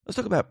Let's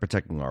talk about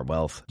protecting our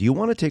wealth. Do you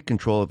want to take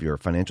control of your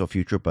financial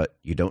future, but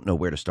you don't know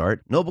where to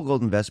start? Noble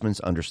Gold Investments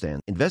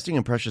understands. Investing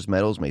in precious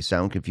metals may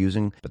sound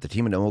confusing, but the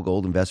team at Noble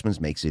Gold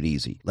Investments makes it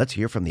easy. Let's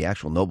hear from the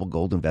actual Noble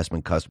Gold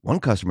Investment customer. One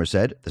customer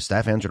said, the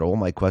staff answered all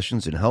my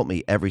questions and helped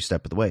me every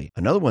step of the way.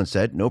 Another one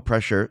said, no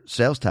pressure,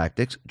 sales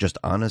tactics, just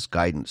honest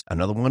guidance.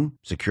 Another one,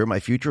 secure my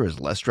future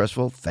is less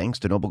stressful thanks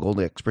to Noble Gold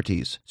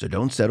expertise. So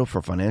don't settle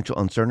for financial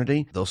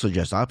uncertainty. They'll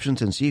suggest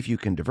options and see if you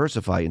can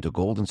diversify into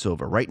gold and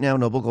silver. Right now,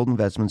 Noble Gold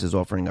Investments is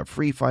offering a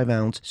free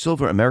 5-ounce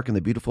silver American the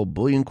Beautiful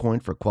bullion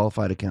coin for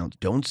qualified accounts.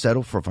 Don't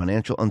settle for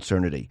financial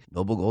uncertainty.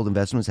 Noble Gold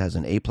Investments has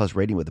an A-plus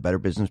rating with the Better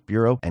Business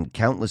Bureau and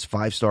countless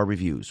 5-star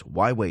reviews.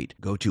 Why wait?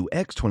 Go to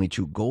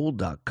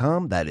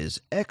x22gold.com. That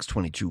is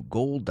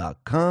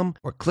x22gold.com,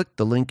 or click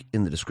the link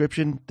in the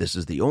description. This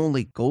is the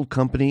only gold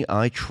company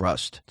I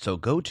trust. So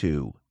go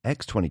to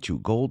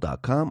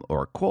x22gold.com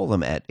or call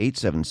them at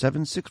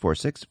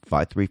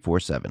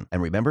 877-646-5347.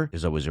 And remember,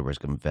 there's always a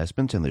risk of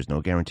investments and there's no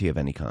guarantee of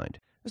any kind.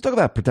 Let's talk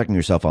about protecting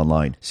yourself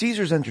online.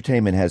 Caesars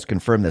Entertainment has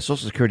confirmed that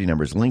Social Security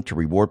numbers linked to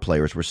reward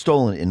players were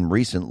stolen in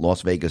recent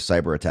Las Vegas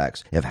cyber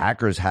attacks. If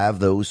hackers have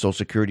those Social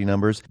Security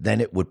numbers, then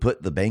it would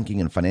put the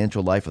banking and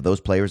financial life of those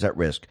players at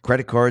risk.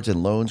 Credit cards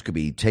and loans could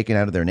be taken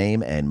out of their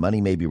name and money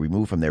may be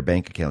removed from their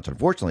bank accounts.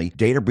 Unfortunately,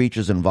 data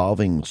breaches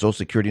involving Social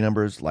Security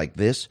numbers like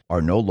this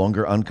are no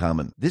longer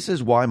uncommon. This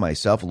is why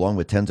myself, along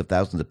with tens of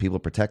thousands of people,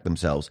 protect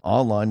themselves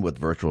online with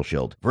Virtual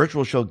Shield.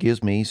 Virtual Shield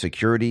gives me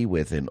security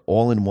with an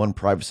all-in-one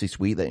privacy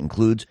suite that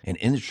includes an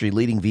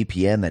industry-leading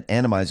VPN that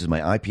anonymizes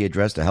my IP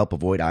address to help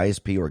avoid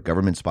ISP or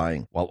government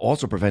spying, while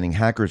also preventing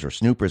hackers or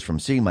snoopers from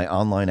seeing my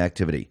online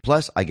activity.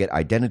 Plus, I get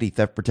identity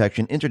theft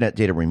protection, internet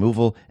data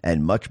removal,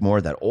 and much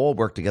more that all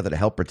work together to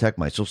help protect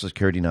my Social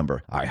Security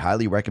number. I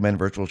highly recommend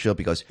Virtual Shield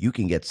because you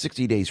can get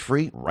 60 days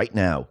free right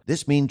now.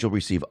 This means you'll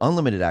receive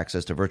unlimited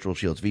access to Virtual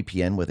Shield's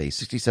VPN with a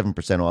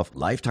 67% off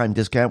lifetime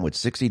discount with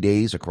 60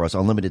 days across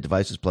unlimited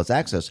devices, plus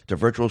access to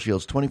Virtual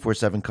Shield's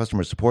 24/7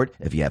 customer support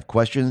if you have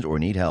questions or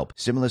need help.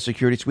 Similar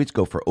security suites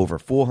go for over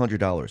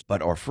 $400,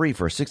 but are free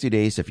for 60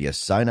 days if you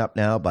sign up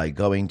now by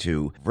going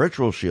to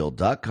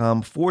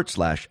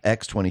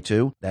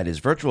virtualshield.com/X22. That is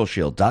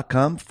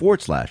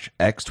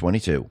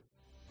virtualshield.com/X22.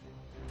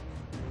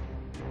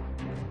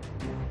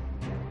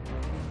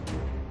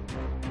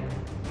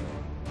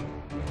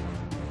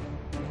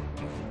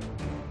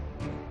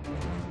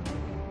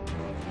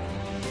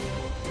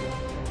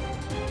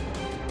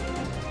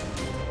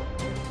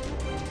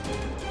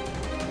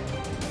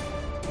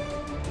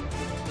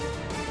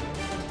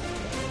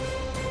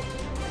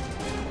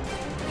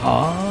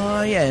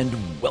 Hi, and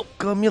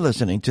welcome. You're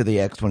listening to the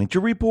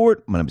X22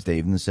 Report. My name is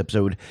Dave, and this is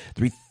episode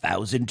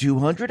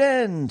 3200,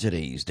 and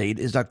today's date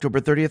is October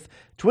 30th,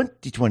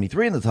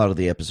 2023, and the title of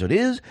the episode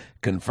is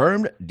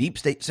Confirmed Deep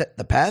State Set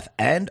the Path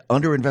and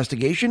Under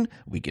Investigation.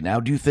 We can now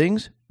do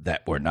things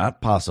that were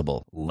not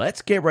possible.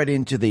 Let's get right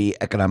into the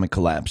economic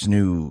collapse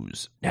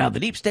news. Now,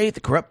 the deep state,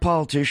 the corrupt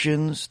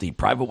politicians, the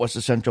private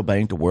Western Central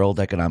Bank, the World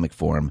Economic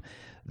Forum,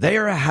 they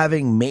are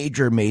having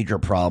major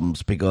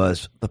problems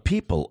because the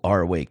people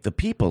are awake. The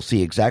people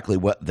see exactly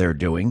what they're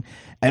doing.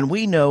 And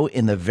we know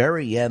in the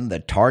very end, the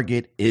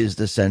target is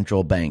the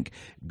central bank.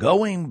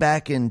 Going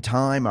back in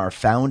time, our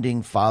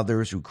founding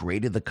fathers who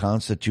created the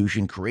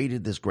Constitution,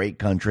 created this great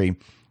country,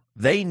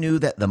 they knew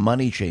that the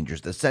money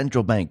changers, the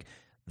central bank,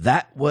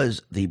 that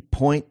was the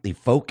point, the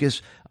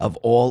focus of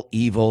all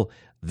evil.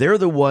 They're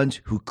the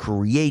ones who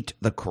create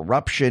the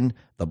corruption,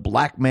 the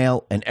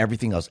blackmail, and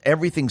everything else.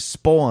 Everything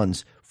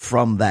spawns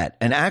from that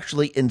and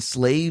actually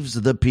enslaves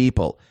the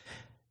people.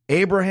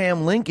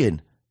 Abraham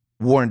Lincoln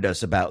warned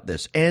us about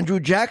this.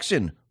 Andrew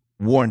Jackson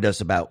warned us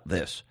about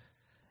this.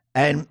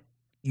 And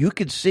you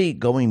could see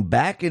going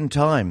back in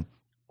time,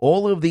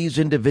 all of these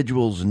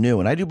individuals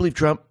knew, and I do believe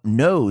Trump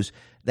knows,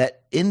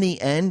 that in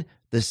the end,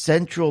 the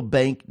central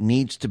bank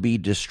needs to be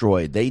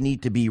destroyed. They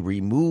need to be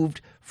removed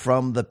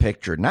from the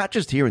picture, not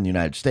just here in the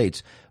United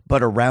States,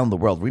 but around the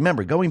world.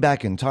 Remember, going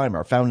back in time,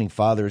 our founding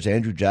fathers,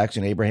 Andrew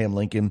Jackson, Abraham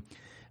Lincoln,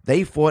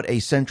 they fought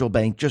a central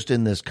bank just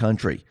in this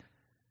country.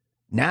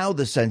 Now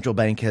the central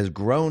bank has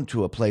grown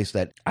to a place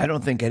that I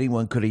don't think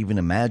anyone could even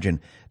imagine.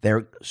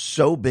 They're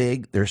so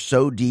big, they're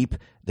so deep,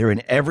 they're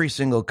in every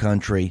single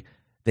country.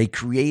 They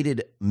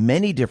created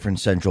many different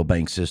central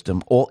bank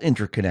systems, all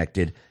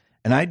interconnected.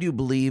 And I do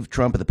believe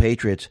Trump and the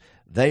Patriots,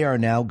 they are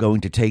now going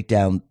to take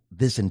down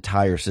this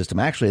entire system.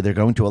 Actually, they're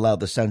going to allow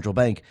the central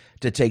bank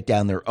to take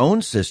down their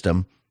own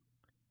system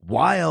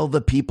while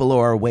the people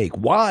are awake,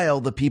 while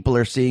the people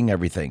are seeing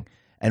everything.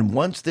 And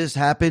once this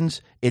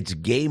happens, it's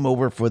game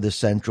over for the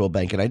central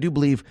bank. And I do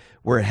believe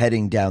we're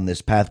heading down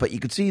this path. But you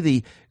could see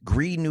the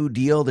Green New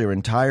Deal, their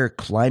entire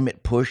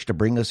climate push to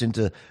bring us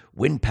into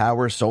wind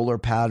power, solar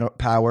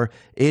power.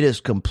 It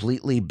is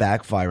completely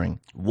backfiring.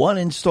 One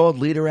installed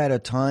leader at a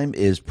time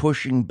is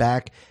pushing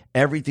back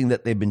everything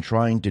that they've been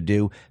trying to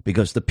do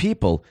because the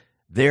people,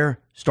 they're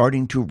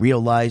starting to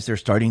realize, they're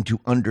starting to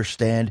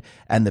understand,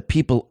 and the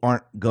people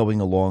aren't going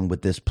along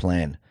with this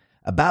plan.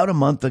 About a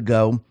month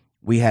ago,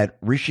 we had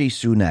Rishi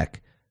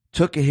Sunak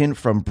took a hint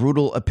from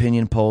brutal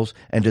opinion polls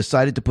and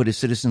decided to put his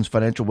citizens'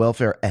 financial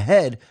welfare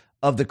ahead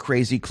of the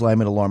crazy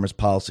climate alarmist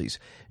policies.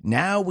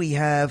 Now we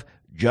have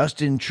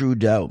Justin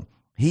Trudeau.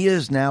 He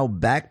is now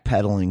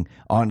backpedaling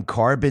on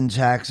carbon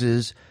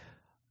taxes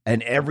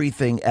and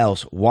everything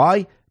else.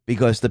 Why?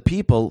 Because the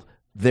people,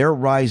 they're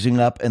rising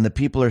up, and the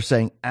people are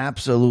saying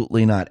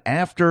absolutely not.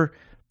 After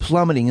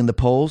plummeting in the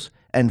polls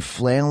and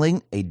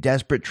flailing, a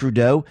desperate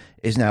Trudeau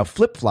is now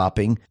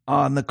flip-flopping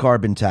on the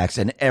carbon tax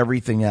and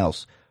everything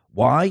else.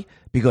 Why?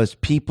 Because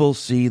people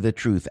see the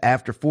truth.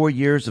 After 4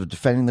 years of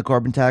defending the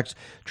carbon tax,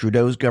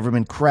 Trudeau's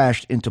government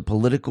crashed into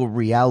political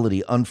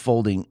reality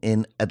unfolding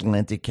in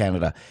Atlantic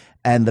Canada.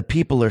 And the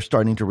people are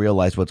starting to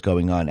realize what's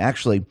going on.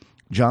 Actually,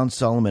 John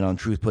Solomon on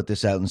Truth put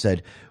this out and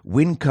said,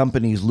 wind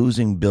companies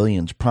losing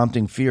billions,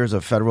 prompting fears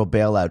of federal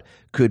bailout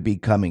could be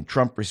coming.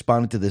 Trump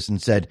responded to this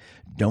and said,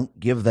 don't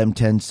give them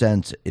 10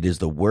 cents. It is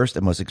the worst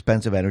and most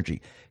expensive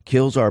energy.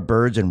 Kills our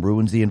birds and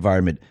ruins the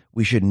environment.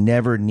 We should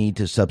never need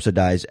to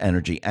subsidize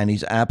energy. And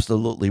he's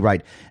absolutely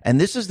right.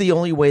 And this is the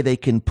only way they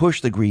can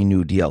push the Green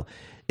New Deal,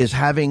 is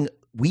having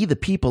we, the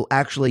people,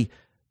 actually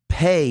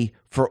pay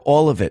for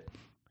all of it.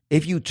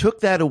 If you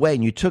took that away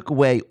and you took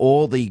away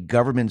all the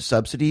government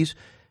subsidies,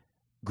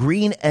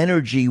 green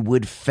energy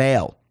would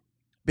fail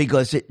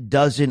because it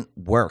doesn't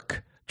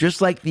work.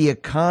 Just like the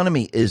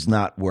economy is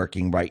not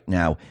working right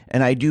now.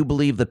 And I do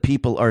believe the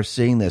people are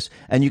seeing this.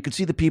 And you can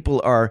see the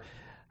people are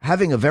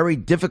having a very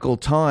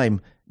difficult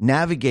time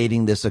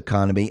navigating this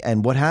economy.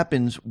 And what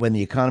happens when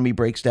the economy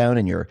breaks down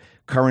and your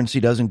currency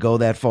doesn't go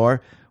that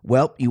far?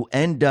 Well, you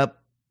end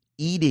up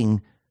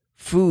eating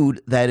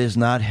food that is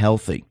not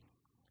healthy.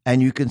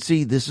 And you can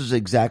see this is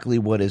exactly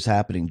what is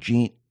happening.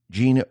 Gene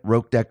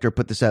Roekdechter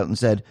put this out and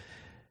said,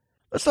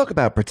 let's talk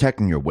about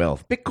protecting your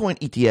wealth. Bitcoin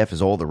ETF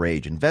is all the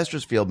rage.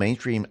 Investors feel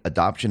mainstream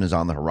adoption is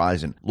on the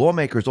horizon.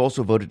 Lawmakers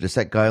also voted to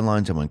set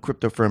guidelines on when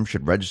crypto firms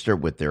should register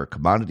with their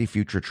Commodity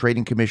Future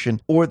Trading Commission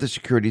or the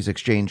Securities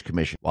Exchange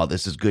Commission. While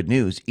this is good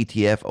news,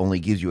 ETF only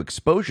gives you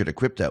exposure to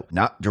crypto,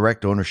 not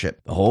direct ownership.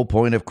 The whole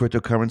point of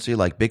cryptocurrency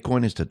like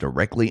Bitcoin is to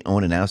directly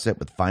own an asset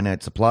with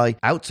finite supply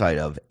outside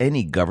of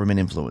any government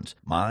influence.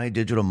 My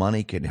Digital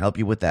Money can help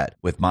you with that.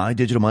 With My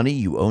Digital Money,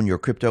 you own your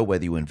crypto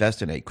whether you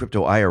invest in a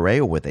crypto IRA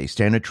or with a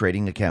standard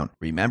trading account.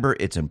 Remember,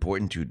 it's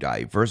important to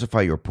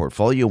diversify your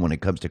portfolio when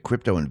it comes to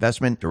crypto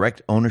investment. Direct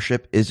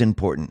ownership is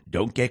important.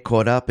 Don't get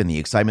caught up in the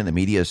excitement the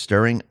media is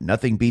stirring.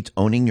 Nothing beats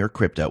owning your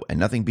crypto, and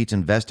nothing beats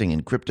investing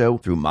in crypto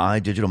through My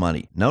Digital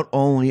Money. Not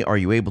only are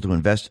you able to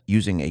invest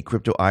using a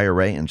crypto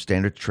IRA and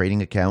standard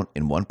trading account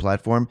in one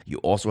platform, you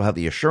also have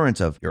the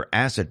assurance of your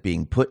asset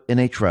being put in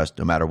a trust.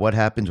 No matter what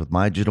happens with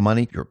My Digital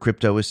Money, your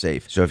crypto is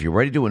safe. So if you're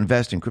ready to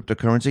invest in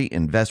cryptocurrency,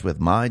 invest with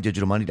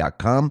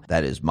MyDigitalMoney.com.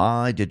 That is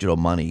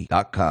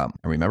MyDigitalMoney.com.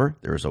 And remember,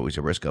 there is always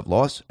a risk of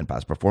loss, and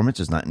past performance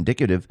is not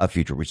indicative of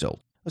future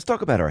results. Let's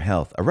talk about our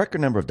health. A record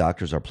number of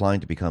doctors are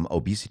applying to become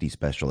obesity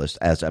specialists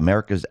as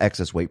America's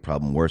excess weight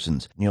problem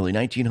worsens. Nearly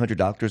 1,900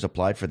 doctors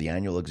applied for the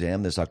annual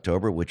exam this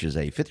October, which is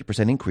a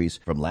 50% increase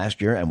from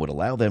last year and would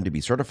allow them to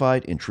be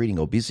certified in treating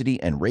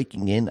obesity and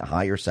raking in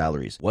higher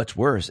salaries. What's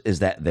worse is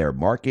that their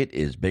market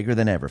is bigger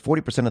than ever.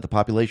 40% of the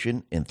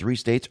population in 3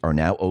 states are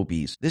now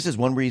obese. This is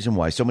one reason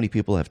why so many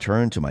people have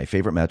turned to my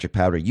favorite magic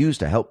powder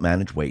used to help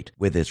manage weight.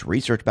 With its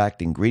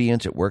research-backed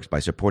ingredients, it works by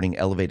supporting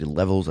elevated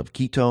levels of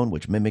ketone,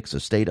 which mimics a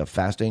state of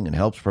fasting and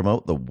helps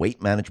promote the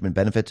weight management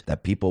benefits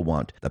that people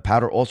want. The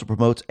powder also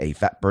promotes a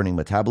fat-burning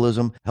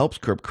metabolism, helps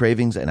curb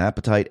cravings and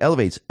appetite,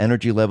 elevates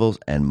energy levels,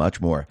 and much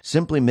more.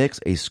 Simply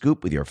mix a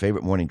scoop with your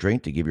favorite morning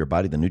drink to give your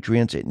body the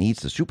nutrients it needs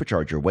to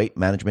supercharge your weight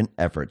management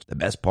efforts. The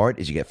best part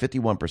is you get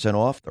 51%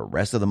 off the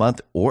rest of the month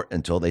or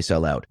until they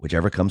sell out,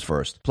 whichever comes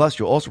first. Plus,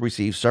 you'll also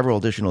receive several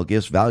additional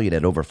gifts valued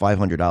at over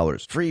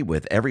 $500, free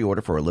with every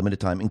order for a limited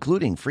time,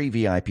 including free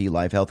VIP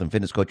live health and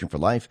fitness coaching for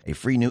life, a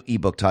free new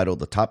ebook titled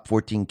The Top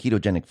 14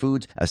 Ketogenic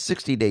Foods, a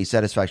 60-day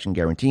satisfaction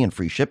guarantee, and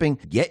free shipping.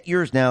 Get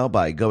yours now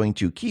by going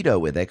to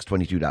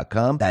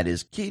ketowithx22.com. That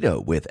is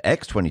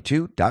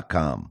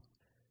ketowithx22.com.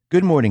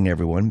 Good morning,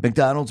 everyone.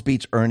 McDonald's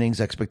beats earnings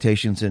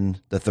expectations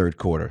in the third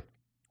quarter.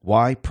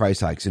 Why? Price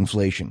hikes,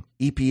 inflation.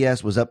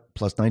 EPS was up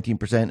plus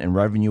 19% and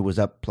revenue was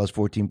up plus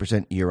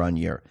 14% year on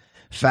year.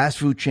 Fast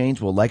food chains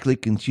will likely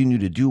continue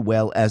to do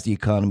well as the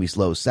economy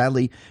slows.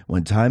 Sadly,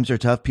 when times are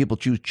tough, people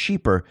choose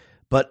cheaper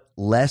but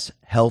less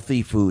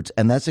healthy foods.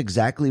 And that's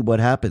exactly what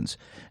happens.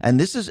 And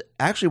this is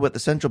actually what the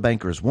central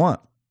bankers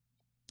want.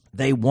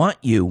 They want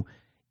you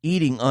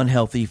eating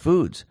unhealthy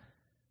foods.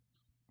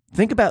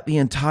 Think about the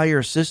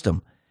entire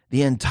system.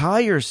 The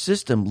entire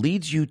system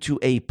leads you to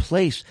a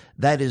place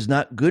that is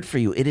not good for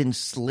you. It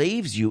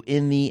enslaves you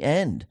in the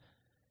end.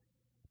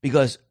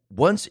 Because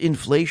once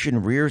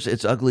inflation rears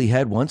its ugly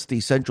head, once the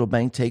central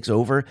bank takes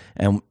over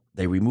and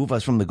they remove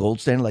us from the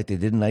gold standard like they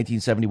did in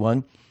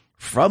 1971,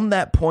 from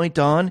that point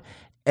on,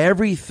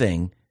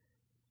 everything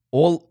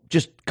all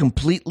just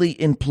completely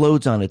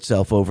implodes on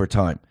itself over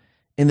time.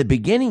 In the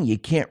beginning, you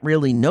can't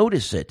really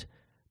notice it.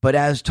 But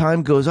as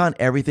time goes on,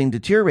 everything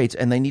deteriorates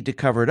and they need to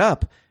cover it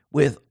up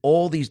with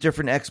all these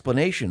different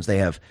explanations. They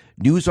have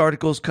news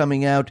articles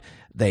coming out.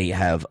 They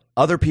have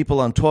other people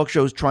on talk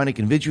shows trying to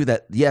convince you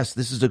that, yes,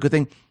 this is a good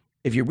thing.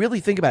 If you really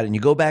think about it and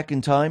you go back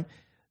in time,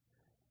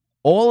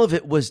 all of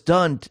it was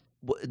done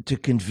to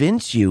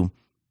convince you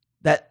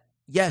that,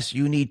 yes,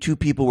 you need two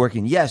people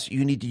working. Yes,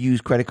 you need to use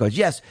credit cards.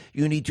 Yes,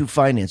 you need to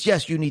finance.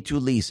 Yes, you need to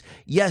lease.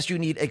 Yes, you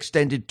need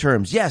extended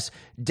terms. Yes,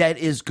 debt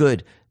is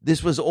good.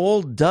 This was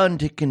all done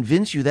to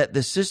convince you that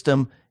the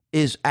system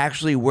is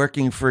actually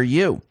working for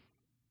you.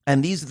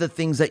 And these are the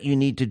things that you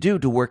need to do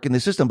to work in the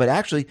system. But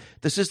actually,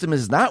 the system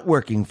is not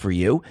working for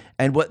you.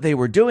 And what they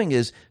were doing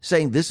is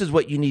saying, this is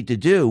what you need to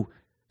do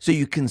so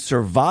you can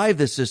survive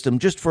the system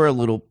just for a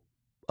little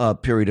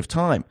period of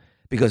time.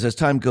 Because as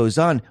time goes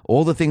on,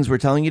 all the things we're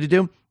telling you to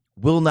do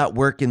will not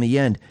work in the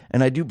end.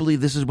 And I do believe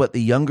this is what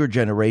the younger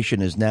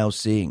generation is now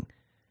seeing.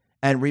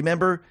 And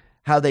remember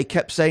how they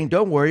kept saying,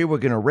 don't worry, we're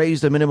going to raise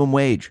the minimum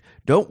wage.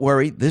 Don't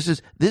worry, this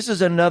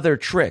is another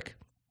trick.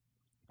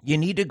 You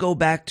need to go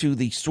back to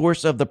the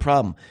source of the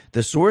problem.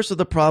 The source of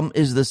the problem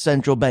is the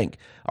central bank.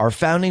 Our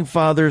founding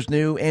fathers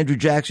knew, Andrew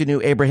Jackson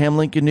knew, Abraham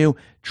Lincoln knew,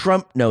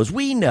 Trump knows.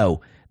 We know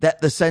that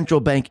the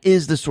central bank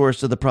is the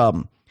source of the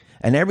problem.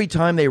 And every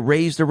time they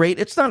raise the rate,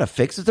 it's not a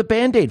fix, it's a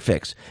Band-Aid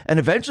fix. And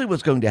eventually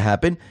what's going to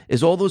happen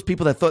is all those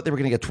people that thought they were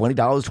going to get $20,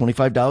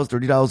 $25,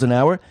 $30 an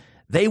hour,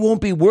 they won't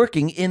be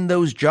working in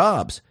those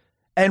jobs.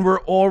 And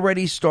we're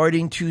already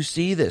starting to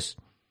see this.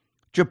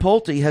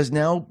 Chipotle has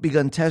now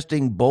begun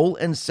testing bowl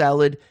and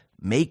salad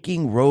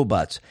making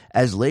robots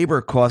as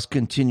labor costs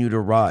continue to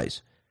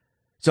rise.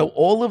 So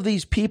all of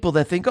these people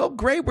that think, oh,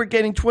 great, we're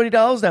getting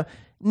 $20 now.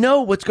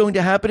 No, what's going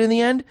to happen in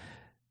the end?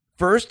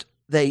 First,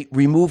 they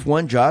remove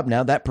one job.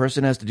 Now that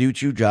person has to do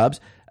two jobs.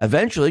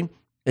 Eventually,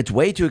 it's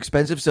way too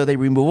expensive, so they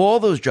remove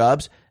all those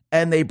jobs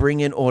and they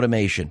bring in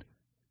automation.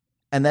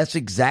 And that's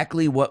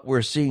exactly what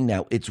we're seeing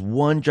now. It's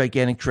one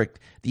gigantic trick.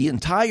 The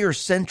entire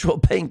central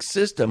bank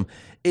system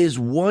is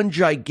one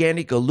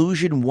gigantic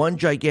illusion, one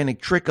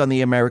gigantic trick on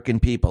the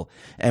American people.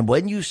 And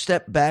when you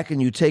step back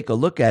and you take a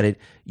look at it,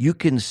 you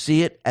can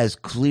see it as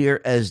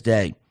clear as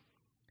day.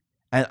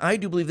 And I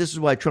do believe this is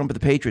why Trump and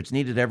the Patriots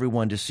needed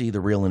everyone to see the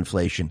real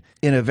inflation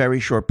in a very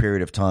short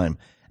period of time.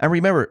 And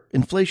remember,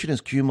 inflation is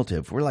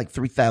cumulative. We're like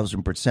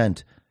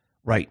 3,000%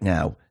 right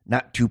now,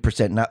 not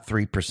 2%, not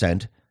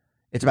 3%.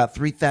 It's about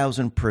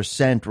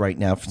 3,000% right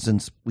now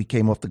since we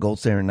came off the gold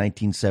standard in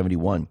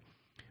 1971,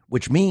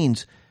 which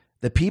means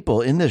the people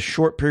in this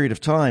short period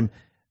of time,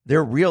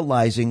 they're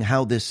realizing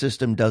how this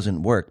system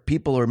doesn't work.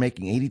 People are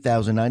making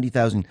 $80,000,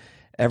 $90,000.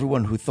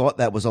 Everyone who thought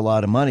that was a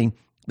lot of money,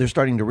 they're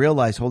starting to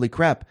realize, holy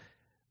crap,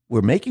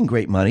 we're making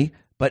great money,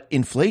 but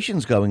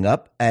inflation's going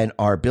up and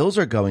our bills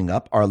are going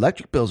up. Our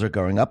electric bills are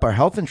going up. Our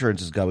health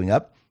insurance is going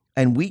up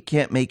and we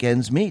can't make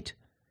ends meet.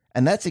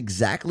 And that's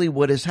exactly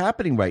what is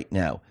happening right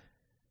now.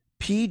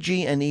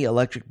 PG&E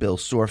electric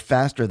bills soar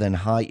faster than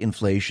high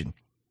inflation.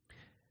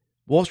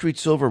 Wall Street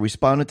Silver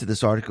responded to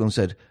this article and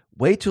said,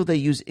 wait till they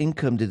use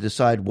income to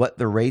decide what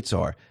the rates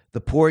are.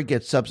 The poor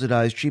get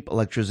subsidized cheap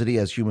electricity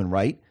as human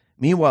right.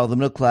 Meanwhile, the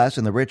middle class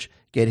and the rich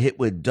get hit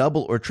with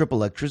double or triple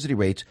electricity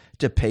rates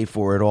to pay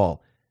for it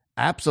all.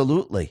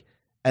 Absolutely.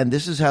 And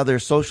this is how their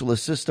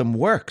socialist system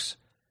works.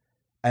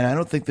 And I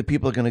don't think the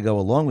people are going to go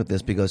along with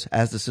this because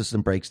as the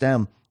system breaks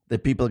down, the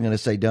people are going to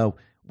say, no,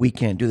 we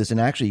can't do this.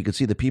 And actually, you can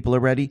see the people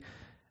already,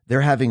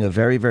 they're having a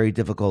very, very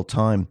difficult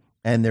time,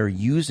 and they're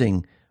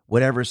using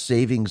whatever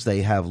savings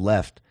they have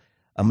left.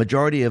 A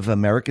majority of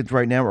Americans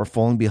right now are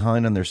falling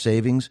behind on their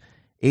savings.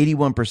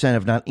 81%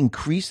 have not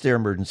increased their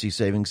emergency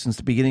savings since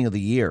the beginning of the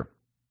year.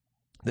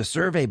 The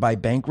survey by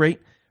Bankrate,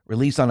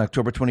 released on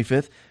October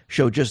 25th,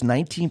 showed just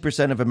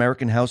 19% of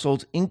American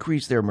households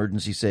increased their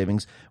emergency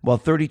savings, while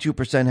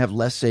 32% have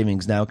less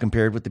savings now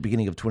compared with the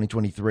beginning of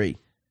 2023.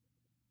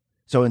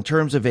 So in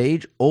terms of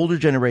age, older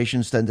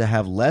generations tend to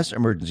have less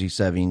emergency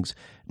savings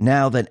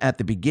now than at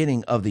the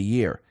beginning of the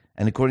year.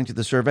 And according to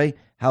the survey,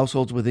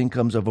 households with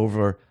incomes of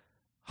over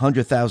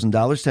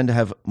 $100,000 tend to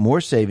have more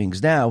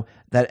savings now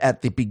than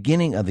at the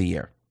beginning of the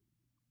year.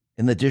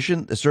 In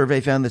addition, the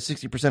survey found that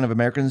 60% of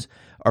Americans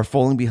are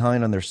falling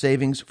behind on their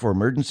savings for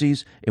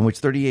emergencies, in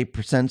which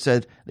 38%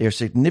 said they are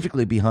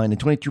significantly behind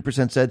and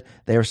 22% said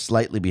they are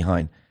slightly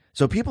behind.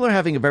 So people are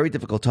having a very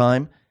difficult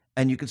time.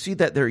 And you can see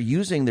that they're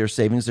using their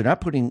savings. They're not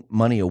putting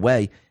money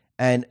away.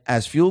 And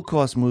as fuel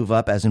costs move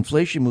up, as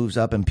inflation moves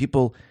up and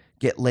people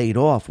get laid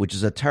off, which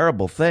is a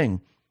terrible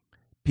thing,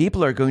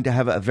 people are going to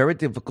have a very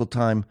difficult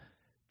time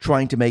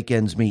trying to make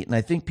ends meet. And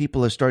I think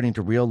people are starting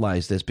to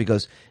realize this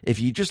because if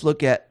you just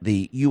look at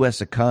the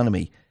U.S.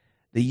 economy,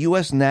 the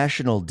U.S.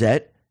 national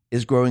debt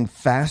is growing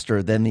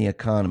faster than the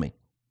economy,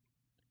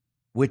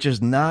 which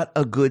is not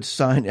a good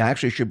sign. It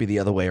actually should be the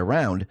other way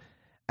around.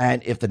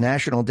 And if the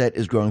national debt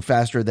is growing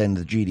faster than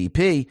the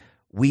GDP,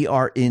 we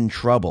are in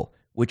trouble,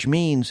 which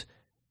means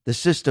the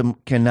system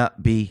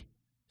cannot be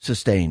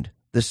sustained.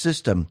 The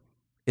system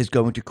is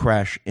going to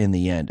crash in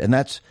the end. And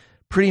that's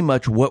pretty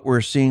much what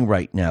we're seeing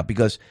right now,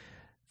 because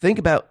think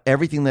about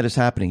everything that is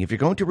happening. If you're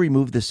going to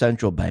remove the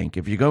central bank,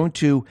 if you're going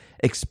to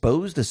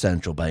expose the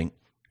central bank,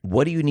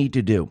 what do you need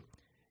to do?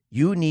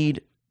 You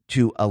need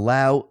to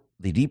allow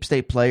the deep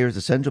state players,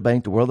 the central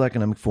bank, the World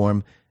Economic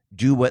Forum,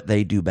 do what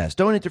they do best.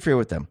 Don't interfere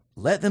with them.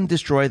 Let them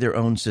destroy their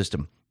own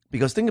system.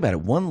 Because think about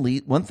it,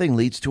 one thing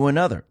leads to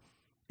another.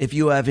 If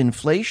you have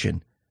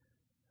inflation,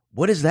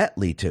 what does that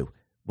lead to?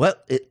 Well,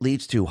 it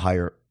leads to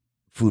higher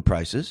food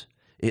prices.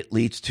 It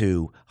leads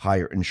to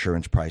higher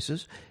insurance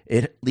prices.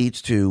 It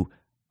leads to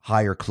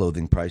higher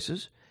clothing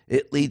prices.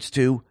 It leads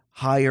to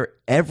higher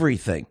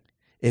everything.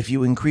 If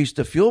you increase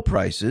the fuel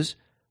prices,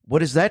 what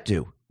does that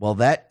do? Well,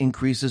 that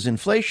increases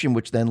inflation,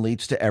 which then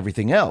leads to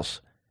everything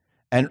else.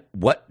 And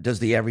what does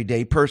the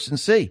everyday person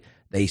see?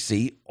 They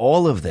see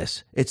all of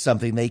this. It's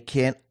something they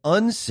can't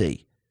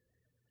unsee.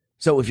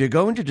 So if you're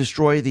going to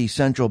destroy the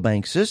central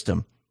bank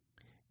system,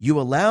 you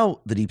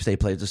allow the deep state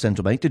players, the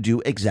central bank, to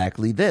do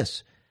exactly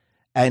this.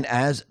 And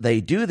as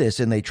they do this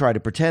and they try to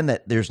pretend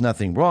that there's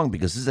nothing wrong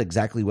because this is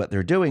exactly what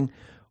they're doing,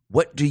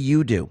 what do?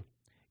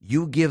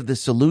 You give the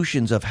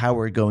solutions of how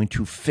we're going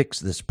to fix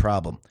this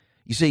problem.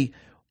 You see,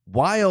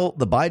 while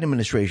the Biden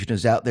administration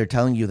is out there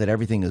telling you that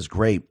everything is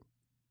great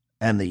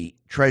and the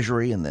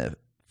Treasury and the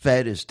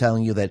Fed is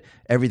telling you that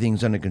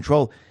everything's under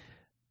control,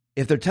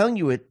 if they're telling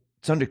you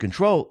it's under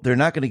control, they're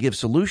not going to give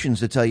solutions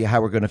to tell you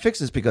how we're going to fix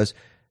this because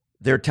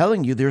they're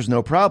telling you there's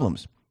no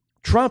problems.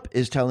 Trump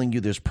is telling you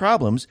there's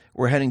problems.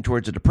 We're heading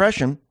towards a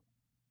depression,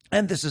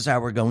 and this is how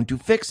we're going to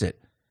fix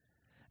it.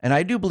 And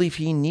I do believe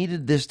he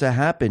needed this to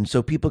happen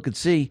so people could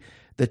see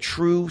the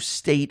true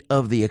state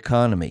of the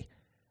economy,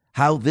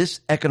 how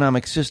this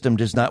economic system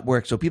does not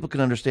work, so people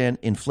can understand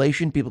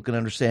inflation, people can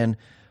understand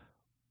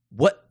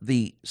what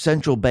the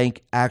central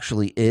bank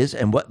actually is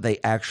and what they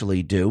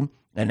actually do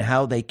and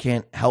how they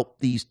can't help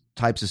these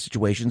types of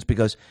situations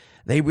because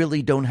they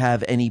really don't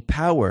have any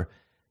power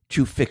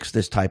to fix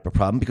this type of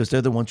problem because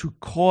they're the ones who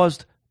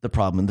caused the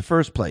problem in the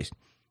first place.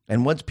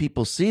 And once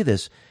people see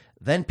this,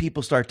 then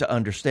people start to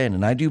understand.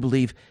 And I do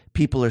believe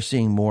people are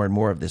seeing more and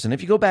more of this. And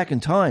if you go back in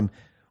time,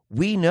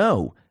 we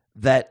know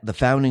that the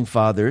founding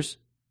fathers,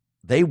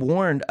 they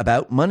warned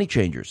about money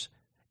changers.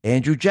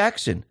 Andrew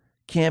Jackson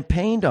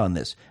campaigned on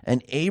this.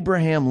 And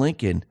Abraham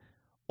Lincoln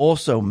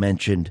also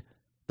mentioned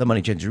the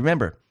money changers.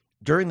 Remember,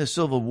 during the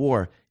Civil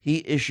War,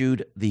 he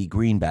issued the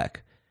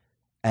greenback.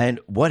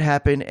 And what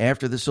happened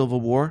after the Civil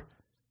War?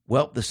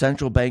 Well, the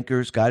central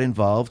bankers got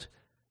involved.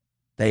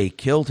 They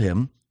killed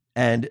him,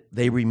 and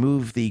they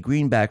removed the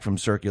greenback from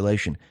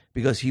circulation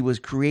because he was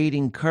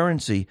creating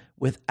currency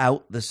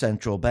without the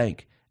central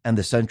bank. And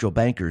the central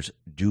bankers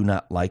do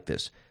not like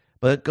this.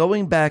 But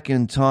going back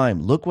in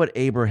time, look what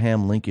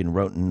Abraham Lincoln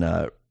wrote in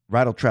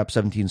Rattletrap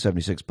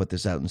 1776, put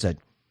this out and said,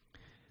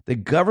 the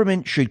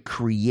government should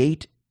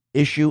create,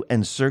 issue,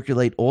 and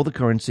circulate all the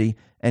currency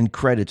and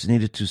credits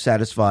needed to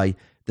satisfy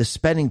the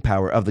spending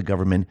power of the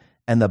government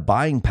and the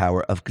buying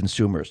power of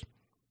consumers.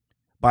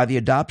 By the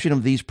adoption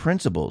of these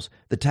principles,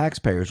 the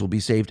taxpayers will be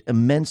saved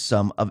immense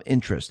sum of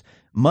interest.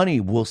 Money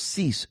will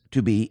cease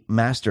to be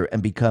master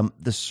and become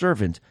the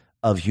servant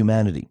of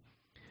humanity.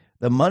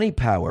 The money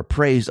power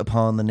preys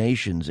upon the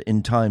nations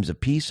in times of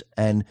peace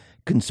and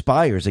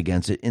conspires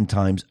against it in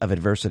times of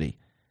adversity.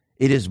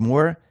 It is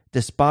more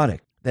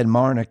despotic than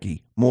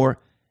monarchy, more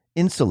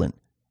insolent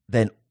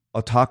than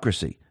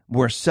autocracy,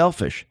 more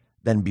selfish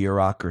than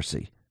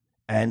bureaucracy.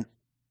 And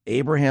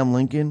Abraham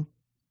Lincoln,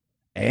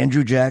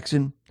 Andrew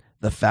Jackson,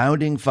 the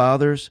founding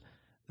fathers,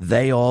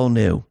 they all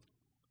knew.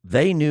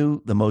 They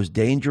knew the most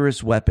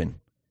dangerous weapon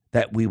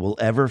that we will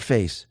ever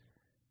face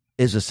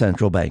is a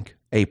central bank,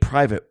 a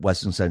private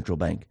Western central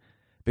bank.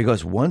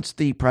 Because once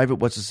the private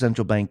Western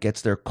central bank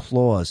gets their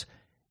claws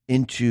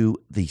into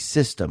the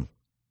system,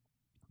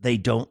 they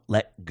don't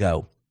let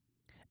go.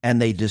 And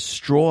they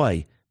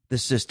destroy the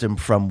system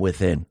from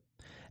within.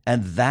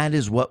 And that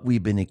is what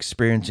we've been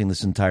experiencing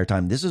this entire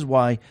time. This is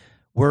why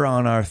we're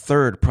on our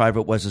third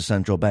private Western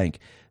central bank.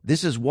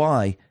 This is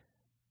why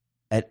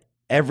at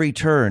every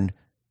turn,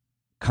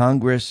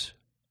 Congress,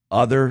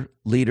 other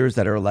leaders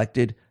that are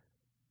elected,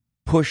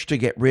 push to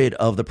get rid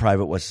of the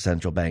private Western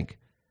central bank.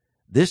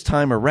 This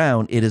time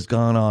around, it has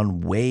gone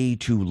on way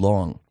too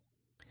long.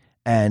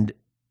 And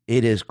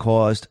it has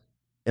caused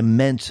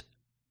immense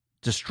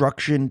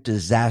destruction,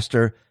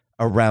 disaster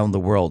around the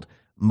world.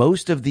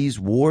 Most of these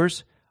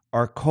wars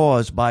are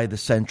caused by the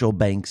central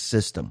bank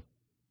system.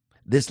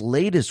 This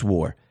latest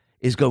war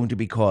is going to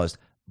be caused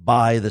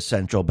by the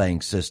central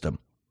bank system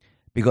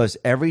because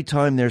every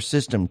time their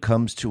system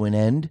comes to an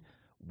end,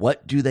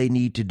 what do they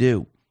need to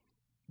do?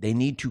 They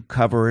need to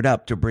cover it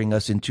up to bring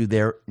us into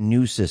their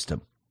new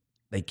system.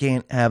 They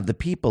can't have the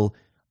people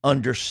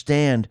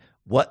understand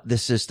what the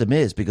system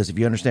is because if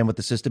you understand what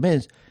the system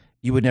is,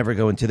 you would never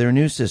go into their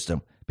new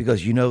system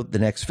because you know the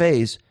next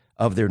phase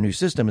of their new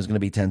system is going to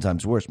be 10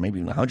 times worse, maybe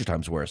even 100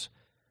 times worse.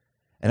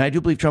 And I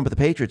do believe Trump and the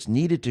Patriots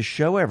needed to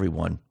show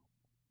everyone,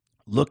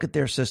 look at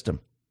their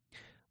system.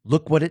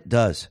 Look what it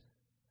does.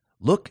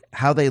 Look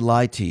how they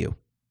lie to you.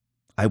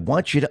 I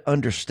want you to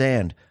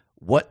understand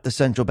what the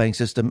central bank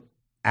system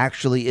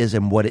actually is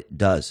and what it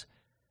does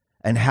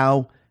and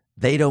how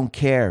they don't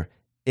care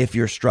if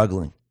you're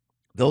struggling.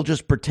 They'll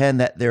just pretend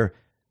that they're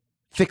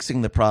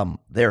fixing the problem.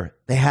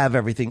 They have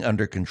everything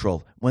under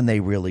control when they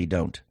really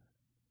don't.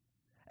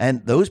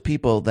 And those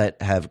people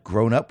that have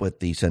grown up with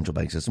the central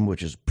bank system,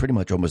 which is pretty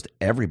much almost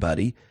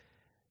everybody,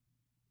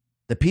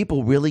 the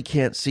people really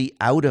can't see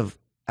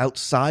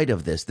outside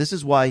of this. This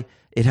is why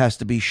it has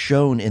to be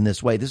shown in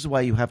this way. This is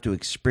why you have to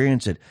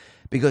experience it,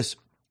 because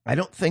I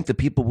don't think the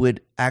people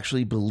would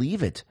actually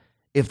believe it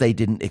if they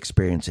didn't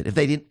experience it, if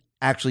they didn't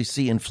actually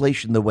see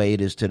inflation the way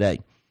it is today.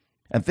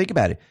 And think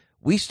about it.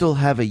 We still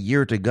have a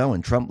year to go,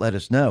 and Trump let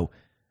us know,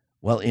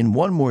 well, in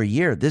one more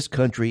year, this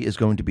country is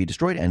going to be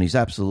destroyed. And he's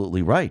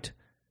absolutely right.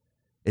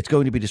 It's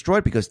going to be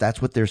destroyed because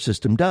that's what their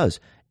system does.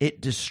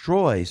 It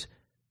destroys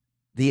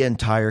the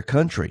entire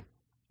country.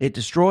 It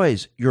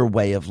destroys your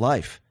way of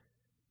life.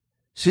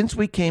 Since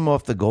we came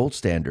off the gold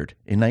standard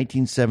in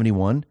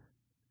 1971,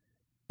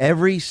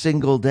 every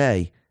single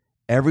day,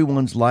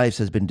 everyone's lives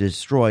has been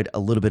destroyed a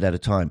little bit at a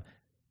time.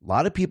 A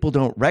lot of people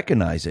don't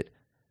recognize it,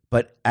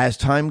 but as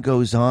time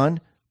goes on,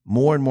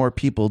 more and more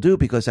people do,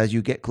 because as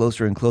you get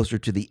closer and closer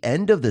to the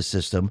end of the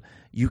system,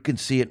 you can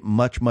see it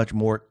much, much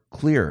more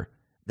clear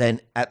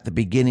than at the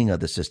beginning of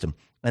the system.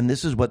 And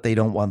this is what they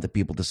don't want the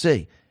people to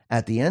see.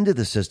 At the end of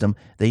the system,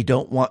 they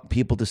don't want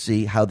people to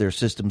see how their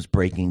system's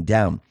breaking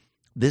down.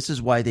 This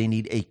is why they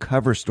need a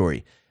cover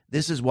story.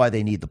 This is why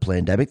they need the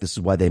pandemic. This is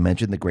why they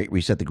mentioned the Great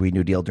Reset, the Green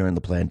New Deal during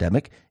the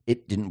pandemic.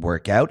 It didn't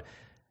work out.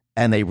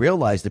 And they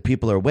realize that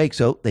people are awake,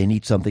 so they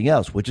need something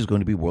else, which is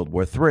going to be World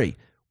War III.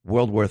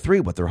 World War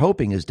III, what they're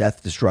hoping is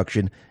death,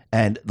 destruction,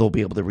 and they'll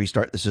be able to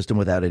restart the system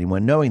without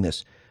anyone knowing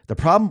this. The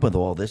problem with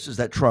all this is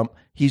that Trump,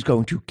 he's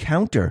going to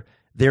counter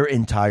their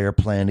entire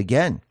plan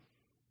again,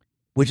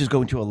 which is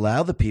going to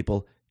allow the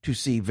people to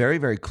see very,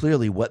 very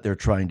clearly what they're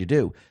trying to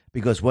do.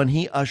 Because when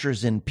he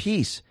ushers in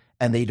peace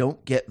and they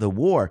don't get the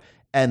war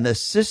and the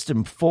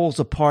system falls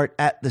apart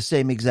at the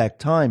same exact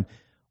time,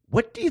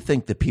 what do you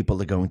think the people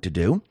are going to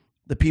do?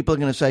 The people are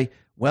going to say,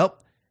 well,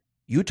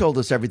 you told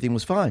us everything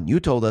was fine.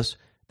 You told us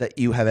that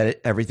you have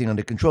everything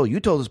under control. You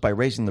told us by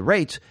raising the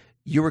rates,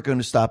 you were going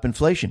to stop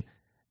inflation.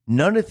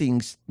 None of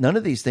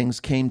these things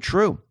came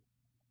true.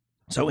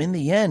 So in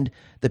the end,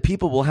 the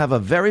people will have a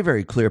very,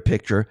 very clear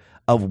picture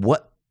of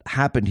what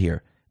happened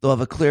here. They'll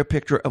have a clear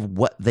picture of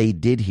what they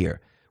did here,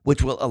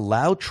 which will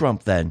allow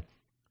Trump then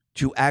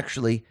to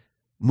actually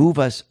move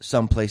us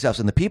someplace else.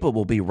 And the people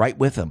will be right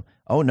with him.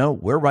 Oh, no,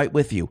 we're right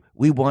with you.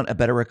 We want a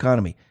better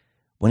economy.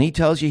 When he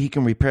tells you he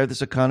can repair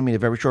this economy in a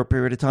very short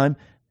period of time,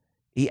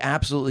 he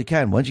absolutely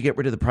can. Once you get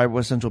rid of the private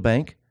West Central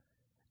Bank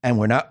and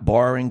we're not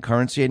borrowing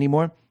currency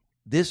anymore,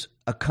 this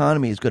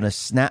economy is going to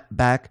snap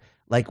back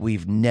like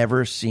we've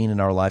never seen in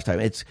our lifetime.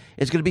 It's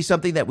going to be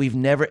something that we've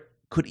never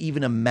could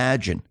even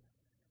imagine.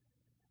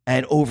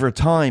 And over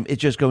time,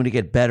 it's just going to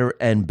get better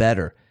and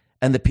better.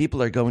 And the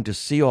people are going to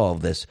see all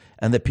of this.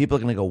 And the people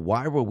are going to go,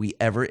 why were we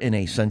ever in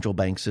a central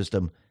bank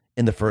system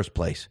in the first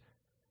place?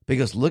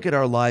 Because look at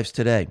our lives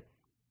today.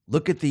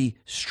 Look at the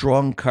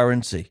strong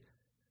currency.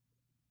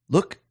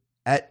 Look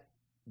at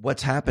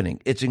what's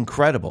happening. It's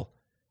incredible.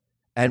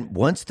 And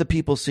once the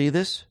people see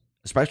this,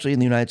 especially in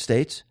the United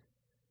States,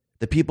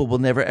 the people will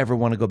never, ever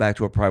want to go back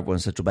to a private one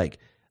central bank.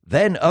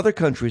 Then other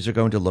countries are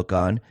going to look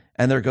on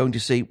and they're going to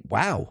say,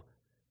 wow,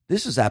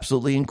 this is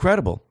absolutely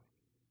incredible.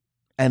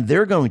 And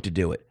they're going to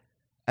do it.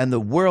 And the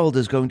world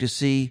is going to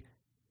see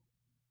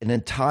an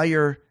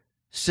entire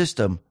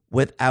system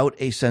without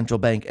a central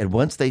bank. And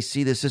once they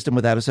see the system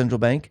without a central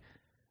bank,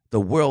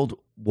 the world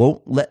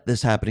won't let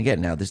this happen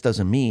again. Now, this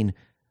doesn't mean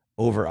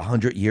over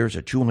 100 years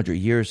or 200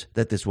 years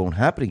that this won't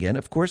happen again.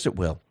 Of course it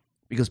will,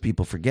 because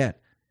people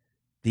forget.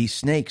 These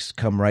snakes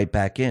come right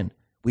back in.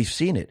 We've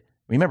seen it.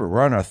 Remember,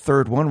 we're on our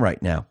third one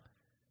right now.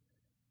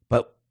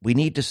 But we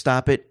need to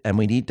stop it, and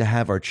we need to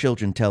have our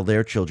children tell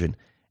their children,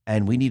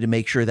 and we need to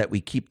make sure that we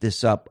keep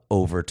this up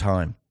over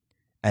time.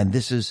 And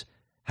this is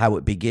how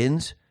it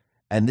begins,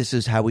 and this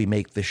is how we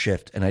make the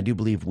shift. And I do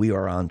believe we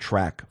are on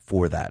track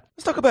for that.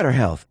 Let's talk about our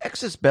health.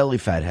 Excess belly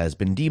fat has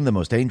been deemed the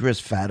most dangerous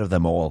fat of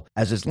them all,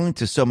 as it's linked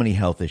to so many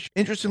health issues.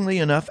 Interestingly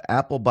enough,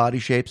 apple body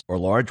shapes or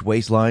large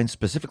waistlines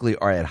specifically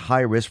are at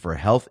higher risk for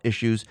health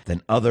issues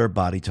than other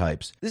body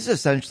types. This is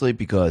essentially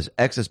because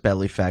excess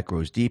belly fat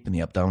grows deep in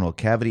the abdominal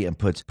cavity and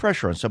puts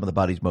pressure on some of the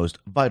body's most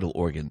vital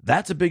organs.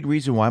 That's a big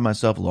reason why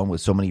myself, along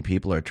with so many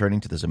people, are turning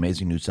to this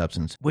amazing new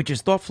substance, which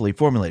is thoughtfully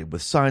formulated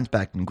with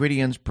science-backed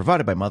ingredients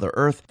provided by Mother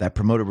Earth that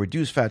promote a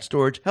reduced fat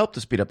storage, help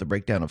to speed up the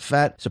breakdown of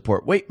fat,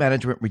 support weight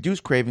management, reduce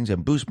cravings,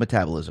 and boost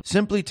metabolism.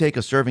 Simply take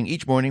a serving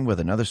each morning with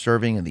another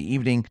serving in the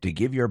evening to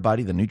give your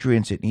body the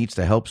nutrients it needs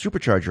to help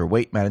supercharge your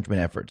weight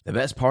management efforts. The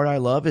best part I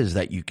love is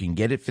that you can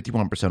get it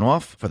 51%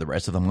 off for the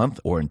rest of the month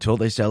or until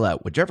they sell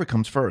out, whichever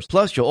comes first.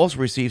 Plus, you'll also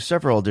receive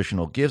several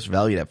additional gifts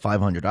valued at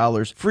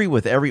 $500, free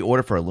with every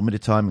order for a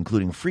limited time,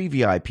 including free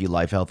VIP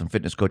life health and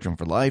fitness coaching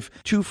for life,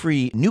 2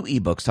 free new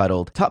ebooks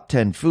titled Top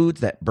 10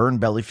 Foods That Burn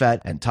Belly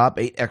Fat and Top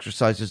 8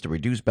 Exercises to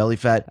reduce belly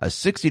fat, a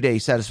 60-day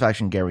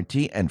satisfaction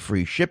guarantee, and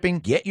free shipping.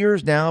 Get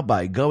yours now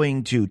by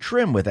going to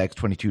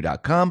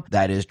trimwithx22.com.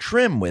 That is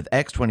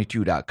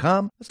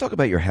trimwithx22.com. Let's talk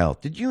about your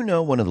health. Did you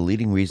know one of the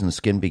leading reasons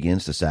skin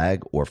begins to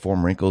sag or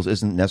form wrinkles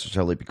isn't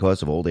necessarily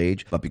because of old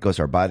age, but because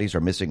our bodies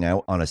are missing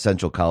out on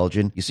essential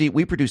collagen? You see,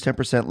 we produce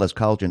 10% less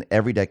collagen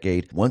every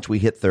decade once we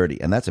hit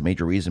 30, and that's a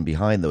major reason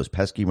behind those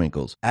pesky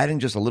wrinkles. Adding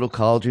just a little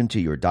collagen to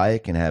your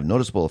diet can have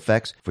noticeable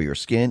effects for your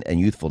skin and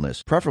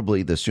youthfulness.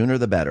 Preferably, the sooner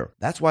the better.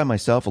 That's why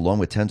myself, along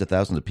with tens of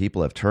thousands of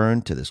people, have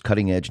turned to this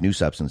cutting-edge new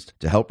substance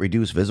to help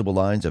reduce visible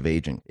lines of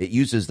aging. It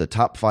uses the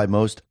top 5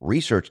 most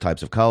researched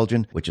types of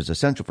collagen, which is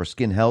essential for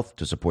skin health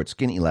to support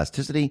skin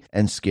elasticity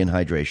and skin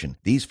hydration.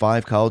 These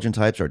 5 collagen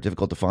types are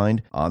difficult to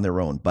find on their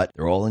own, but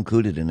they're all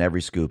included in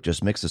every scoop.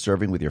 Just mix the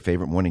serving with your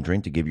favorite morning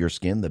drink to give your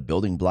skin the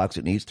building blocks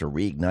it needs to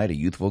reignite a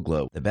youthful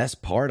glow. The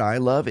best part I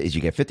love is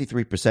you get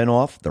 53%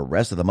 off the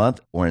rest of the month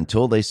or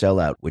until they sell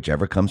out,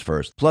 whichever comes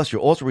first. Plus,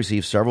 you'll also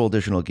receive several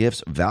additional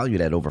gifts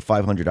valued at over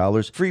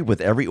 $500 free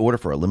with every order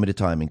for a limited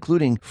time,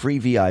 including free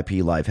VIP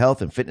live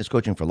health and fitness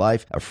coaching for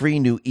life, a free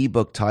new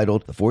ebook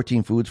titled The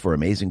 14 Foods for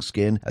Amazing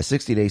Skin, a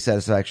 60-day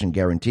satisfaction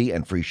guarantee,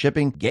 and free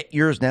shipping. Get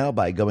yours now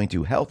by going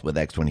to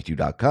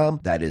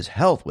healthwithx22.com. That is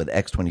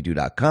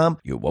healthwithx22.com.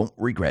 You won't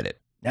regret it.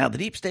 Now, the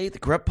deep state, the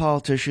corrupt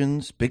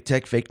politicians, big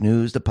tech, fake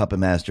news, the puppet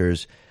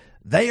masters,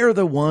 they are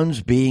the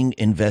ones being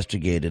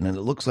investigated. And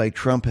it looks like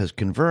Trump has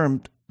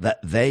confirmed that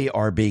they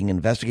are being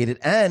investigated.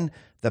 And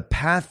the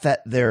path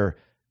that they're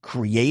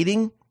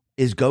creating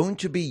is going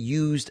to be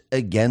used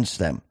against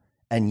them.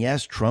 And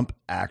yes, Trump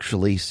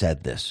actually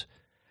said this.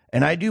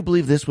 And I do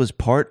believe this was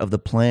part of the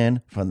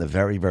plan from the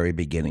very, very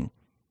beginning.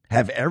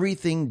 Have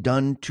everything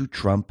done to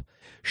Trump,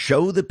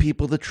 show the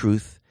people the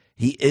truth.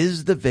 He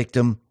is the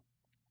victim.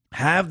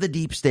 Have the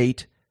deep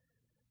state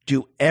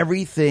do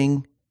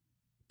everything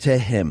to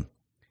him.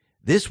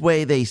 This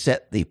way they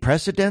set the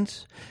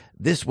precedents.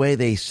 This way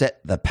they set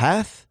the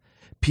path.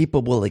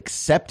 People will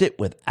accept it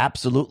with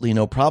absolutely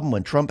no problem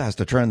when Trump has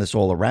to turn this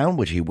all around,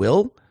 which he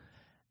will.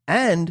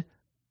 And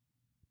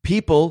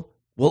people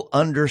will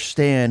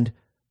understand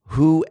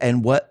who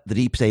and what the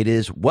deep state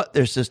is, what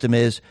their system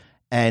is,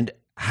 and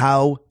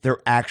how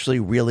they're actually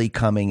really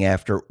coming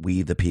after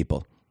we, the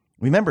people.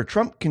 Remember,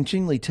 Trump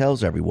continually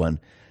tells everyone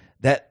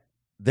that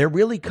they're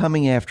really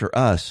coming after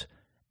us,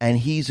 and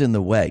he's in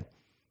the way.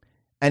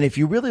 And if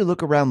you really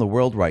look around the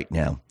world right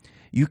now,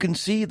 you can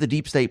see the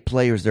deep state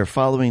players, they're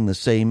following the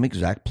same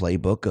exact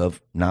playbook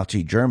of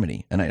Nazi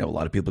Germany. And I know a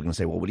lot of people are going to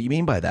say, well, what do you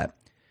mean by that?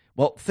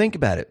 Well, think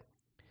about it.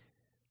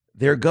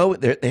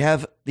 They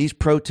have these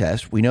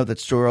protests. We know that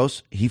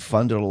Soros, he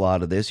funded a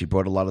lot of this. He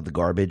brought a lot of the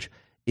garbage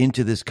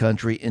into this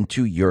country,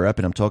 into Europe.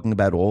 And I'm talking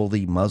about all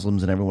the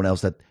Muslims and everyone else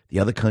that the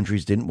other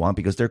countries didn't want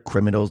because they're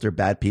criminals, they're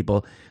bad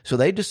people. So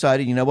they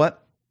decided, you know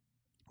what?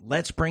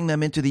 Let's bring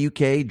them into the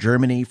UK,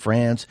 Germany,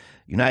 France,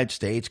 United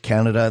States,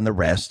 Canada, and the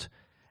rest.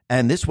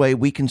 And this way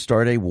we can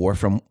start a war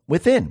from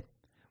within.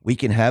 We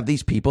can have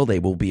these people. They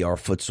will be our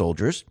foot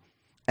soldiers.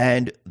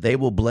 And they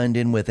will blend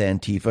in with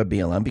Antifa,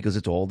 BLM, because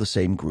it's all the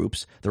same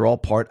groups. They're all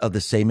part of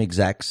the same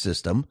exact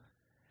system.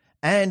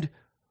 And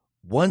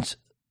once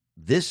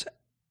this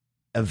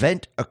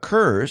event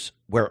occurs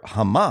where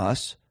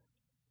Hamas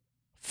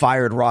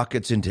fired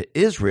rockets into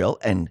Israel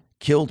and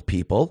killed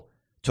people,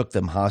 took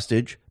them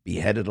hostage,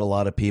 beheaded a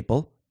lot of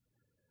people,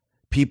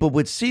 people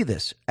would see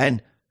this.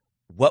 And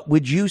what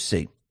would you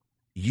see?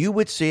 You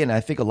would see, and I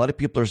think a lot of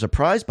people are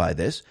surprised by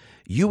this,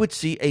 you would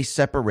see a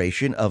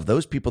separation of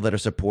those people that are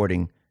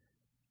supporting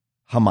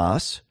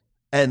Hamas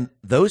and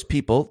those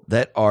people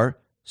that are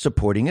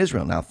supporting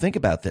Israel. Now, think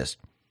about this.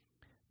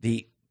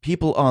 The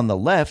people on the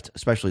left,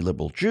 especially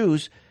liberal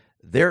Jews,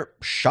 they're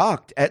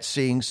shocked at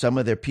seeing some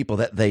of their people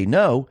that they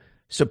know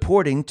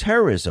supporting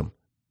terrorism,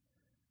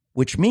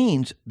 which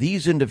means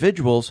these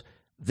individuals,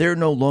 they're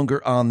no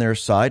longer on their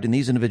side, and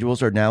these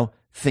individuals are now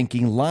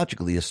thinking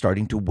logically, is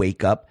starting to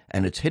wake up,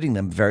 and it's hitting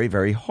them very,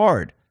 very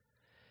hard.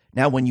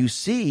 Now, when you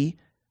see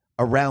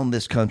around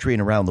this country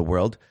and around the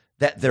world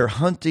that they're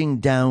hunting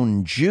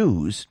down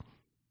Jews,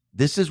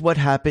 this is what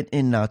happened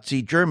in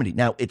Nazi Germany.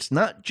 Now, it's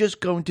not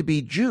just going to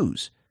be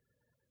Jews.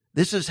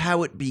 This is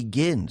how it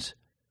begins.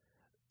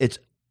 It's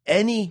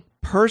any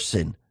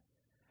person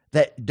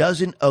that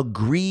doesn't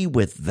agree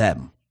with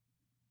them.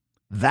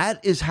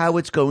 That is how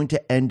it's going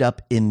to end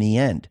up in the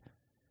end.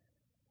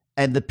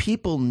 And the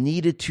people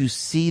needed to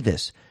see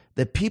this.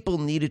 The people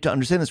needed to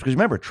understand this. Because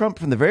remember, Trump,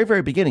 from the very,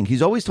 very beginning,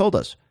 he's always told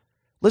us,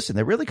 listen,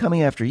 they're really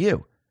coming after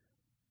you.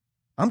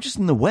 I'm just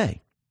in the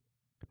way.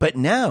 But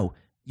now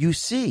you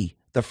see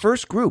the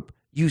first group,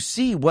 you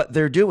see what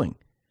they're doing.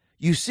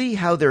 You see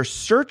how they're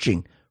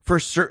searching for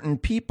certain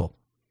people.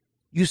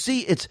 You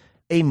see it's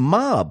a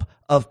mob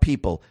of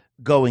people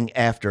going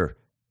after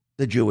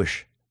the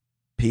Jewish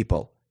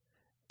people.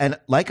 And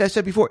like I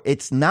said before,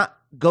 it's not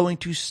going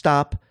to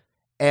stop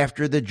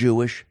after the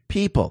Jewish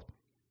people.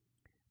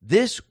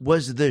 This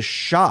was the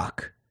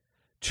shock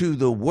to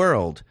the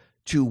world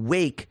to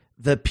wake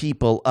the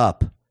people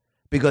up,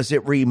 because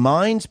it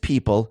reminds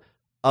people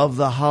of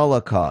the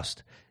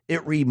Holocaust.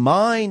 It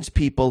reminds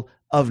people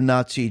of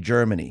Nazi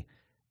Germany.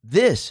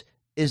 This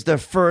is the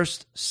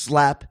first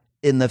slap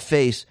in the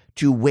face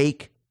to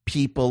wake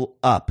people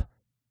up.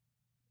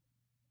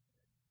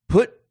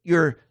 Put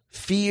your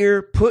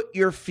fear, put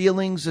your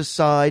feelings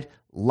aside,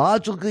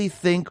 logically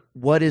think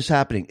what is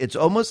happening. It's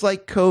almost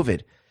like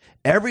COVID.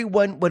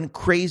 Everyone went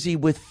crazy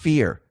with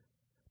fear.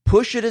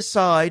 Push it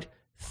aside,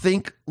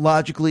 think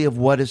logically of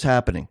what is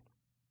happening.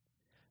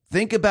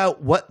 Think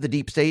about what the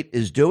deep state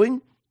is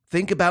doing.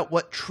 Think about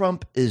what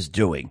Trump is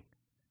doing.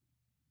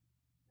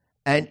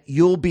 And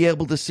you'll be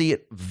able to see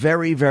it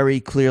very, very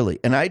clearly.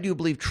 And I do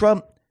believe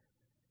Trump,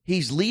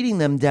 he's leading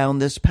them down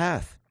this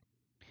path.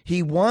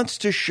 He wants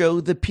to show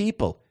the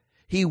people.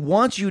 He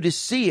wants you to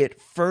see it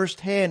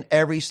firsthand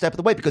every step of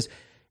the way. Because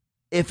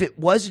if it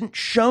wasn't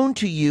shown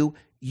to you,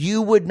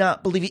 you would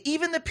not believe it.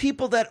 Even the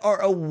people that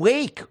are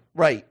awake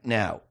right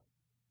now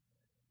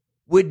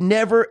would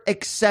never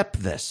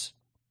accept this.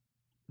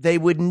 They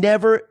would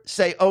never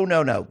say, oh,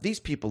 no, these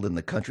people in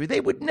the country, they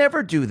would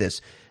never do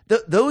this.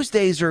 Those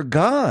days are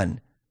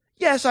gone.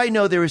 Yes, I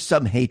know there is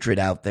some hatred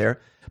out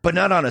there, but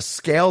not on a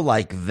scale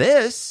like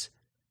this.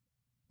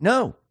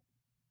 No.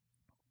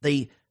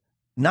 The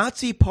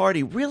Nazi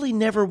Party really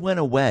never went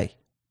away.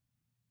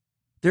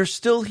 They're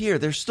still here.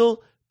 They're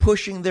still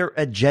pushing their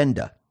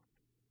agenda.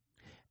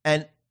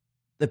 And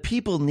the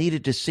people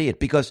needed to see it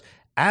because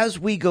as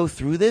we go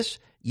through this,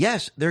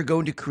 yes, they're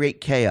going to create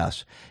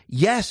chaos.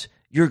 Yes,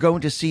 you're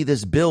going to see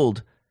this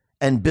build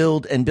and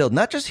build and build,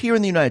 not just here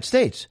in the United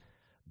States,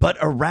 but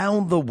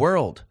around the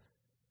world.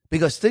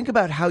 Because think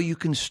about how you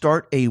can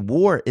start a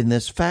war in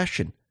this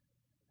fashion.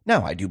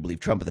 Now, I do believe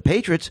Trump and the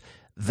Patriots,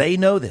 they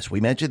know this.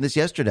 We mentioned this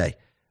yesterday.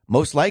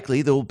 Most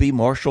likely, there will be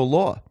martial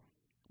law.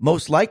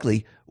 Most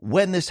likely,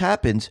 when this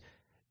happens,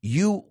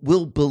 you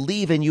will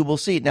believe and you will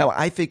see it. Now,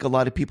 I think a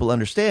lot of people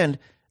understand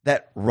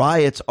that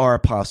riots are a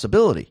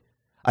possibility.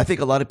 I think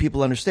a lot of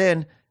people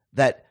understand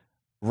that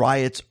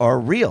riots are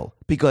real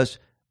because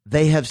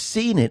they have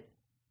seen it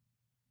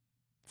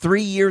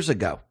 3 years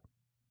ago.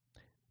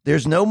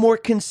 There's no more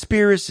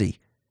conspiracy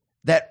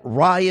that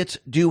riots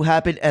do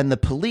happen and the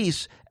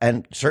police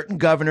and certain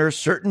governors,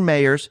 certain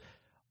mayors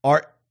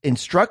are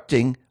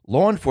instructing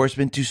law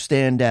enforcement to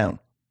stand down.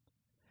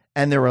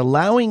 And they're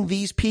allowing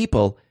these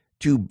people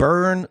to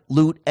burn,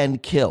 loot,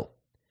 and kill.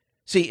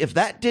 See, if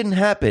that didn't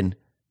happen,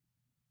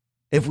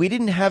 if we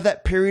didn't have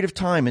that period of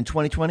time in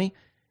 2020,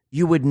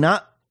 you would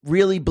not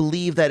really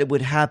believe that it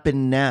would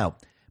happen now.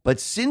 But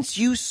since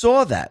you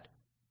saw that,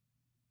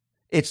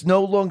 it's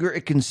no longer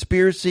a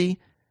conspiracy.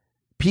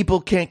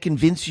 People can't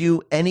convince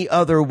you any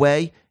other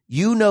way.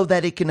 You know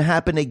that it can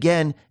happen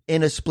again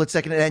in a split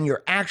second, and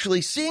you're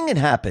actually seeing it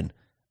happen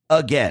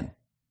again.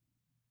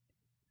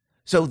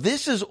 So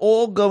this is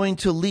all going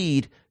to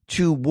lead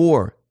to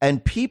war,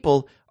 and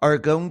people are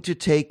going to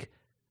take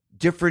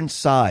different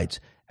sides.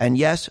 And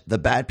yes, the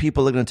bad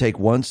people are going to take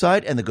one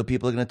side, and the good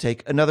people are going to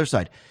take another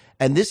side.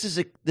 And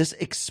this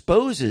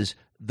exposes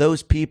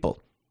those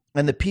people,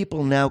 and the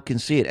people now can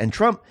see it. And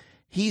Trump,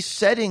 he's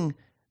setting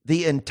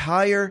the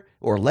entire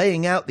or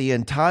laying out the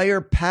entire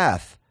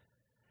path,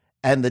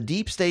 and the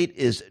deep state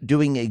is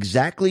doing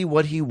exactly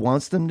what he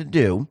wants them to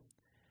do.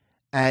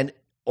 And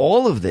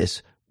all of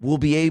this will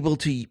be able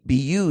to be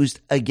used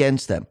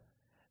against them.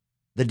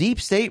 The deep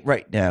state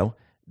right now,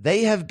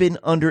 they have been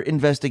under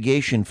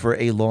investigation for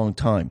a long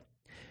time.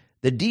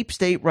 The deep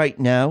state right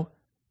now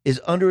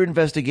is under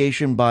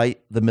investigation by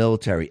the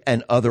military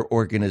and other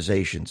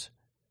organizations.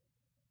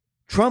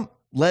 Trump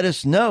let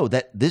us know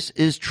that this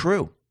is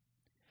true.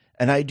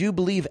 And I do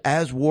believe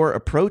as war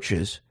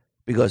approaches,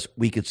 because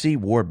we could see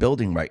war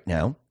building right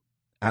now,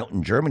 out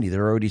in Germany,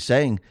 they're already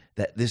saying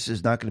that this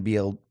is not going to be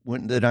able,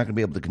 they're not going to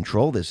be able to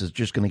control this. It's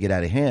just going to get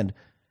out of hand.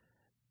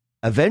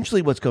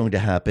 Eventually, what's going to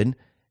happen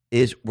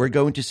is we're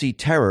going to see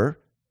terror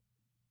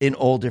in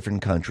all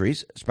different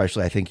countries,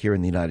 especially I think here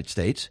in the United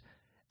States.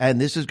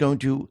 And this is going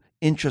to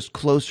inch us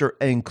closer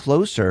and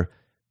closer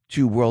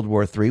to World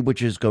War III,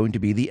 which is going to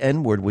be the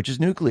N word, which is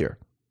nuclear.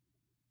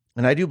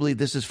 And I do believe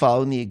this is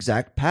following the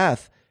exact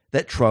path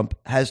that Trump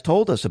has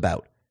told us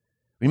about.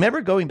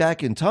 Remember going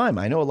back in time,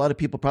 I know a lot of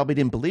people probably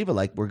didn't believe it,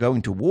 like we're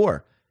going to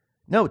war.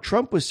 No,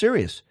 Trump was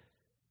serious.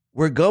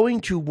 We're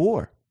going to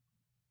war.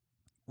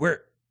 We're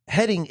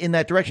heading in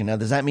that direction. Now,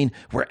 does that mean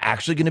we're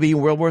actually going to be in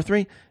World War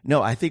III?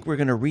 No, I think we're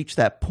going to reach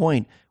that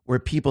point where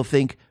people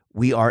think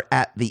we are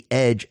at the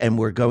edge and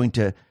we're going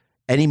to,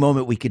 any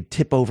moment we could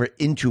tip over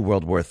into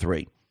World War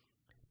III.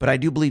 But I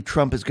do believe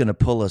Trump is going to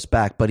pull us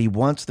back, but he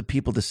wants the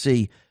people to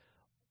see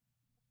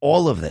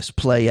all of this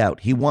play out.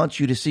 He wants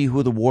you to see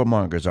who the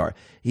warmongers are.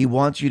 He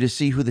wants you to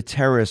see who the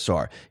terrorists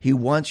are. He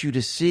wants you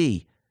to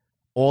see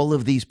all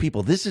of these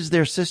people. This is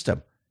their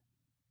system.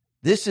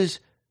 This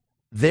is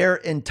their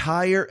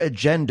entire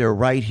agenda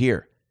right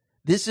here.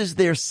 This is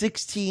their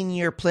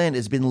 16-year plan.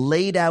 It's been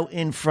laid out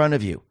in front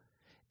of you.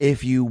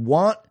 If you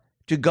want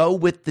to go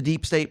with the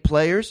deep state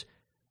players,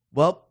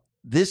 well,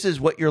 this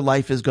is what your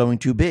life is going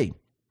to be.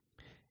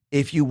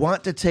 If you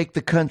want to take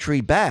the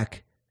country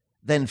back,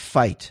 then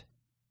fight.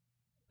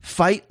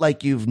 Fight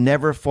like you've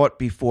never fought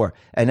before.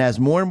 And as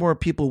more and more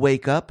people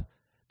wake up,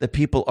 the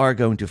people are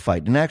going to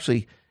fight. And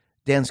actually,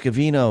 Dan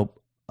Scavino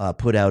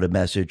put out a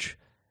message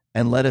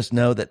and let us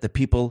know that the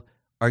people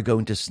are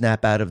going to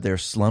snap out of their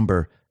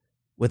slumber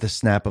with a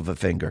snap of a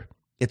finger.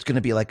 It's going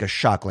to be like a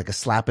shock, like a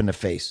slap in the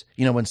face.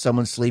 You know, when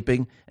someone's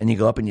sleeping and you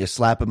go up and you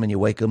slap them and you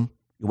wake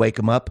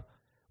them up.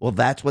 Well,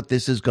 that's what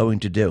this is going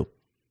to do.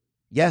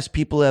 Yes,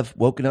 people have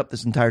woken up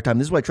this entire time.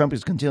 This is why Trump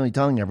is continually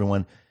telling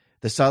everyone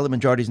the silent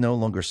majority is no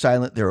longer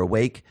silent. They're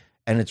awake,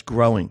 and it's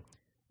growing.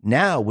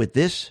 Now, with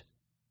this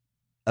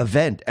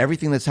event,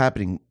 everything that's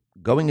happening,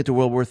 going into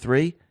World War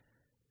III,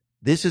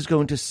 this is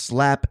going to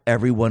slap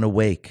everyone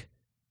awake.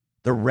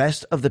 The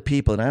rest of the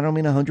people, and I don't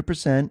mean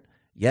 100%.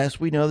 Yes,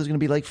 we know there's going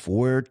to be like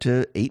 4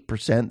 to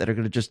 8% that are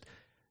going to just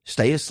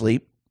stay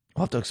asleep.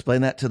 I'll have to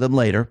explain that to them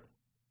later.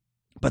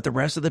 But the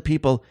rest of the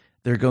people,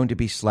 they're going to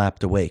be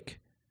slapped awake.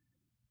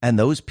 And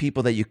those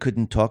people that you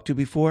couldn't talk to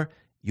before,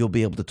 you'll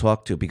be able to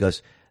talk to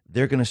because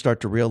they're going to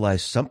start to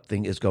realize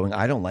something is going,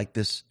 I don't like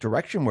this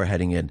direction we're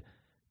heading in.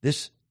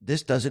 This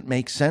doesn't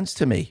make sense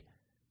to me.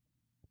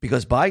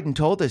 Because Biden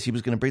told us he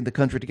was going to bring the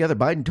country together.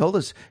 Biden told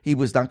us he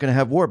was not going to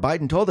have war.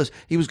 Biden told us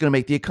he was going to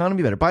make the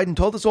economy better. Biden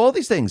told us all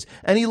these things,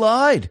 and he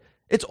lied.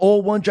 It's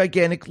all one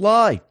gigantic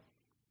lie.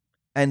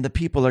 And the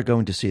people are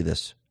going to see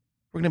this.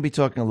 We're going to be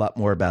talking a lot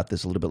more about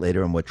this a little bit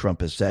later and what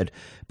Trump has said.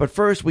 But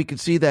first, we can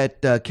see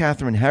that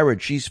Catherine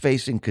Herridge, she's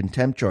facing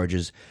contempt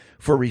charges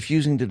for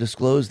refusing to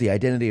disclose the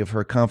identity of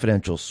her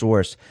confidential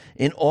source.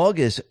 In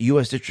August,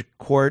 U.S. District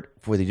Court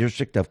for the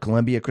District of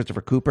Columbia,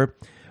 Christopher Cooper,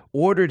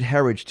 ordered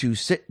Herridge to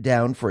sit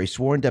down for a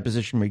sworn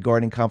deposition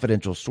regarding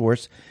confidential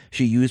source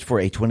she used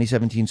for a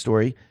 2017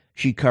 story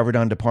she covered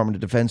on Department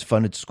of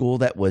Defense-funded school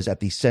that was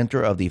at the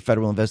center of the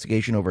federal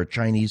investigation over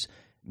Chinese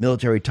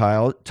military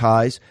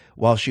ties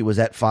while she was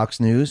at Fox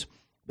News.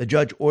 The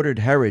judge ordered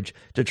Herridge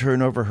to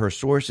turn over her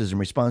sources in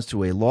response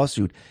to a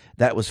lawsuit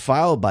that was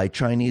filed by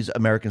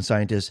Chinese-American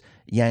scientist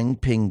Yang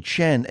Ping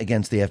Chen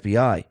against the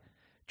FBI.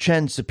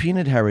 Chen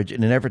subpoenaed Herridge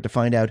in an effort to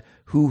find out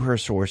who her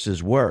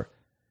sources were.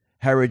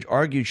 Herridge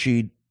argued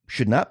she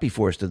should not be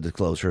forced to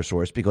disclose her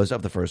source because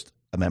of the First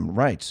Amendment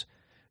rights.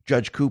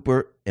 Judge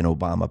Cooper, an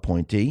Obama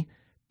appointee,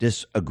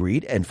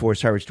 disagreed and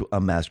forced Herridge to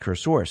unmask her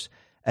source.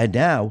 And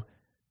now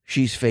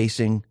she's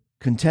facing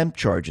contempt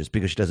charges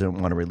because she doesn't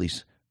want to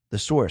release the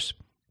source.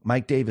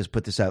 Mike Davis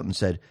put this out and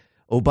said,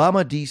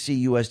 Obama D.C.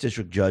 U.S.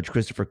 District Judge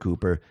Christopher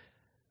Cooper,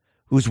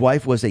 whose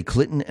wife was a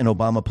Clinton and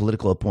Obama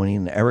political appointee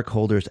in Eric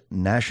Holder's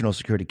National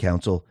Security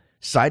Council,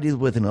 sided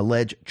with an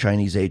alleged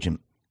Chinese agent.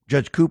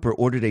 Judge Cooper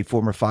ordered a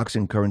former Fox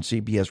and current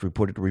CBS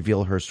reporter to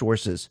reveal her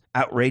sources.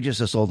 Outrageous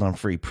assault on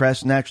free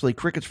press. Naturally,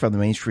 crickets from the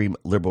mainstream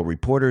liberal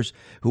reporters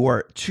who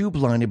are too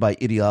blinded by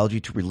ideology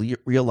to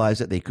realize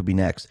that they could be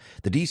next.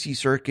 The D.C.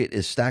 Circuit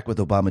is stacked with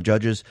Obama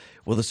judges.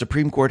 Will the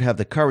Supreme Court have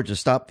the courage to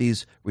stop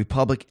these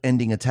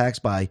Republic-ending attacks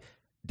by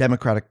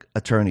Democratic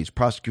attorneys,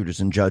 prosecutors,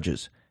 and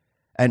judges?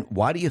 And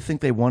why do you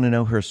think they want to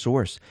know her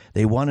source?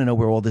 They want to know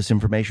where all this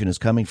information is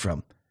coming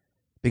from.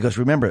 Because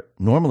remember,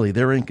 normally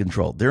they're in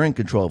control. They're in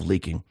control of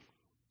leaking.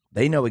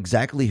 They know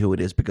exactly who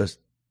it is because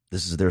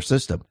this is their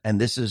system.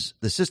 And this is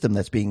the system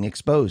that's being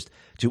exposed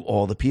to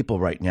all the people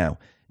right now.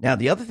 Now,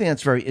 the other thing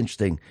that's very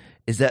interesting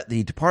is that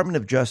the Department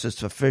of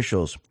Justice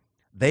officials,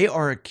 they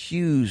are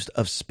accused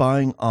of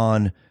spying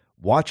on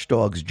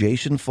watchdogs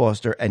Jason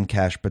Foster and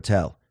Kash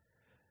Patel.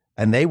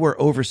 And they were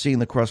overseeing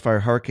the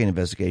Crossfire Hurricane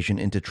investigation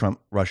into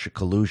Trump-Russia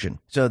collusion.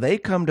 So they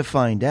come to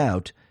find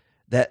out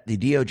that the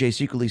DOJ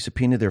secretly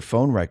subpoenaed their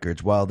phone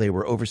records while they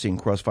were overseeing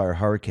Crossfire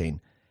Hurricane.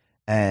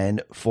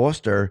 And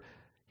Foster,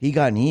 he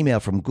got an email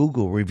from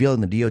Google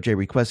revealing the DOJ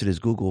requested his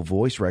Google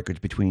Voice records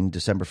between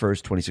December 1st,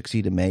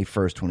 2016 and May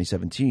 1st,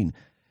 2017.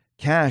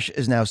 Kash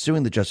is now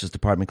suing the Justice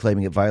Department,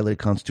 claiming it violated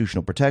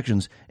constitutional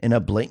protections in a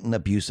blatant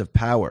abuse of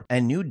power.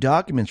 And new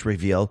documents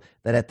reveal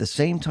that at the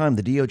same time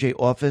the DOJ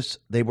office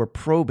they were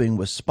probing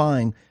was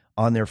spying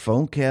on their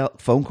phone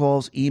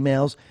calls,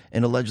 emails,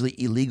 and allegedly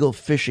illegal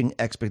fishing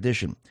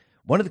expedition.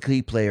 One of the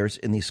key players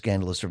in the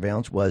scandalous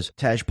surveillance was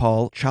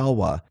Tajpal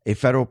Chalwa, a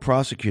federal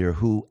prosecutor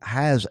who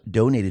has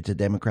donated to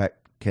Democrat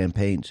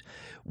campaigns.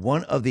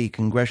 One of the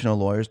congressional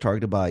lawyers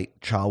targeted by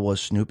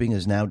Chalwa's snooping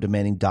is now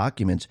demanding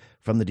documents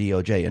from the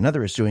DOJ.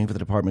 Another is suing for the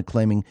department,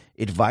 claiming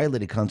it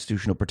violated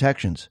constitutional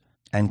protections.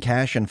 And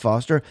Kash and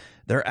Foster,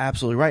 they're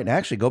absolutely right. And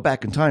actually, go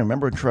back in time.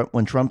 Remember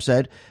when Trump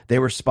said they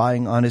were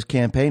spying on his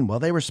campaign? Well,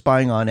 they were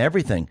spying on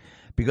everything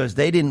because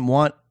they didn't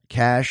want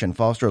Kash and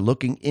Foster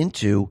looking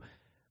into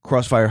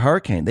Crossfire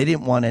Hurricane. They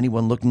didn't want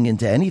anyone looking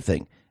into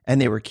anything.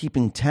 And they were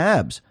keeping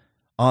tabs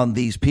on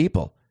these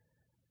people.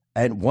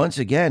 And once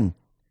again,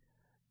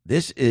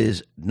 this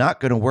is not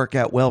going to work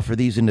out well for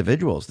these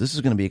individuals. This is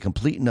going to be a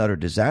complete and utter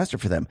disaster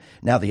for them.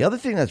 Now, the other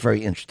thing that's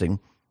very interesting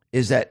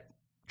is that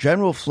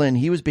General Flynn,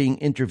 he was being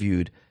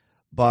interviewed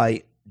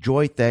by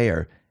Joy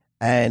Thayer,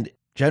 and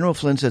General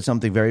Flynn said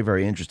something very,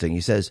 very interesting.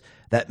 He says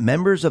that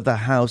members of the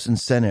House and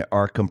Senate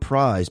are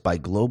comprised by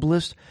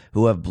globalists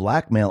who have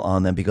blackmail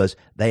on them because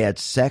they had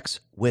sex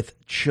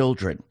with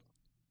children.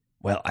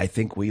 Well, I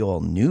think we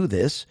all knew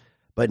this,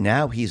 but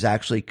now he's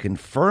actually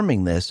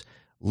confirming this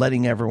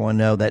letting everyone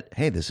know that,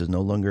 hey, this is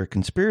no longer a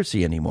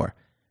conspiracy anymore.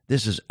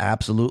 This is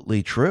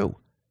absolutely true.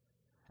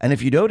 And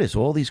if you notice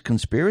all these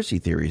conspiracy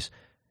theories,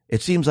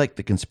 it seems like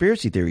the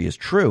conspiracy theory is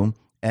true,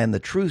 and the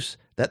truths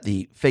that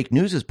the fake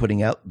news is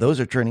putting out, those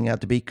are turning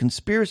out to be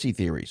conspiracy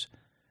theories.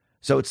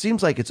 So it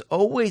seems like it's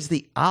always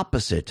the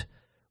opposite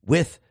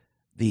with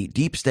the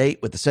deep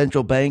state, with the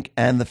central bank,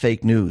 and the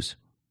fake news.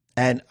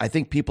 And I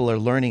think people are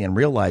learning and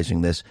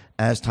realizing this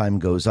as time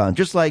goes on,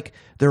 just like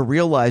they're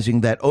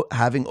realizing that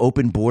having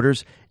open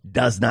borders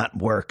does not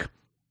work.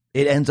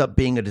 It ends up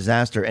being a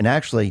disaster. And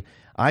actually,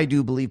 I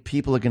do believe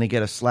people are going to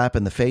get a slap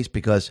in the face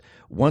because,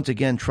 once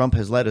again, Trump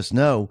has let us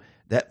know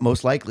that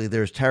most likely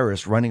there's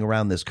terrorists running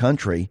around this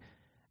country,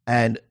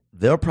 and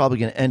they're probably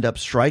going to end up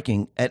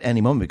striking at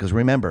any moment. Because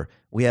remember,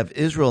 we have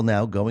Israel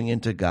now going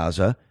into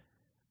Gaza,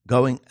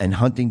 going and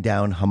hunting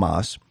down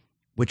Hamas,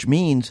 which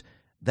means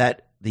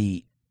that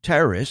the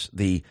terrorists,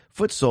 the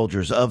foot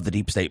soldiers of the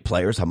deep state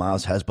players,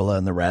 Hamas, Hezbollah,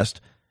 and the rest.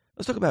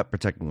 Let's talk about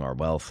protecting our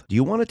wealth. Do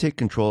you want to take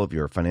control of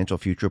your financial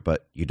future,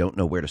 but you don't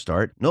know where to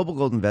start? Noble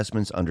Gold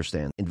Investments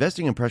understand.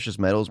 Investing in precious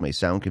metals may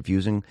sound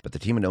confusing, but the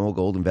team at Noble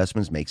Gold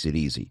Investments makes it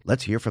easy.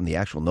 Let's hear from the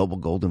actual Noble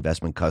Gold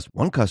Investment customer.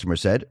 One customer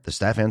said, the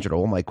staff answered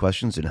all my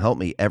questions and helped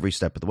me every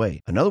step of the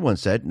way. Another one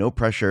said, no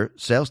pressure,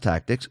 sales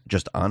tactics,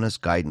 just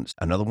honest guidance.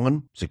 Another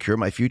one, secure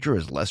my future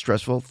is less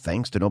stressful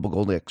thanks to Noble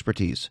Gold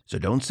expertise. So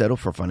don't settle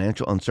for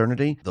financial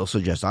uncertainty. They'll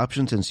suggest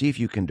options and see if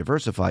you can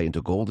diversify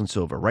into gold and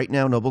silver. Right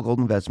now, Noble Gold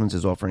Investments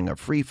is offering a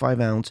free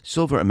 5-ounce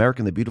silver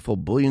American the Beautiful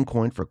bullion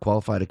coin for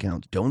qualified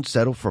accounts. Don't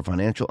settle for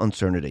financial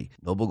uncertainty.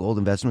 Noble Gold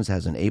Investments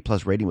has an A+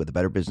 rating with the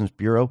Better Business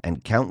Bureau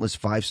and countless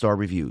 5-star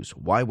reviews.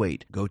 Why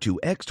wait? Go to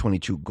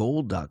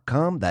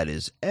x22gold.com. That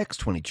is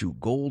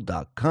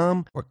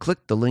x22gold.com, or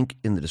click the link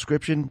in the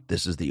description.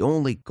 This is the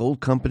only gold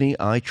company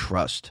I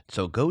trust.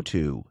 So go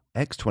to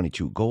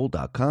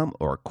x22gold.com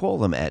or call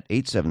them at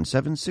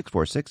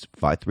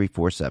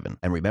 877-646-5347.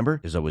 And remember,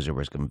 there's always a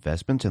risk of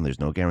investments and there's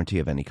no guarantee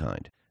of any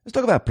kind. Let's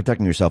talk about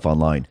protecting yourself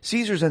online.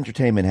 Caesars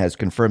Entertainment has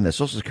confirmed that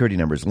Social Security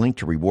numbers linked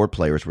to reward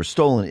players were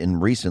stolen in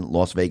recent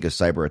Las Vegas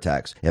cyber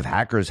attacks. If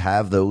hackers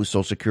have those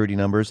Social Security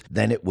numbers,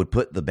 then it would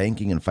put the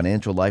banking and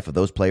financial life of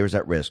those players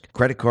at risk.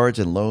 Credit cards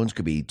and loans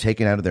could be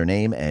taken out of their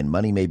name and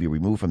money may be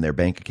removed from their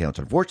bank accounts.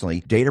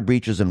 Unfortunately, data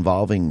breaches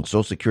involving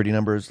Social Security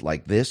numbers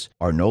like this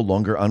are no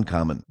longer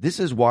uncommon. This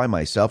is why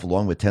myself,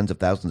 along with tens of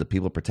thousands of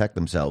people, protect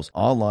themselves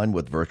online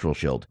with Virtual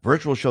Shield.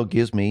 Virtual Shield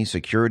gives me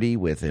security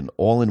with an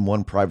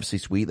all-in-one privacy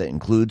suite that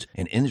includes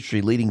an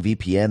industry-leading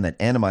VPN that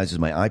anonymizes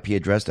my IP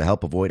address to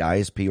help avoid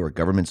ISP or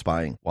government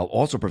spying, while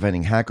also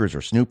preventing hackers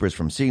or snoopers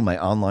from seeing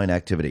my online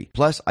activity.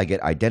 Plus, I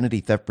get identity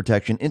theft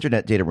protection,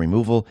 internet data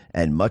removal,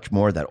 and much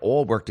more that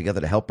all work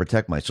together to help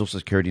protect my Social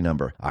Security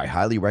number. I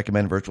highly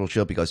recommend Virtual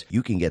Shield because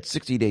you can get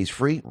 60 days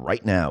free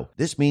right now.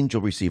 This means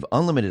you'll receive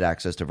unlimited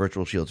access to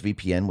Virtual Shield's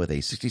VPN with a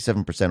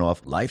 67%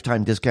 off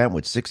lifetime discount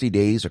with 60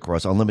 days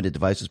across unlimited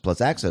devices, plus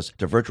access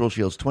to Virtual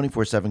Shield's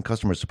 24/7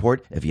 customer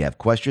support if you have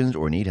questions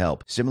or need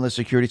help. Similar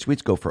security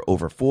suites go for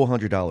over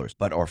 $400,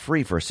 but are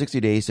free for 60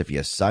 days if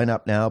you sign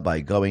up now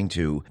by going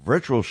to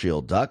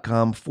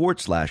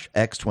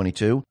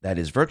virtualshield.com/X22. That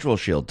is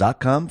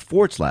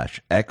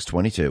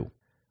virtualshield.com/X22.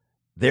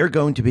 They're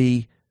going to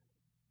be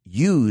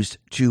used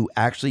to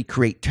actually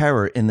create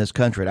terror in this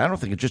country. And I don't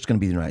think it's just going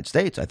to be the United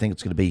States. I think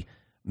it's going to be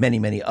many,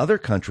 many other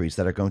countries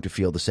that are going to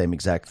feel the same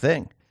exact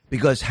thing.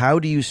 Because how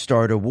do you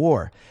start a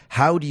war?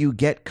 How do you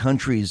get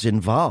countries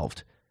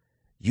involved?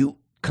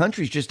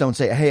 Countries just don't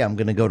say, hey, I'm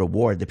going to go to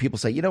war. The people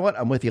say, you know what,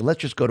 I'm with you. Let's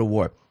just go to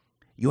war.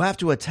 You have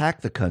to attack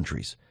the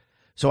countries.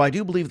 So I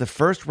do believe the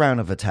first round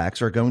of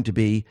attacks are going to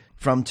be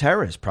from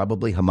terrorists,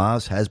 probably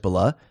Hamas,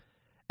 Hezbollah,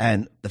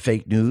 and the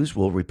fake news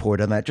will report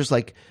on that, just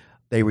like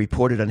they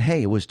reported on,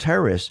 hey, it was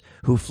terrorists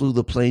who flew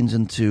the planes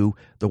into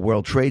the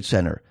World Trade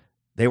Center.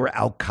 They were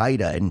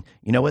Al-Qaeda, and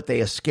you know what? They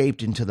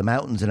escaped into the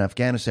mountains in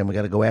Afghanistan. We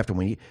got to go after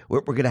them.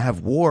 We're going to have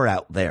war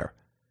out there.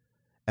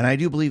 And I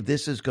do believe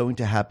this is going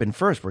to happen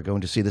first. We're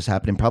going to see this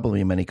happening probably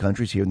in many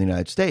countries here in the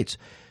United States.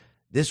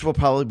 This will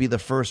probably be the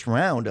first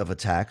round of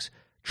attacks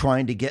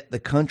trying to get the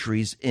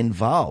countries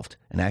involved.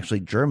 And actually,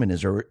 Germany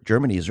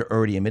is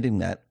already admitting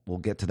that. We'll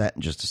get to that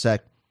in just a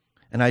sec.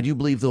 And I do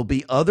believe there'll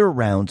be other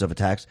rounds of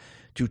attacks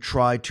to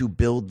try to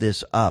build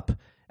this up.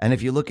 And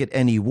if you look at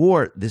any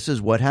war, this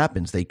is what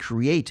happens. They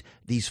create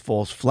these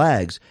false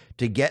flags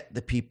to get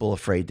the people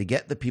afraid, to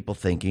get the people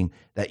thinking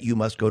that you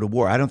must go to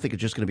war. I don't think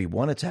it's just going to be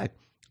one attack.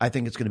 I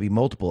think it's going to be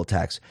multiple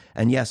attacks.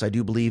 And yes, I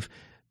do believe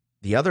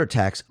the other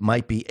attacks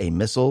might be a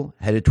missile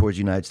headed towards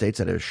the United States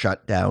that is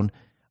shot down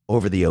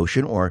over the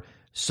ocean, or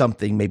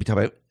something, maybe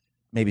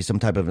some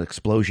type of an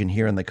explosion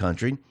here in the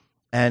country,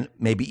 and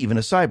maybe even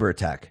a cyber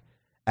attack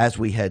as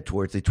we head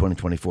towards the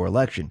 2024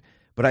 election.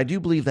 But I do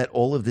believe that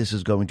all of this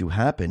is going to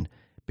happen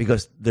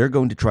because they're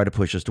going to try to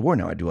push us to war.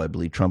 Now, I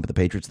believe Trump and the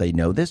Patriots, they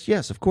know this?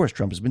 Yes, of course,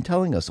 Trump has been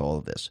telling us all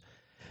of this.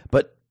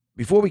 But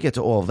before we get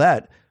to all of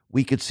that,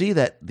 we could see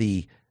that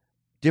the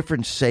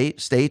different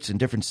states and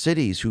different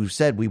cities who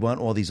said we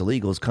want all these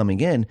illegals coming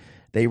in,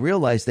 they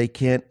realize they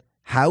can't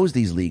house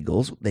these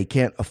illegals. They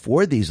can't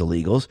afford these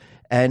illegals.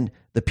 And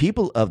the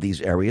people of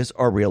these areas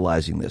are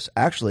realizing this.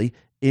 Actually,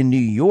 in New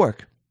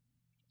York,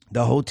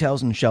 the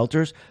hotels and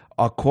shelters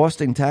are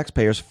costing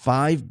taxpayers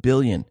 $5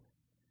 billion.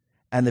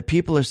 And the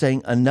people are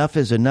saying enough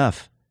is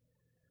enough.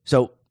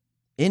 So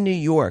in New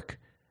York,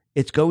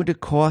 it's going to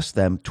cost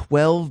them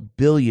 $12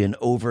 billion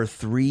over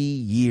 3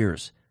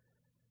 years.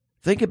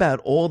 Think about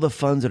all the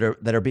funds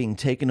that are being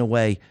taken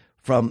away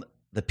from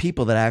the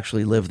people that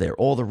actually live there,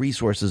 all the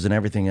resources and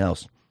everything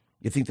else.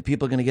 You think the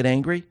people are going to get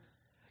angry?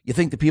 You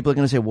think the people are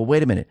going to say, well,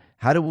 wait a minute.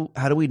 How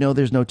do we know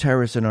there's no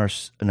terrorists in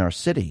our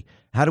city?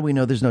 How do we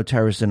know there's no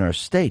terrorists in our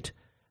state?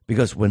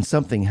 Because when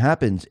something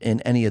happens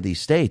in any of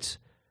these states,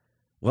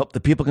 well,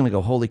 the people are going to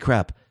go, holy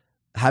crap,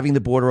 having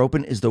the border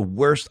open is the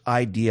worst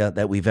idea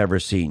that we've ever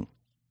seen.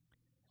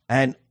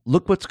 And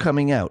look what's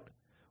coming out.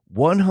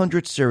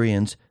 100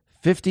 Syrians,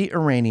 50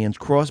 Iranians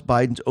crossed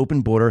Biden's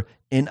open border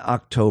in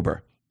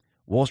October.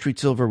 Wall Street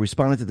Silver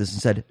responded to this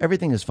and said,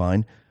 everything is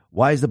fine.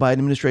 Why is the Biden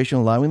administration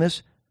allowing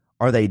this?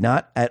 Are they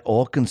not at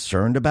all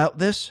concerned about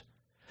this?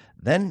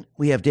 Then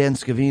we have Dan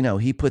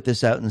Scavino. He put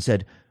this out and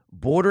said,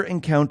 border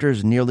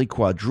encounters nearly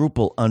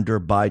quadruple under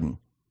Biden.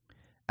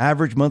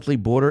 Average monthly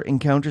border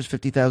encounters,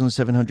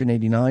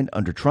 50,789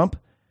 under Trump.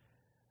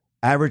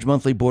 Average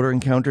monthly border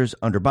encounters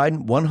under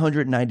Biden,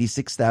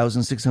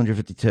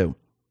 196,652.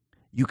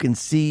 You can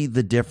see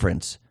the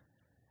difference.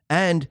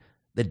 And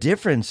the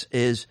difference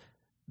is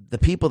the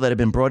people that have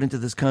been brought into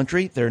this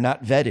country, they're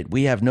not vetted.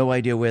 We have no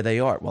idea where they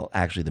are. Well,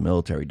 actually, the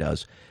military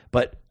does.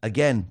 But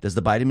again, does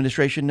the Biden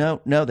administration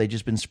know? No, they've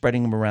just been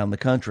spreading them around the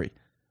country.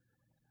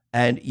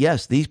 And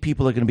yes, these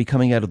people are going to be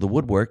coming out of the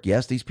woodwork.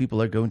 Yes, these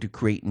people are going to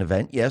create an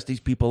event. Yes, these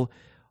people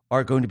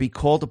are going to be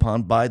called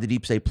upon by the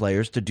deep state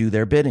players to do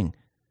their bidding.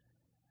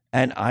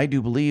 And I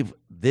do believe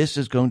this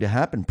is going to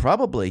happen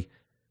probably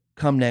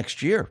come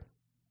next year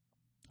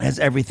as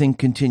everything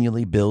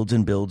continually builds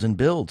and builds and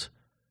builds.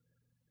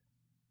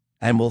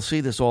 And we'll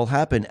see this all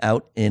happen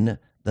out in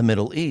the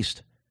Middle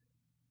East.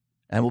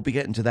 And we'll be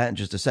getting to that in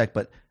just a sec.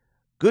 But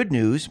good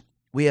news,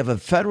 we have a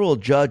federal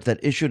judge that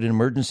issued an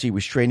emergency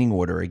restraining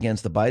order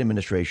against the Biden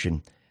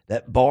administration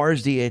that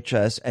bars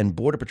DHS and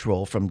Border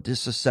Patrol from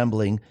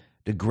disassembling,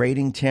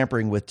 degrading,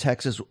 tampering with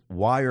Texas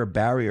wire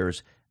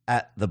barriers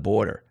at the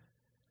border.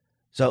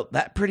 So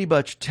that pretty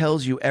much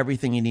tells you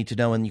everything you need to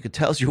know, and it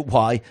tells you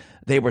why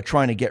they were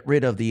trying to get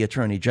rid of the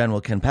Attorney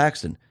General, Ken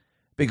Paxton,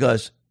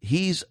 because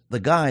he's the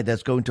guy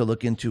that's going to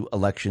look into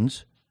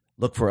elections,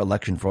 look for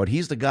election fraud.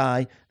 He's the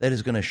guy that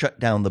is going to shut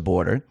down the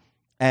border,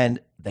 and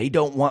they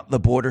don't want the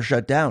border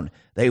shut down.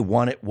 They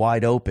want it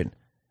wide open,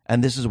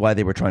 and this is why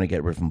they were trying to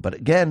get rid of him. But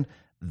again,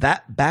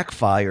 that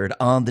backfired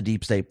on the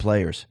deep state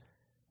players.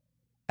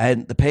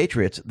 And the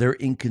Patriots, they're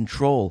in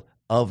control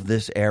of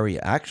this area.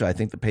 Actually, I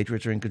think the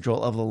Patriots are in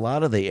control of a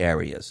lot of the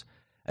areas.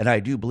 And I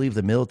do believe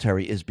the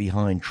military is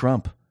behind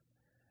Trump.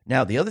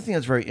 Now, the other thing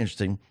that's very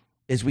interesting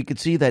is we could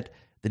see that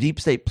the deep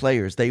state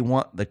players, they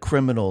want the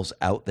criminals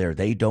out there.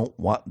 They don't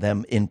want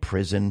them in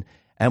prison.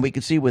 And we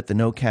can see with the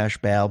no cash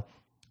bail,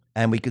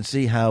 and we can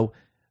see how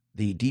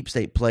the deep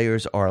state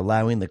players are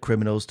allowing the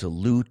criminals to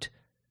loot,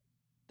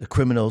 the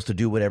criminals to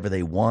do whatever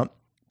they want,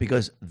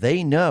 because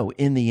they know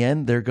in the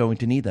end they're going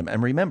to need them.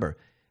 And remember,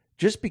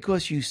 just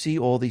because you see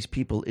all these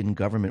people in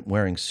government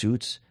wearing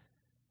suits,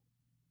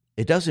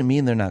 it doesn't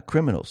mean they're not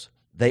criminals.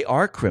 They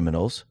are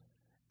criminals,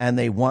 and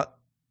they want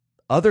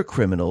other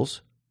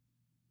criminals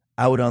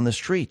out on the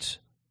streets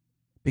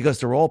because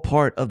they're all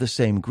part of the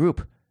same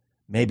group,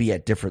 maybe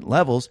at different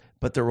levels,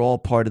 but they're all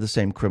part of the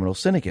same criminal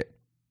syndicate.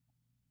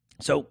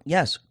 So,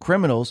 yes,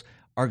 criminals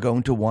are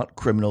going to want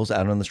criminals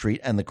out on the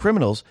street, and the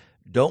criminals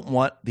don't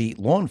want the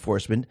law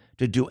enforcement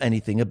to do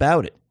anything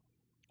about it.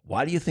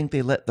 Why do you think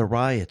they let the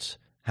riots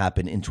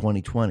happen in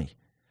 2020?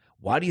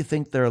 Why do you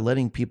think they're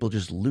letting people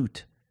just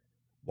loot?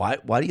 Why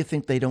do you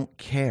think they don't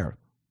care?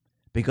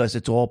 Because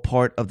it's all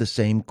part of the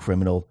same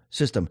criminal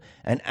system.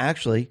 And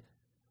actually,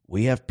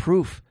 we have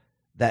proof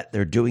that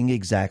they're doing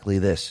exactly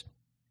this.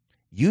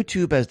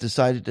 YouTube has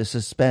decided to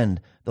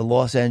suspend the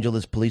Los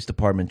Angeles Police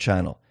Department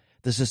channel.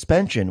 The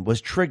suspension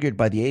was triggered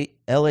by the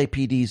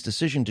LAPD's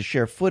decision to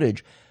share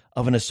footage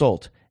of an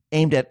assault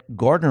aimed at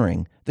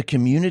garnering the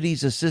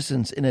community's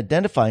assistance in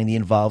identifying the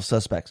involved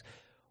suspects.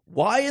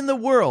 Why in the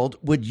world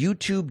would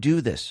YouTube do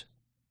this?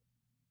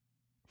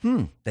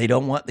 They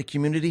don't want the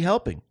community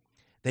helping.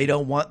 They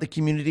don't want the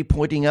community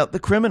pointing out the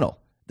criminal.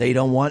 They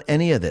don't want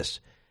any of this.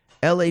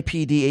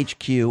 LAPD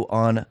HQ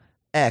on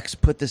X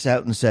put this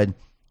out and said,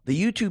 the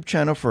YouTube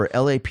channel for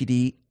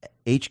LAPD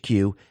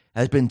HQ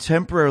has been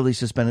temporarily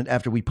suspended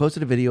after we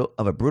posted a video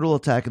of a brutal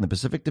attack in the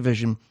Pacific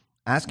Division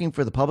asking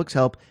for the public's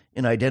help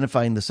in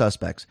identifying the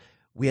suspects.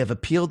 We have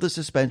appealed the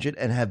suspension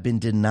and have been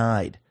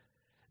denied.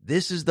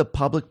 This is the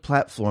public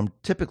platform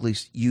typically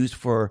used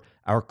for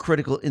our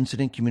critical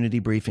incident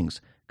community briefings.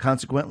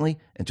 Consequently,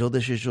 until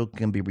this issue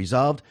can be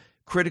resolved,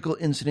 critical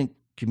incident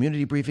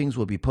community briefings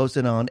will be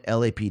posted on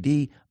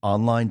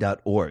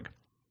lapdonline.org.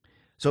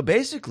 So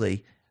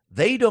basically,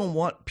 they don't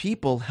want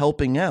people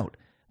helping out.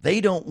 They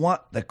don't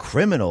want the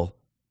criminal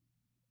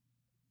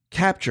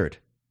captured.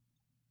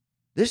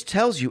 This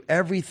tells you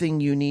everything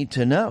you need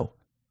to know.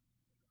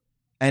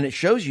 And it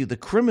shows you the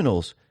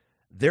criminals,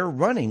 they're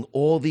running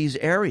all these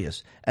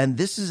areas. And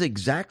this is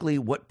exactly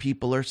what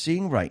people are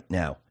seeing right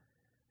now.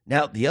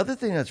 Now, the other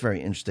thing that's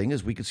very interesting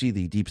is we can see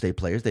the deep state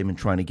players. They've been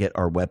trying to get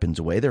our weapons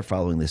away. They're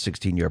following the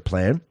 16-year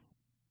plan.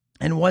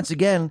 And once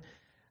again,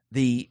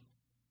 the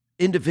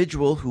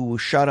individual who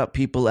shot up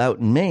people out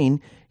in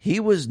Maine, he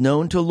was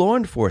known to law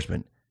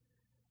enforcement.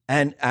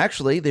 And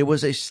actually, there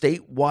was a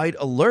statewide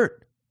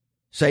alert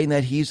saying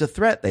that he's a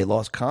threat. They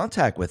lost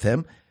contact with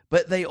him,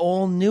 but they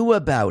all knew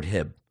about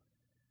him.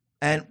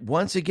 And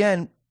once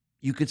again,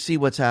 you could see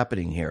what's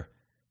happening here.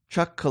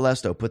 Chuck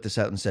Colesto put this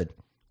out and said,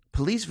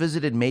 police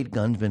visited Maine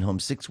gunman home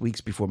 6 weeks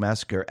before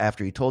massacre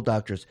after he told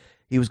doctors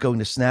he was going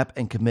to snap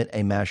and commit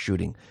a mass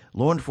shooting.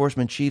 Law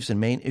enforcement chiefs in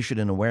Maine issued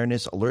an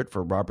awareness alert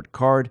for Robert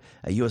Card,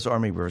 a U.S.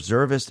 Army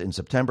reservist, in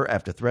September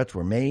after threats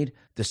were made.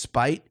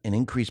 Despite an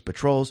increased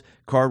patrols,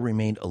 Card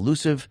remained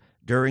elusive.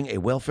 During a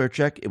welfare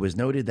check, it was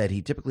noted that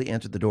he typically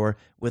answered the door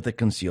with a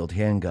concealed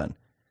handgun.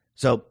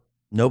 So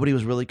nobody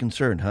was really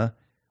concerned, huh?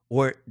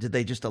 Or did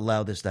they just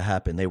allow this to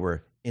happen? They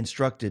were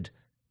instructed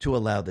to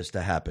allow this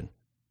to happen.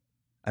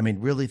 I mean,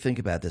 really think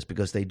about this,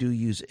 because they do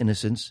use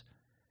innocence.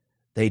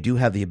 They do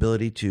have the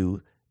ability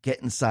to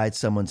get inside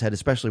someone's head,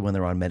 especially when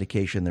they're on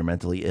medication, they're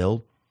mentally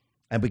ill.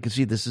 And we can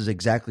see this is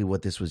exactly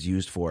what this was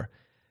used for.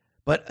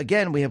 But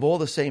again, we have all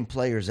the same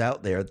players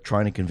out there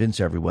trying to convince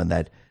everyone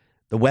that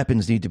the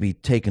weapons need to be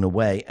taken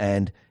away.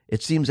 And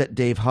it seems that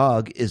Dave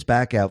Hogg is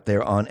back out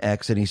there on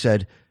X, and he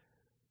said,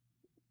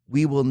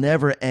 we will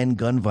never end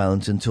gun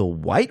violence until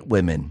white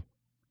women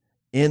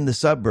in the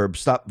suburbs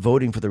stop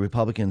voting for the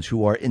Republicans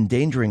who are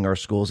endangering our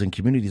schools and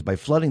communities by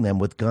flooding them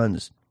with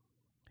guns.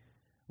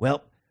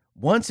 Well,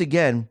 once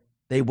again,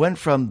 they went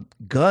from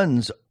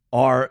guns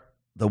are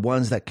the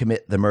ones that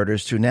commit the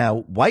murders to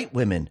now white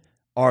women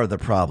are the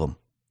problem.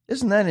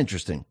 Isn't that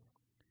interesting?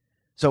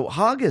 So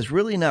Hogg is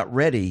really not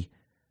ready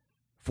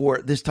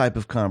for this type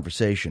of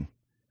conversation,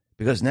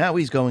 because now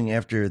he's going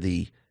after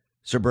the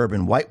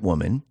suburban white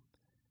woman.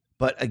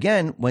 But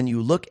again, when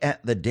you look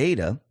at the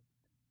data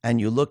and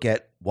you look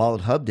at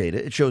Wallet Hub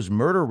data, it shows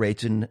murder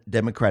rates in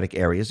Democratic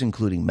areas,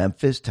 including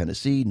Memphis,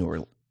 Tennessee,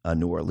 New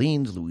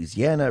Orleans,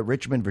 Louisiana,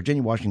 Richmond,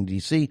 Virginia, Washington,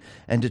 D.C.,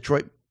 and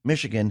Detroit,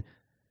 Michigan,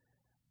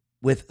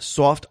 with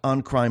soft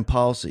on-crime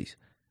policies.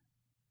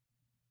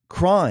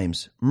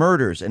 Crimes,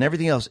 murders, and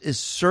everything else is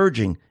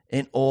surging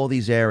in all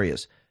these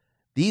areas.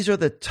 These are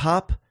the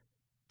top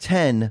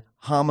 10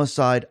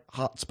 homicide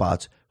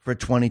hotspots for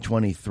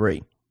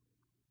 2023.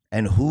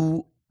 And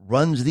who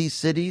runs these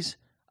cities?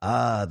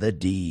 The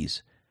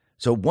D's.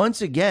 So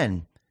once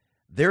again,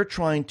 they're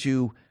trying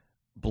to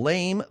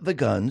blame the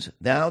guns.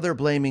 Now they're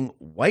blaming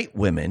white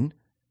women.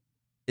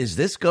 Is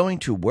this going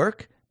to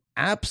work?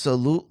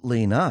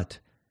 Absolutely not.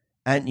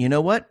 And you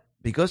know what?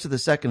 Because of the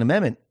Second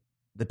Amendment,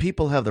 the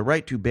people have the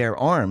right to bear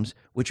arms,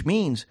 which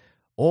means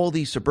all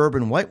these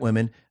suburban white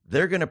women,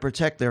 they're going to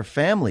protect their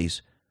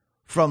families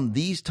from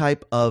these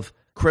type of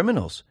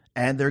criminals,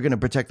 and they're going to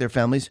protect their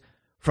families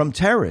from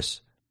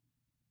terrorists.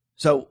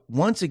 So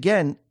once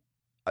again,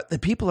 the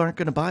people aren't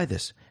going to buy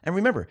this. And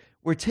remember,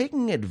 we're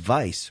taking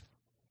advice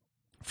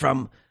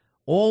from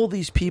all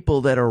these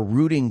people that are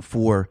rooting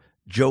for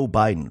Joe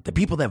Biden, the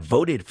people that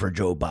voted for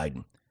Joe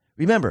Biden.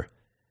 Remember,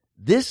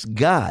 this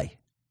guy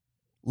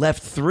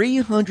left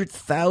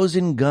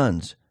 300,000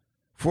 guns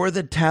for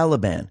the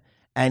Taliban,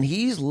 and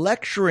he's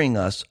lecturing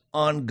us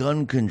on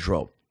gun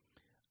control.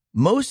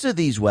 Most of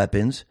these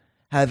weapons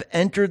have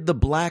entered the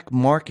black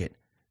market.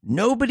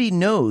 Nobody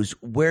knows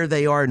where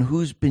they are and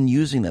who's been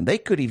using them. They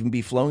could even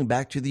be flowing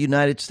back to the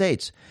United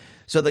States.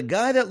 So the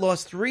guy that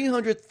lost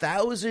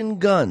 300,000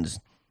 guns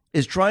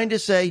is trying to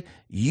say,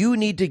 you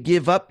need to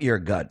give up your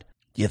gun.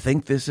 Do you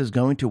think this is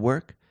going to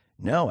work?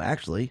 No,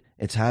 actually,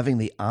 it's having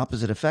the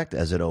opposite effect,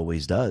 as it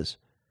always does.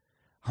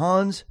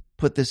 Hans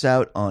put this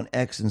out on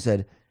X and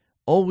said,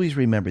 always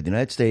remember the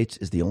United States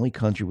is the only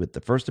country with the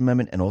First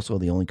Amendment and also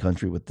the only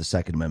country with the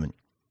Second Amendment.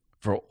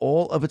 For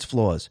all of its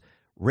flaws,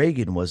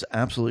 Reagan was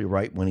absolutely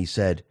right when he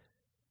said,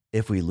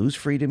 if we lose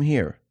freedom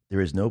here,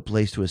 there is no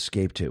place to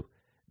escape to.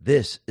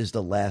 This is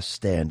the last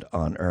stand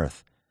on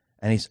earth.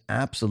 And he's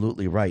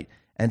absolutely right.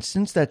 And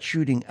since that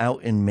shooting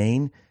out in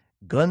Maine,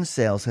 gun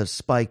sales have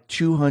spiked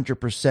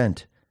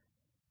 200%.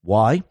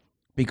 Why?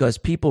 Because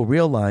people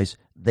realize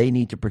they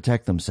need to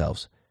protect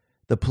themselves.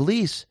 The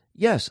police,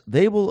 yes,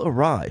 they will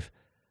arrive.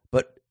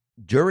 But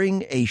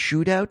during a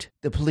shootout,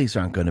 the police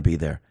aren't going to be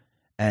there.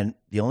 And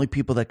the only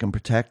people that can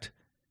protect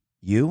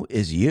you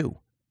is you.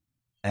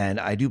 And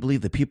I do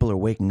believe that people are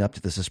waking up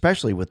to this,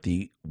 especially with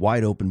the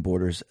wide open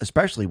borders,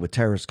 especially with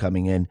terrorists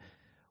coming in.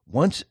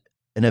 Once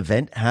an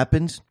event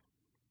happens,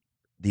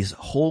 this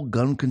whole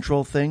gun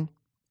control thing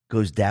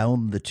goes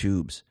down the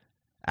tubes.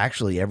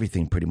 Actually,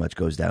 everything pretty much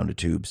goes down the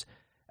tubes.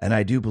 And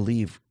I do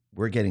believe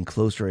we're getting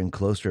closer and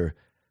closer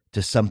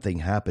to something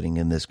happening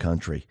in this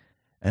country.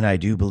 And I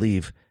do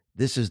believe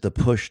this is the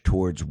push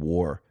towards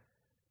war.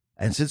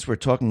 And since we're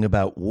talking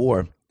about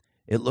war,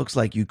 it looks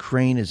like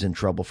Ukraine is in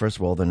trouble. First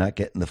of all, they're not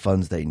getting the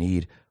funds they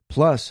need.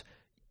 Plus,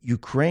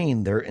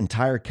 Ukraine, their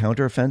entire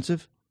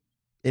counteroffensive,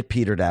 it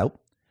petered out.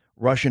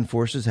 Russian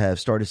forces have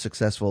started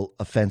successful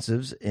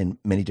offensives in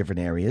many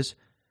different areas.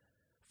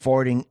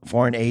 Foreign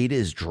aid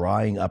is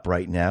drying up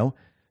right now.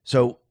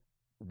 So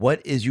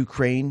what is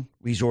Ukraine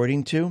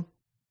resorting to?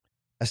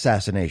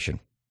 Assassination.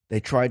 They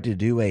tried to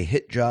do a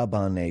hit job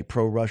on a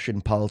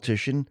pro-Russian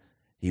politician.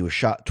 He was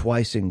shot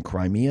twice in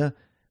Crimea,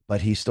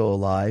 but he's still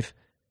alive,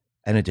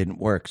 and it didn't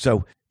work.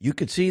 So you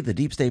could see the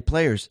deep state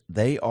players,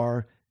 they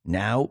are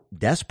now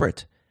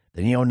desperate.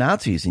 The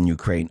neo-Nazis in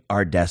Ukraine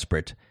are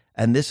desperate.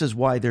 And this is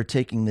why they're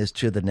taking this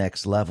to the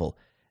next level.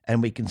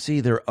 And we can see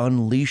they're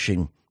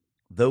unleashing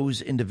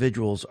those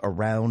individuals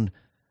around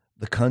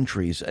the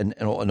countries and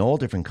in all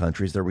different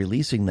countries. They're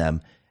releasing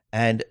them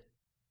and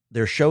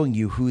they're showing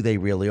you who they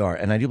really are.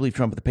 And I do believe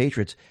Trump and the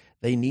Patriots,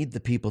 they need the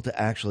people to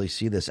actually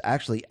see this.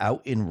 Actually,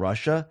 out in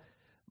Russia,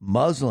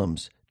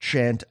 Muslims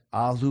chant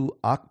Allahu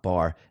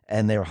Akbar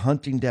and they're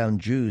hunting down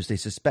Jews they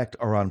suspect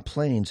are on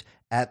planes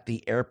at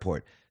the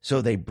airport.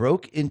 So they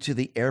broke into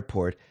the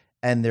airport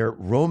and they're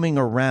roaming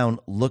around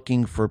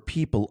looking for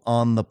people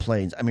on the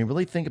planes. I mean,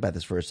 really think about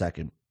this for a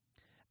second.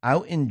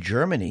 Out in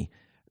Germany,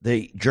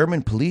 the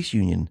German police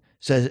union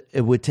says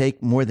it would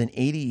take more than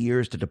 80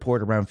 years to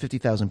deport around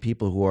 50,000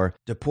 people who are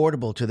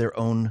deportable to their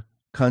own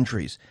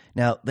countries.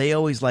 Now, they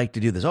always like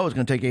to do this. Oh, it's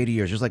going to take 80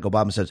 years. Just like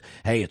Obama says,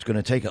 hey, it's going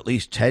to take at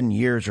least 10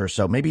 years or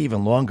so, maybe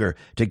even longer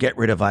to get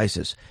rid of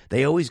ISIS.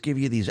 They always give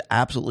you these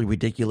absolutely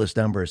ridiculous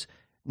numbers.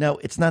 No,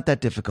 it's not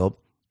that difficult.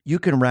 You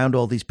can round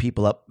all these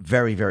people up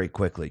very, very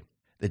quickly.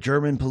 The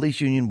German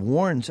police union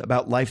warns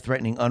about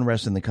life-threatening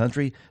unrest in the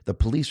country. The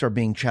police are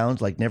being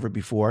challenged like never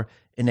before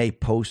in a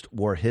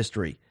post-war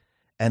history.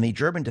 And the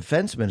German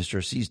defense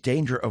minister sees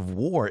danger of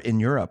war in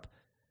Europe.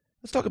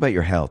 Let's talk about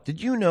your health. Did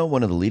you know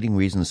one of the leading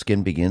reasons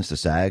skin begins to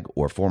sag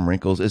or form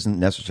wrinkles isn't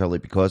necessarily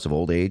because of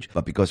old age,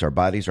 but because our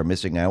bodies are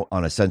missing out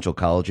on essential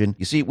collagen?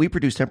 You see, we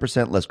produce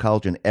 10% less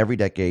collagen every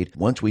decade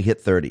once we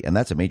hit 30, and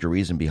that's a major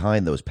reason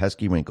behind those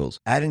pesky wrinkles.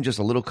 Adding just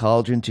a little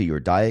collagen to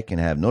your diet can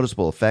have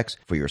noticeable effects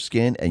for your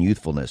skin and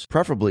youthfulness.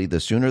 Preferably, the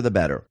sooner the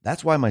better.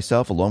 That's why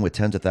myself, along with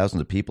tens of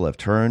thousands of people, have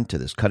turned to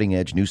this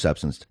cutting-edge new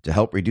substance to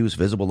help reduce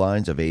visible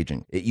lines of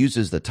aging. It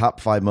uses the top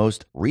 5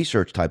 most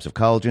researched types of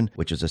collagen,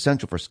 which is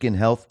essential for skin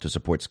health to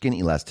support skin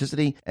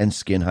elasticity and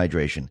skin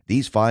hydration.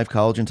 These 5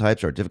 collagen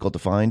types are difficult to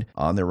find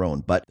on their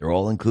own, but they're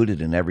all included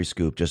in every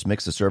scoop. Just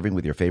mix the serving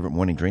with your favorite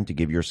morning drink to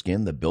give your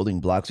skin the building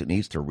blocks it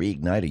needs to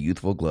reignite a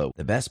youthful glow.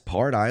 The best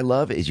part I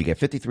love is you get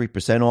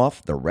 53%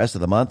 off the rest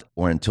of the month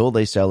or until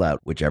they sell out,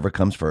 whichever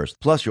comes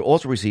first. Plus, you'll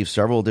also receive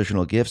several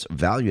additional gifts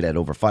valued at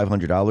over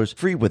 $500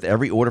 free with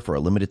every order for a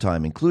limited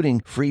time,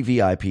 including free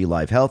VIP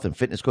live health and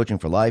fitness coaching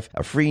for life,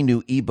 a free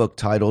new ebook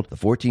titled The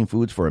 14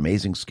 Foods for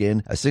Amazing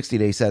Skin, a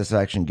 60-day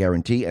satisfaction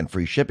guarantee, and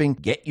free shipping.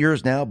 Get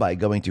yours now by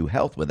going to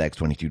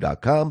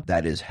healthwithx22.com.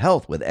 That is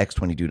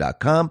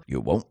healthwithx22.com. You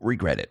won't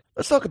regret it.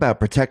 Let's talk about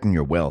protecting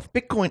your wealth.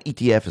 Bitcoin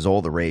ETF is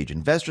all the rage.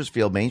 Investors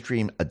feel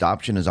mainstream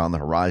adoption is on the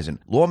horizon.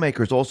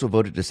 Lawmakers also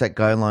voted to set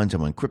guidelines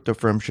on when crypto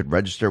firms should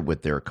register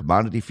with their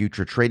Commodity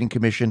Future Trading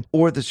Commission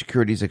or the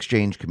Securities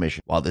Exchange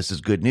Commission. While this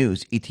is good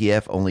news,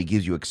 ETF only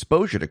gives you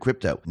exposure to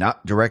crypto,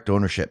 not direct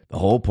ownership. The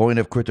whole point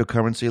of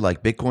cryptocurrency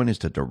like Bitcoin is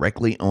to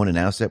directly own an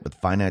asset with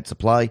finite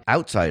supply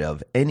outside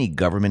of any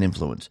government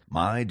influence.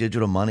 My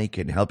Digital Money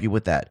can help you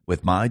with that.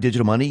 With My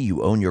Digital Money,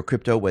 you own your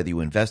crypto whether you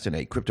invest in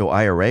a crypto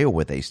IRA or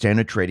with a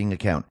standard trading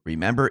account.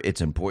 Remember,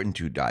 it's important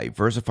to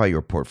diversify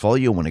your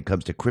portfolio when it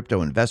comes to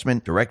crypto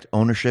investment. Direct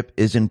ownership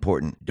is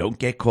important. Don't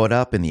get caught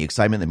up in the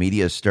excitement the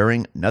media is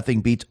stirring.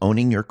 Nothing beats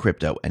owning your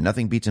crypto, and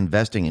nothing beats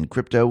investing in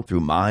crypto through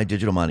My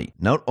Digital Money.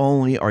 Not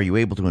only are you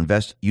able to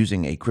invest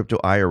using a crypto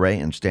IRA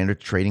and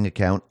standard trading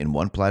account in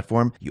one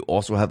platform, you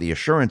also have the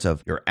assurance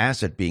of your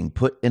asset being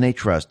put in a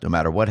trust. No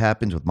matter what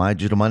happens with My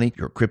Digital Money,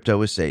 your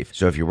crypto is safe.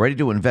 So if you're ready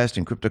to invest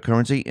in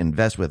cryptocurrency,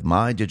 invest with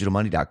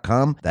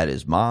MyDigitalMoney.com. That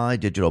is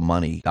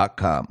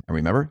MyDigitalMoney.com. And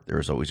remember, there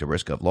is always a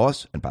risk of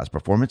loss, and past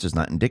performance is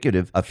not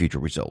indicative of future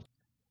results.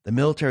 The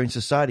military and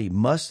society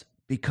must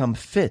become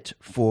fit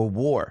for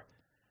war.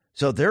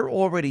 So they're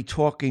already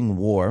talking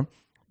war.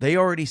 They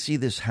already see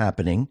this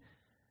happening.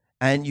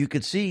 And you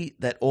could see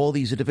that all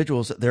these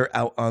individuals, they're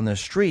out on the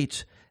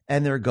streets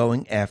and they're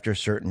going after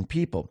certain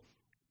people.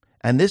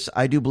 And this,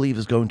 I do believe,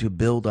 is going to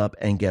build up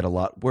and get a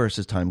lot worse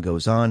as time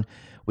goes on.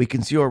 We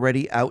can see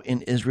already out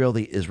in Israel,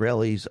 the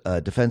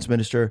Israelis' defense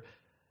minister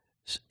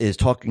is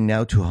talking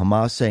now to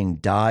Hamas saying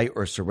die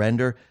or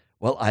surrender.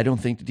 Well, I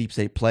don't think the deep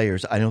state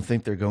players, I don't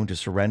think they're going to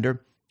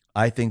surrender.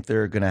 I think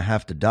they're going to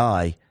have to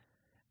die.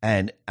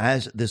 And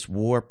as this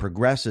war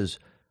progresses,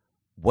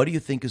 what do you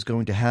think is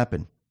going to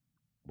happen?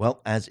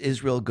 Well, as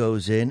Israel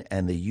goes in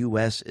and the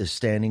U.S. is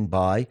standing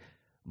by,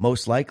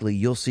 most likely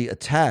you'll see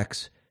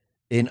attacks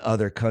in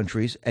other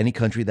countries. Any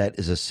country that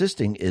is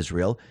assisting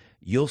Israel,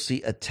 you'll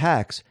see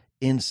attacks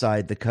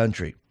inside the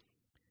country.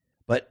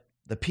 But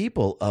the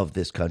people of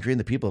this country and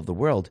the people of the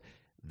world,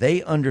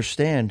 they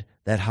understand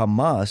that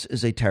Hamas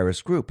is a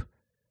terrorist group.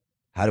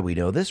 How do we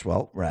know this?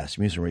 Well,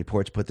 Rasmussen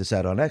Reports put this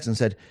out on X and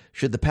said,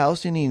 should the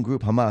Palestinian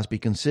group Hamas be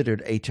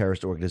considered a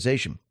terrorist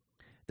organization?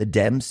 The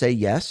Dems say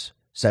yes,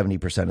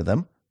 70% of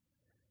them.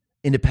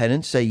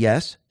 Independents say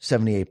yes,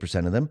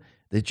 78% of them.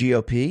 The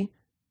GOP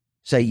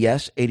say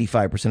yes,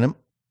 85% of them.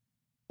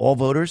 All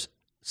voters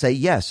say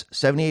yes,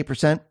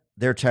 78%,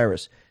 they're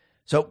terrorists.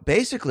 So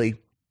basically,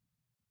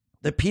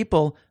 the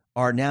people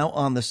are now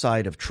on the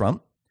side of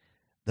Trump.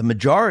 The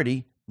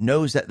majority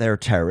knows that they're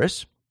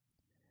terrorists,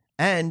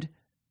 and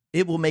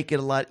it will make it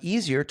a lot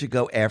easier to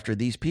go after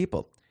these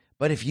people.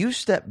 But if you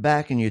step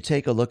back and you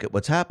take a look at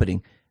what's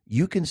happening,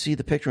 you can see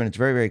the picture, and it's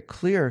very, very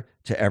clear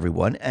to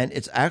everyone. And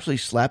it's actually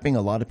slapping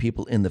a lot of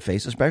people in the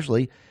face,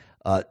 especially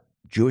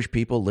Jewish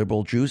people,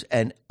 liberal Jews,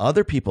 and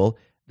other people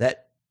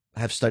that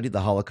have studied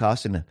the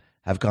Holocaust and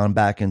have gone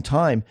back in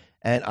time.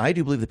 And I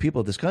do believe the people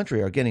of this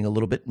country are getting a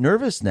little bit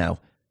nervous now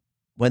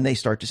when they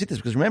start to see this.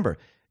 Because remember,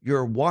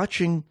 you're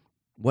watching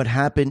what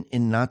happened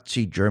in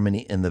Nazi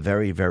Germany in the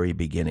very, very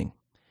beginning.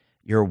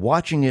 You're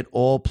watching it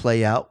all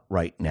play out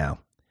right now,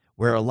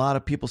 where a lot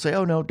of people say,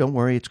 oh, no, don't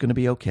worry, it's going to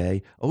be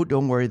okay. Oh,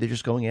 don't worry, they're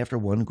just going after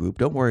one group.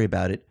 Don't worry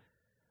about it.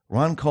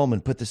 Ron Coleman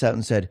put this out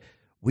and said,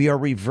 we are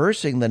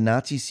reversing the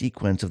Nazi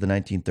sequence of the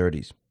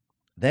 1930s.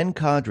 Then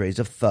cadres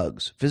of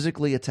thugs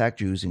physically attacked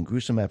Jews in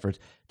gruesome efforts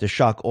to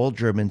shock all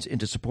Germans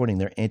into supporting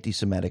their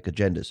anti-Semitic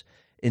agendas.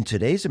 In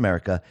today's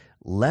America,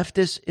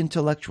 leftist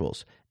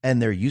intellectuals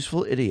and their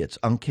useful idiots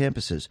on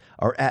campuses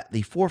are at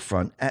the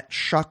forefront at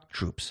shock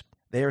troops.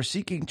 They are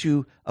seeking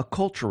to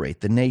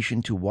acculturate the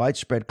nation to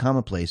widespread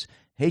commonplace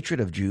hatred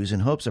of Jews in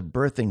hopes of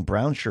birthing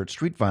brown shirt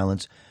street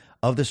violence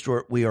of the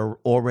sort we are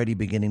already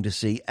beginning to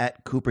see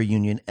at Cooper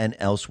Union and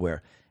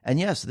elsewhere. And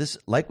yes, this,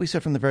 like we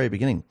said from the very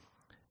beginning,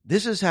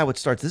 this is how it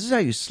starts. This is how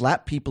you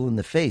slap people in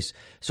the face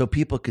so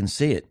people can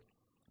see it,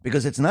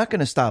 because it's not going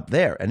to stop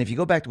there. And if you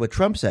go back to what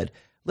Trump said,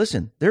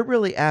 listen, they're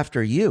really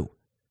after you.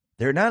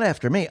 They're not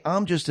after me.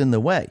 I'm just in the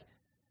way.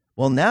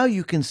 Well, now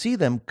you can see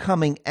them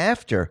coming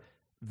after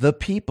the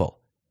people.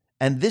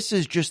 And this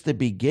is just the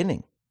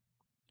beginning.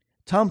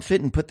 Tom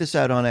Fitton put this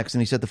out on X,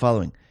 and he said the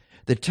following.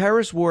 The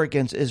terrorist war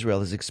against Israel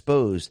has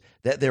exposed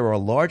that there are a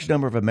large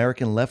number of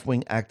American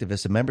left-wing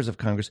activists and members of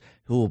Congress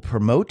who will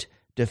promote,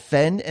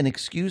 defend, and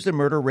excuse the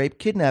murder, rape,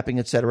 kidnapping,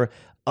 etc.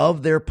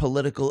 of their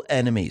political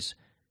enemies.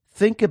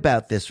 Think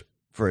about this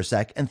for a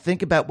sec and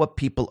think about what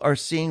people are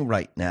seeing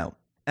right now.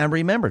 And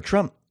remember,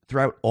 Trump,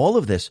 throughout all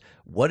of this,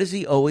 what has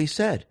he always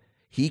said?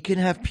 He can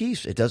have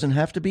peace. It doesn't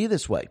have to be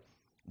this way.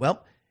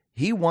 Well,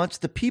 he wants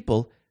the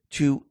people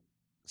to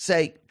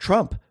say,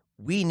 Trump,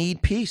 we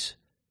need peace.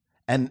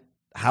 And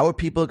how are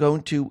people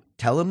going to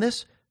tell him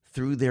this?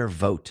 Through their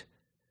vote.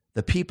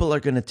 The people are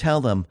going to tell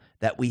them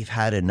that we've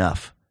had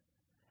enough.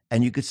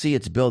 And you could see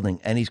it's building.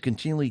 And he's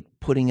continually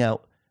putting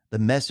out the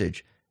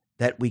message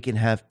that we can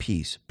have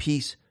peace.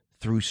 Peace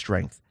through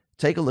strength.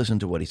 Take a listen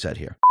to what he said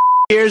here.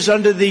 Years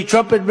under the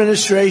Trump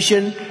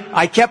administration,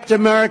 I kept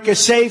America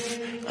safe,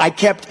 I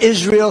kept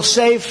Israel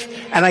safe,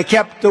 and I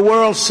kept the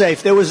world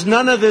safe. There was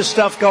none of this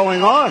stuff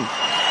going on.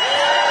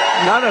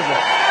 None of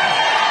it.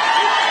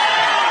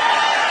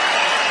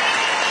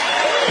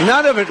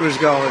 None of it was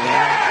going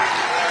on.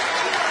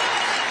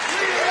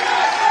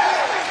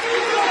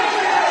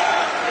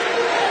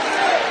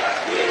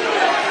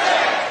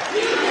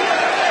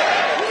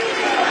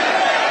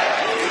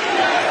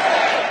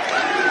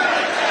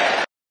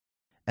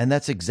 And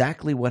that's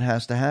exactly what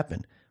has to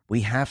happen.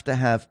 We have to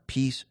have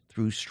peace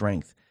through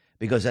strength.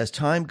 Because as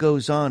time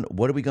goes on,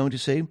 what are we going to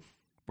see?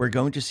 We're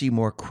going to see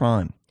more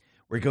crime.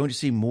 We're going to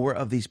see more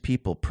of these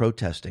people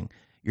protesting.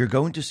 You're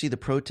going to see the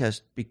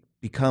protests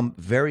become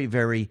very,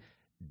 very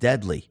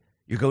deadly.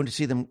 You're going to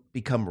see them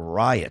become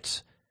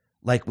riots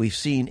like we've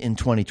seen in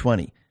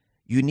 2020.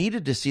 You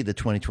needed to see the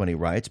 2020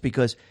 riots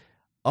because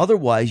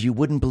otherwise you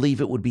wouldn't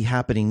believe it would be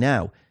happening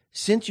now.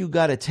 Since you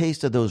got a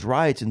taste of those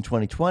riots in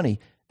 2020,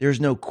 there's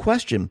no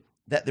question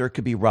that there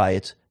could be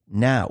riots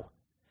now.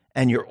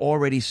 And you're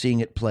already seeing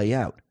it play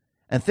out.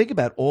 And think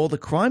about all the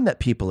crime that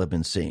people have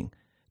been seeing.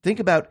 Think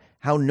about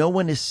how no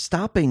one is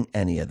stopping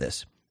any of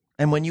this.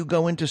 And when you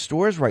go into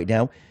stores right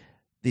now,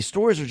 the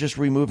stores are just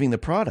removing the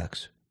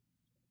products.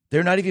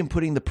 They're not even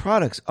putting the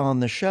products on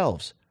the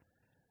shelves.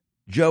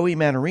 Joey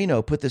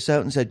Manarino put this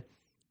out and said,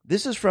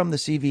 this is from the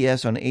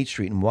CVS on 8th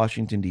Street in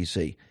Washington,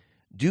 D.C.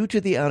 Due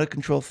to the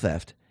out-of-control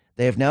theft,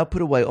 they have now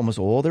put away almost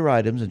all their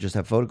items and just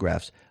have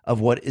photographs of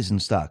what is in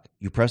stock.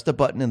 You press the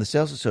button and the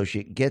sales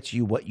associate gets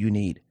you what you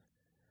need.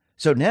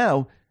 So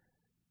now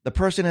the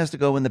person has to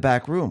go in the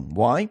back room.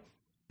 Why?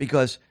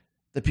 Because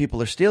the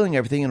people are stealing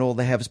everything and all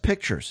they have is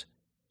pictures.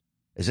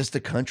 Is this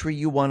the country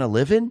you want to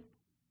live in?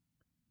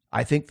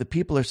 I think the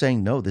people are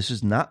saying, no, this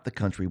is not the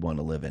country we want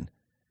to live in.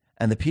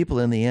 And the people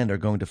in the end are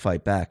going to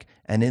fight back.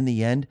 And in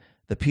the end,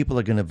 the people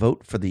are going to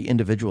vote for the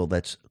individual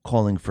that's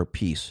calling for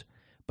peace.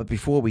 But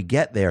before we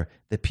get there,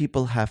 the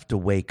people have to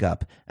wake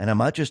up. And I'm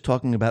not just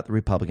talking about the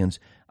Republicans.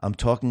 I'm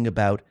talking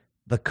about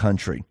the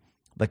country.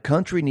 The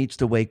country needs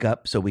to wake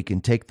up so we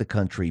can take the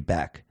country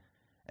back.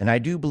 And I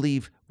do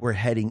believe we're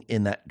heading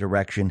in that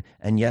direction.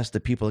 And yes, the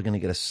people are going to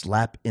get a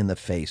slap in the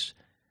face.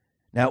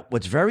 Now,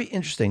 what's very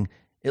interesting,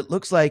 it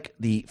looks like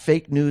the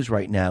fake news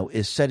right now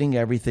is setting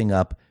everything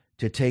up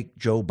to take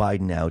Joe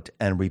Biden out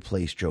and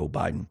replace Joe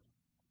Biden.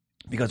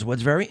 Because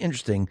what's very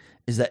interesting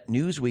is that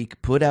Newsweek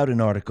put out an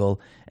article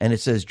and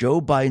it says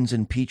Joe Biden's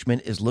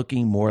impeachment is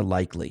looking more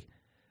likely.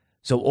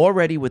 So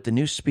already with the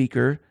new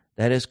speaker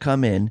that has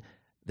come in,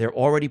 they're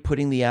already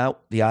putting the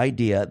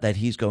idea that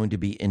he's going to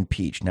be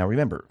impeached. Now,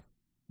 remember,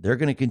 they're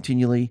going to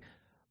continually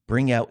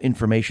bring out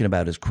information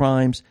about his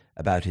crimes,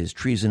 about his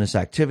treasonous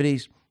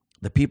activities.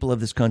 The people of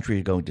this country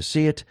are going to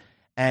see it.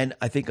 And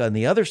I think on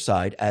the other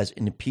side, as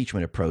an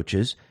impeachment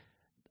approaches,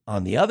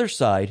 on the other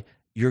side,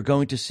 you're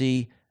going to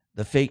see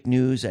the fake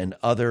news and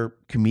other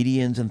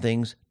comedians and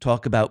things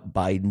talk about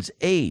Biden's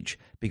age,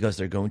 because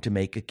they're going to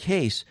make a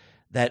case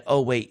that,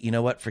 oh, wait, you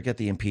know what? Forget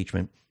the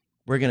impeachment.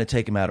 We're going to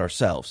take him out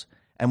ourselves.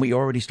 And we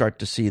already start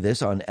to see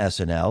this on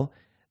SNL.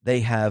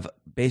 They have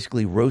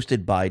basically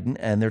roasted Biden,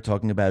 and they're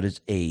talking about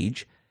his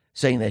age,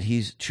 saying that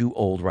he's too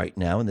old right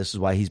now, and this is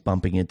why he's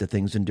bumping into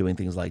things and doing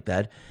things like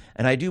that.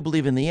 And I do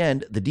believe in the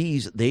end, the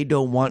D's, they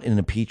don't want an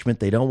impeachment.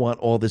 They don't want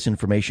all this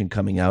information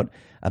coming out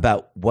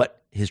about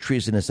what his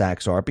treasonous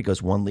acts are,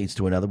 because one leads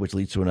to another, which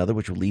leads to another,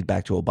 which will lead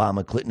back to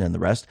Obama, Clinton, and the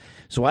rest.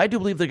 So I do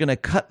believe they're going to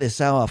cut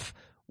this off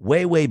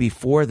way, way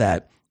before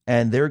that,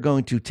 and they're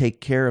going to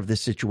take care of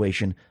this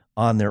situation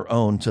on their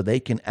own so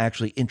they can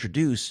actually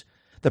introduce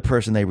the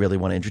person they really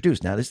want to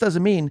introduce. Now, this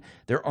doesn't mean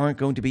there aren't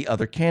going to be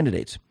other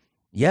candidates.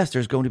 Yes,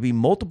 there's going to be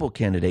multiple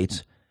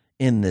candidates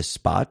in this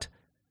spot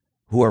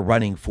who are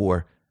running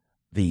for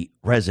the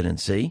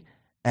presidency.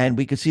 And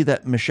we could see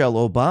that Michelle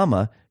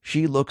Obama,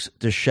 she looks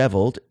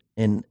disheveled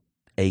in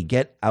a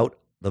get out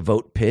the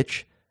vote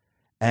pitch.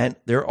 And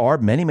there are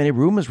many, many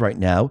rumors right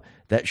now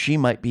that she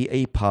might be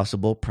a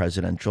possible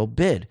presidential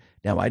bid.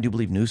 Now, I do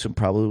believe Newsom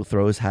probably will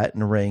throw his hat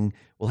in the ring.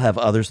 We'll have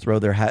others throw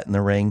their hat in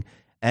the ring.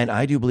 And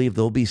I do believe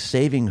they'll be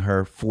saving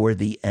her for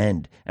the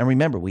end. And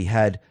remember, we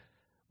had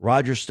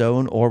Roger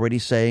Stone already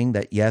saying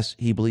that, yes,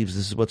 he believes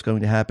this is what's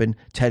going to happen.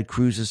 Ted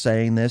Cruz is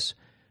saying this.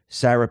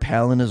 Sarah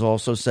Palin is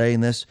also saying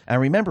this. And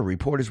remember,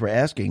 reporters were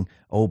asking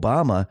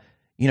Obama,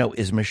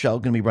 is Michelle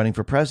going to be running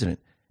for president?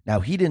 Now,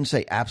 he didn't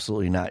say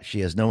absolutely not.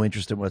 She has no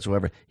interest in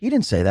whatsoever. He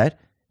didn't say that.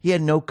 He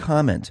had no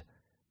comment.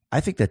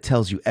 I think that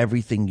tells you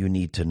everything you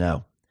need to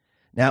know.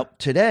 Now,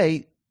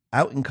 today,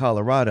 out in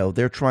Colorado,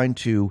 they're trying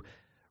to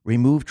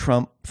remove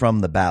Trump from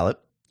the ballot,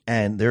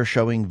 and they're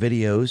showing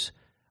videos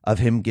of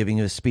him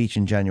giving a speech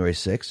in January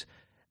 6th.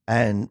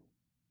 And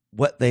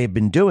what they've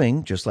been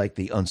doing, just like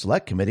the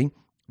Unselect Committee,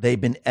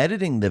 they've been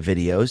editing the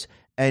videos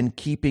and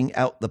keeping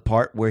out the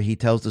part where he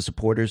tells the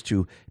supporters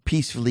to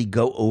peacefully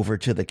go over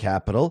to the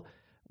Capitol.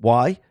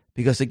 Why?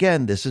 Because,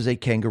 again, this is a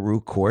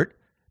kangaroo court.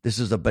 This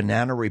is a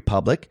banana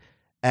republic,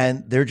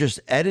 and they're just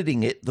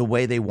editing it the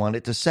way they want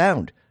it to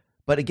sound.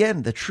 But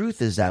again, the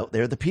truth is out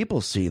there. The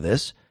people see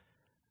this.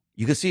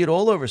 You can see it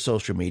all over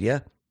social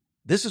media.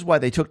 This is why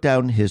they took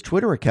down his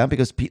Twitter account,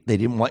 because they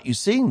didn't want you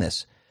seeing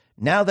this.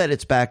 Now that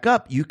it's back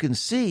up, you can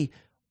see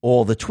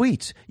all the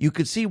tweets. You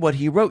can see what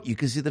he wrote. You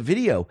can see the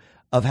video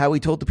of how he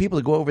told the people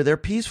to go over there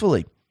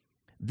peacefully.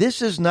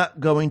 This is not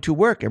going to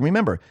work. And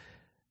remember,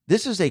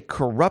 this is a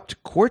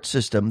corrupt court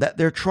system that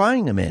they're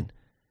trying him in.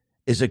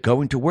 Is it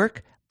going to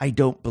work? I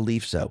don't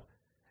believe so.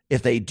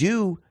 If they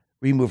do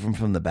remove him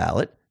from the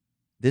ballot,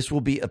 this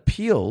will be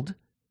appealed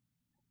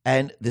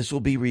and this will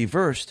be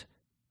reversed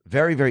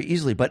very, very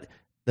easily. But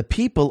the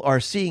people are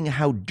seeing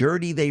how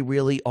dirty they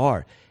really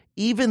are.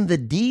 Even the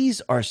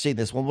D's are seeing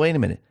this. Well, wait a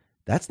minute.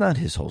 That's not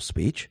his whole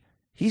speech.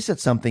 He said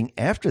something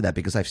after that,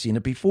 because I've seen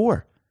it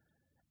before.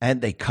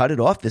 And they cut it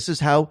off. This is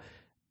how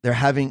they're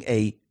having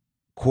a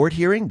court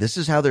hearing. This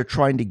is how they're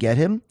trying to get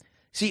him.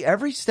 See,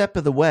 every step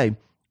of the way,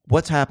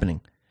 what's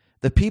happening?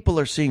 The people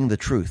are seeing the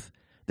truth.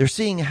 They're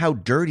seeing how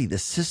dirty the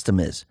system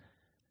is.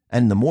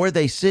 And the more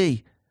they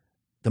see,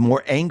 the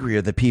more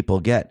angrier the people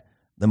get,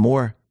 the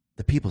more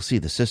the people see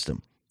the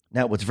system.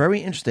 Now, what's very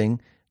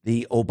interesting,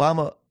 the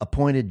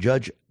Obama-appointed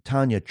Judge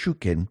Tanya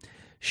Chutkan,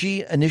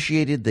 she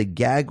initiated the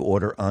gag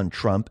order on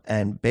Trump,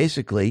 and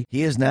basically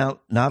he is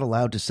now not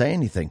allowed to say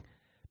anything,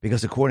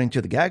 because according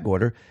to the gag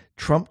order,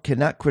 Trump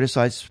cannot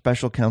criticize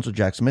Special Counsel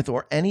Jack Smith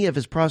or any of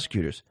his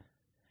prosecutors,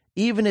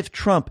 even if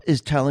Trump is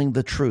telling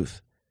the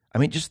truth. I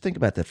mean, just think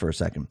about that for a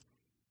second.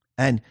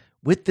 And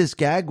with this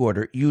gag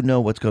order, you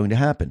know what's going to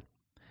happen.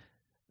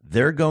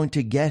 They're going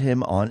to get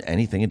him on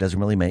anything. It doesn't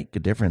really make a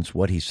difference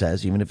what he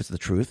says, even if it's the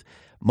truth.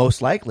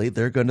 Most likely,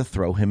 they're going to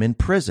throw him in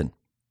prison.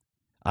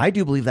 I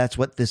do believe that's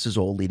what this is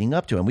all leading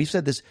up to. And we've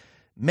said this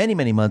many,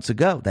 many months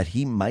ago, that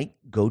he might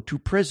go to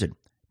prison.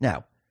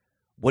 Now,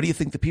 what do you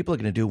think the people are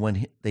going to do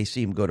when they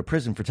see him go to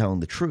prison for telling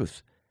the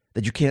truth?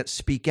 That you can't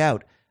speak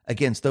out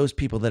against those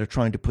people that are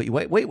trying to put you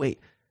away. Wait.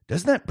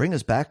 Doesn't that bring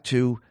us back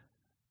to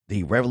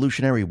the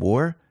Revolutionary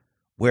War,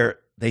 where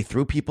they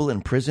threw people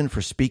in prison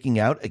for speaking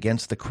out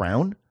against the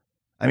crown?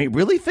 I mean,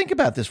 really think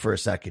about this for a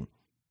second.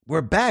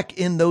 We're back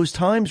in those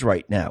times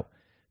right now.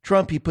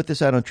 Trump, he put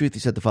this out on Truth. He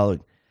said the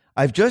following: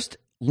 I've just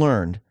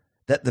learned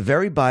that the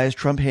very biased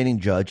Trump-hating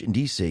judge in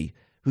D.C.,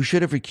 who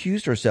should have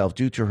recused herself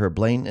due to her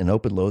blatant and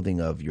open loathing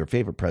of your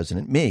favorite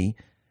president, me,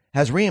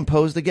 has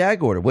reimposed the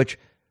gag order, which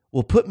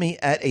will put me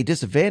at a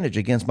disadvantage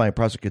against my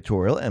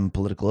prosecutorial and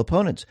political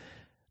opponents.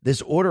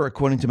 This order,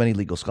 according to many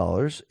legal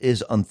scholars,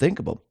 is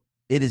unthinkable.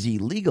 It is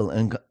illegal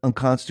and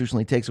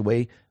unconstitutionally takes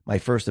away my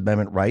First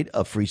Amendment right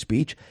of free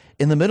speech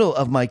in the middle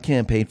of my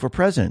campaign for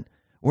president,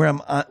 where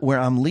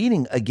I'm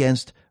leading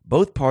against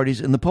both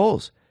parties in the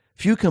polls.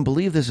 Few can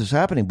believe this is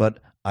happening, but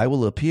I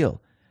will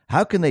appeal.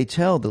 How can they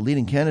tell the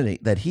leading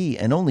candidate that he,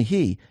 and only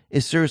he,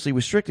 is seriously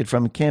restricted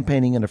from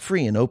campaigning in a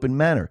free and open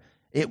manner?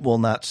 It will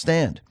not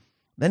stand.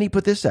 Then he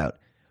put this out.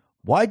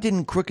 Why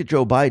didn't crooked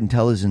Joe Biden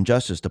tell his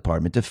Justice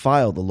Department to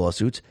file the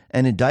lawsuits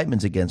and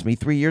indictments against me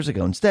 3 years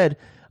ago instead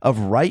of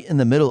right in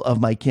the middle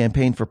of my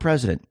campaign for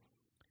president?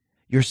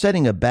 You're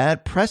setting a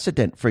bad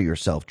precedent for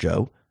yourself,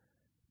 Joe.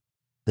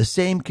 The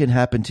same can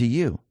happen to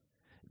you.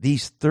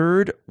 These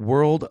third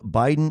world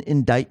Biden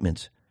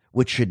indictments,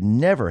 which should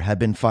never have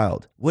been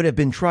filed, would have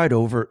been tried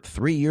over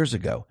 3 years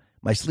ago.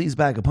 My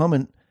sleazebag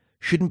opponent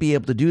shouldn't be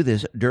able to do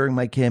this during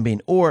my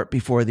campaign or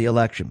before the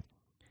election.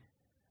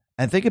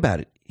 And think about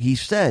it. He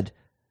said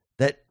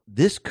that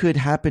this could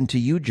happen to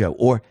you, Joe,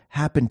 or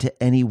happen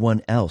to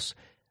anyone else.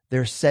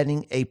 They're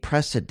setting a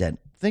precedent.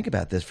 Think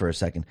about this for a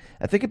second.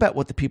 And think about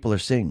what the people are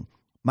saying.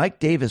 Mike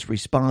Davis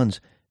responds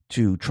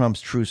to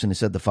Trump's truce and he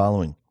said the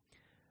following.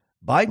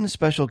 Biden's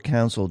special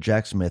counsel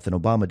Jack Smith and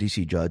Obama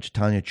D.C. Judge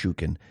Tanya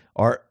Chutkan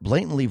are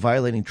blatantly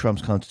violating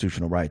Trump's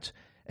constitutional rights.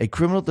 A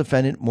criminal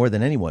defendant, more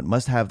than anyone,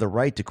 must have the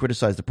right to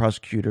criticize the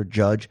prosecutor,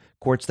 judge,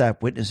 court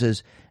staff,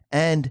 witnesses,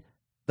 and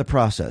the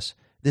process.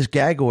 This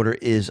gag order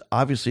is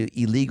obviously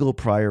illegal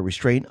prior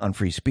restraint on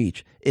free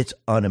speech. It's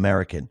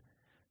un-American.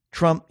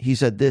 Trump, he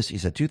said this. He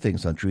said two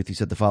things on Truth. He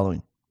said the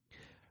following.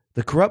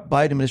 The corrupt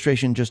Biden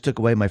administration just took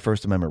away my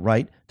First Amendment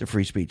right to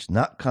free speech.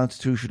 Not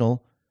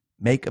constitutional.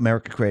 Make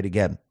America great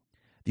again.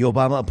 The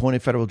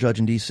Obama-appointed federal judge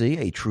in D.C.,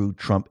 a true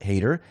Trump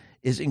hater,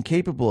 is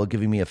incapable of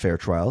giving me a fair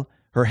trial.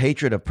 Her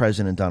hatred of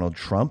President Donald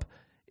Trump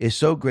is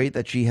so great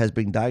that she has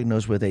been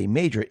diagnosed with a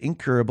major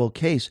incurable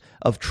case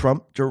of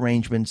Trump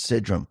derangement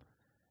syndrome.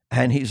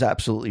 And he's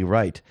absolutely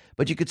right.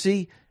 But you could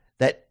see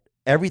that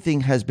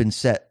everything has been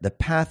set. The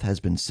path has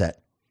been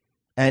set.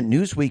 And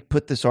Newsweek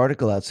put this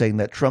article out saying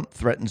that Trump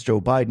threatens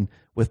Joe Biden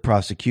with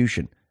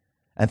prosecution.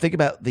 And think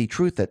about the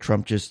truth that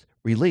Trump just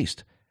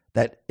released,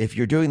 that if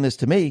you're doing this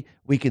to me,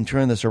 we can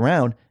turn this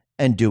around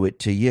and do it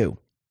to you.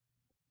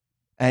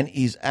 And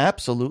he's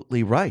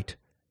absolutely right.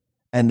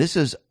 And this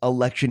is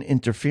election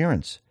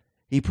interference.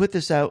 He put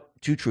this out,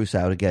 two truths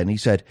out again. He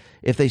said,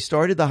 if they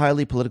started the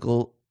highly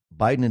political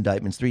Biden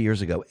indictments 3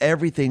 years ago,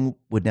 everything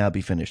would now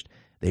be finished.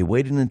 They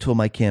waited until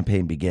my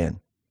campaign began.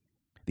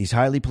 These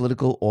highly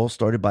political, all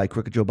started by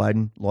crooked Joe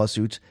Biden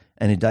lawsuits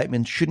and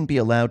indictments shouldn't be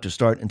allowed to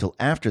start until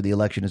after the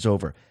election is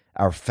over.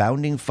 Our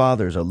founding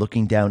fathers are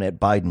looking down at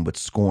Biden with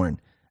scorn.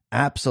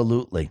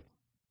 Absolutely.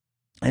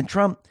 And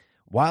Trump,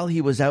 while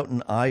he was out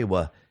in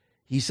Iowa,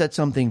 he said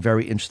something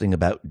very interesting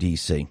about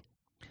D.C.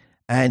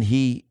 And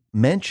he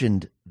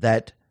mentioned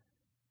that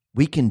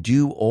we can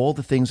do all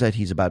the things that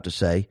he's about to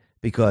say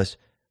because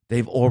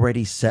they've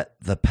already set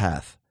the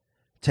path.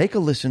 Take a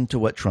listen to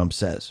what Trump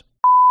says.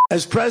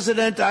 As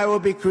president, I will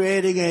be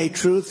creating a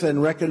Truth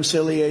and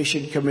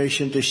Reconciliation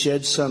Commission to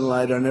shed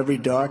sunlight on every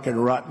dark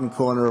and rotten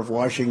corner of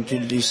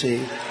Washington,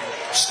 D.C.,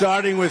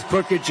 starting with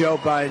crooked Joe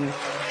Biden.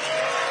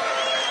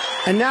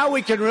 And now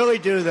we can really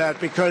do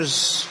that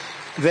because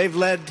they've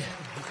led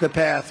the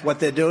path. What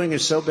they're doing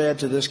is so bad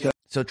to this country.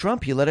 So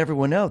Trump, he let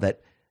everyone know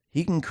that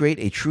he can create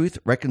a Truth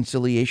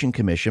Reconciliation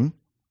Commission.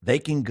 He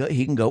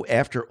can go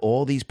after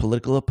all these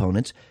political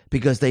opponents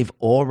because they've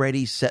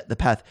already set the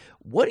path.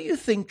 What do you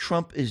think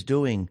Trump is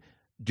doing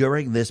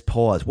during this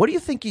pause? What do you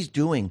think he's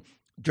doing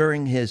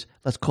during his,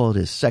 let's call it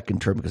his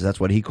second term, because that's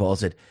what he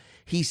calls it.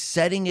 He's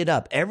setting it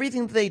up.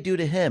 Everything that they do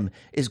to him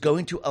is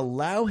going to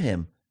allow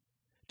him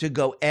to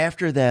go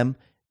after them.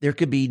 There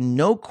could be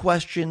no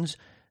questions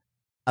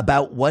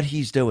about what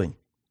he's doing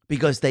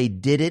because they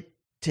did it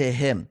to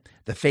him.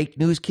 The fake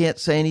news can't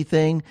say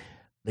anything.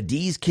 The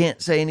D's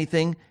can't say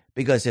anything.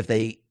 Because if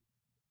they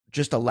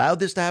just allowed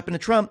this to happen to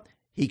Trump,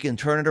 he can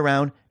turn it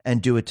around and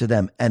do it to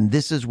them. And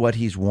this is what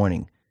he's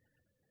warning.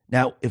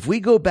 Now, if we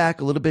go back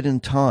a little bit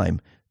in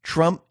time,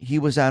 Trump, he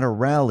was at a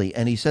rally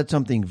and he said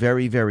something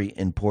very, very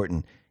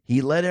important. He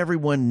let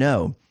everyone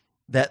know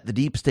that the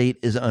deep state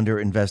is under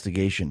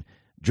investigation.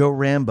 Joe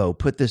Rambo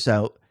put this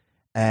out,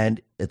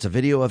 and it's a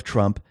video of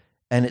Trump,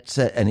 and it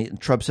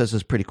said, Trump says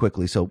this pretty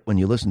quickly. So when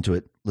you listen to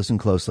it, listen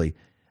closely.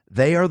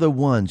 They are the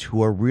ones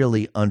who are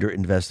really under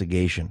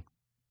investigation.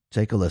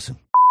 Take a listen.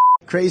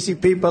 Crazy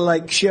people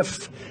like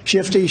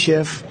Shifty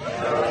Schiff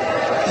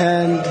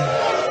and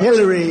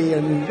Hillary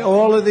and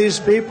all of these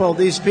people,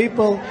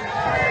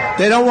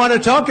 they don't want to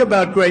talk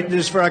about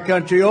greatness for our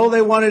country. All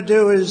they want to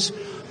do is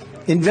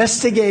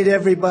investigate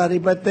everybody,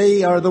 but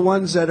they are the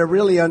ones that are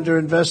really under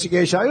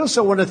investigation. I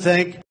also want to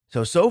thank.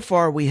 So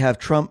far we have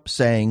Trump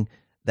saying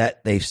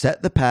that they've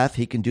set the path.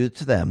 He can do it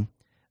to them.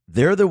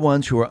 They're the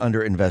ones who are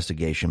under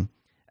investigation.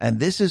 And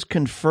this is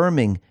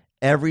confirming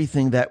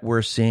everything that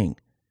we're seeing.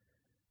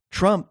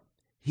 Trump,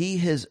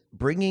 He is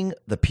bringing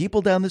the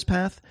people down this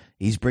path.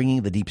 He's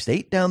bringing the deep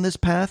state down this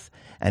path,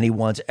 and he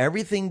wants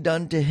everything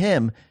done to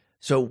him.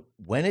 So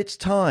when it's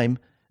time,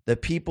 the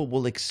people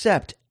will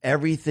accept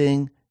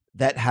everything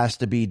that has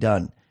to be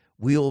done.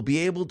 We will be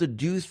able to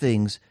do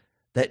things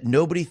that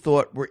nobody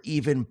thought were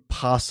even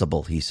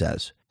possible, he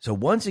says. So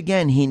once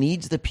again, he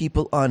needs the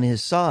people on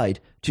his side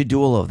to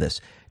do all of this.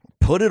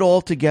 Put it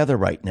all together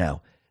right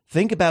now.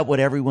 Think about what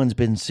everyone's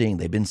been seeing.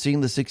 They've been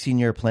seeing the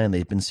 16-year plan.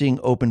 They've been seeing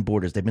open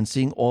borders. They've been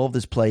seeing all of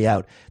this play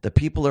out. The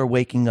people are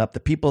waking up. The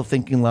people are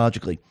thinking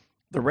logically.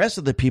 The rest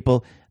of the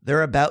people,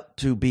 they're about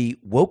to be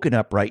woken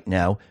up right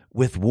now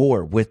with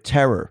war, with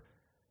terror,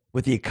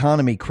 with the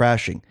economy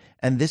crashing.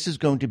 And this is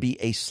going to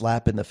be a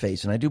slap in the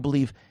face. And I do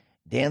believe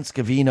Dan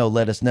Scavino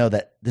let us know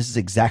that this is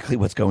exactly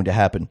what's going to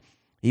happen.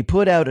 He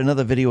put out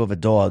another video of a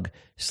dog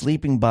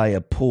sleeping by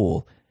a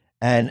pool,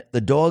 and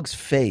the dog's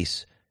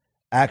face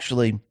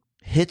actually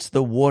hits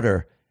the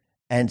water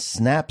and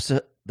snaps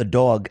the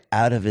dog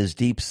out of his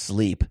deep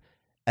sleep,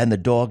 and the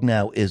dog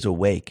now is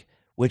awake,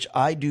 which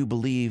I do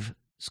believe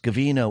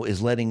Scavino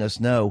is letting us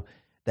know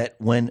that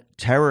when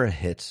terror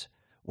hits,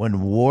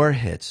 when war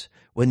hits,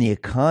 when the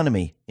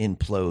economy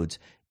implodes,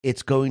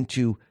 it's going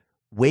to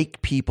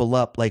wake people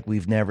up like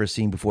we've never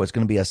seen before. It's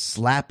going to be a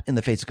slap in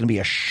the face. It's going to be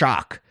a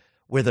shock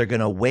where they're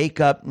going to wake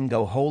up and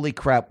go, holy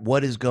crap,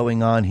 what is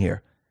going on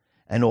here?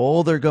 And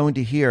all they're going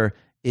to hear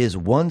is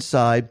one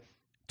side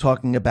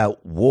talking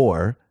about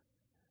war.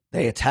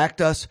 They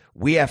attacked us.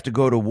 We have to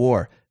go to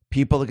war.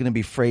 People are going to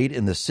be afraid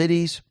in the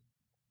cities.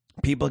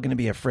 People are going to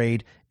be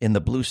afraid in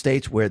the blue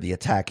states where the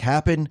attack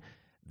happened.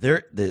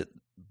 The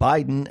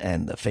Biden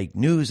and the fake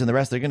news and the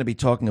rest, they're going to be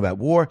talking about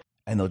war,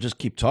 and they'll just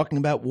keep talking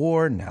about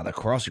war. Now they're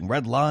crossing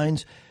red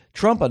lines.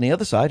 Trump, on the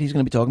other side, he's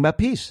going to be talking about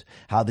peace,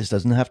 how this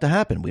doesn't have to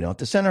happen. We don't have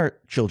to send our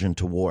children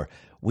to war.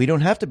 We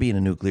don't have to be in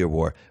a nuclear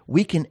war.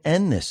 We can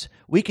end this.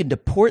 We can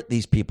deport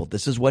these people.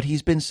 This is what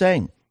he's been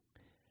saying.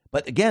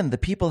 But again, the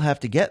people have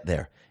to get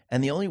there.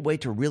 And the only way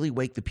to really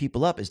wake the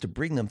people up is to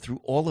bring them through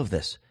all of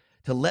this,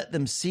 to let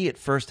them see it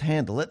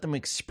firsthand, to let them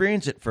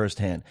experience it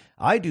firsthand.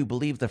 I do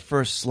believe the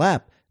first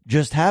slap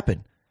just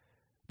happened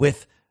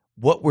with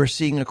what we're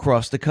seeing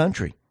across the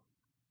country.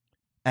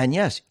 And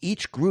yes,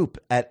 each group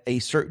at a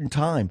certain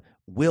time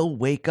will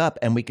wake up,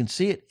 and we can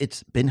see it.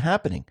 It's been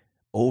happening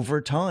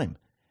over time.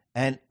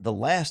 And the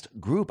last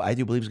group, I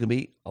do believe, is going to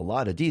be a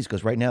lot of D's,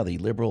 because right now the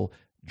liberal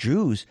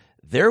Jews,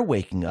 they're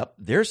waking up.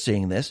 They're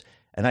seeing this.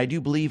 And I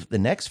do believe the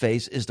next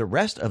phase is the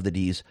rest of the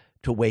D's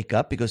to wake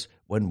up, because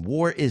when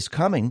war is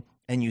coming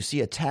and you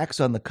see attacks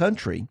on the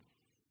country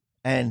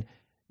and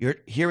you're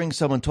hearing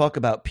someone talk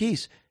about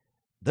peace,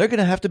 they're going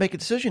to have to make a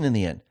decision in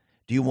the end.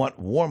 Do you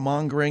want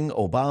warmongering,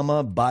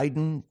 Obama,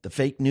 Biden, the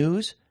fake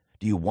news?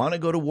 Do you want to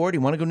go to war? Do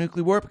you want to go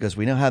nuclear war? Because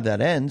we know how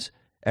that ends.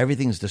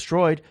 Everything's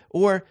destroyed.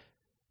 Or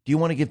do you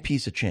want to give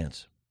peace a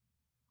chance?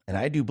 And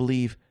I do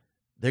believe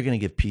they're going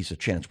to give peace a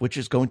chance, which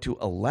is going to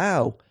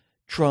allow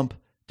Trump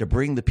to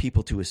bring the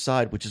people to his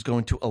side, which is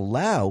going to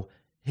allow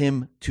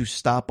him to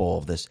stop all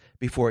of this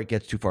before it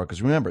gets too far.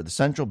 Because remember, the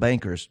central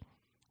bankers,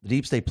 the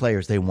deep state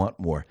players, they want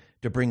war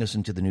to bring us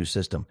into the new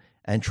system.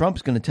 And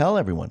Trump's going to tell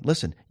everyone,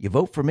 listen, you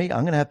vote for me,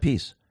 I'm going to have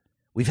peace.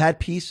 We've had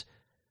peace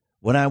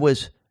when I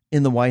was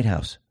in the White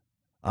House.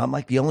 I'm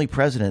like the only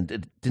president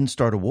that didn't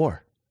start a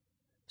war.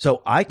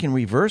 So I can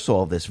reverse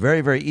all this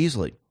very, very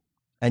easily.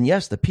 And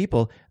yes, the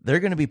people, they're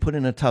going to be put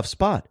in a tough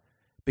spot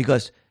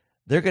because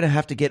they're going to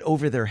have to get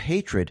over their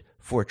hatred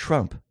for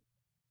Trump.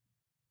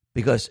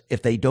 Because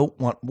if they don't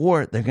want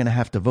war, they're going to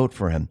have to vote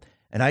for him.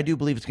 And I do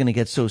believe it's going to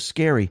get so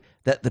scary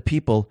that the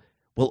people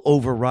will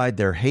override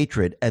their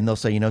hatred and they'll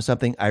say, you know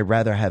something, I'd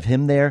rather have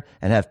him there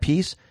and have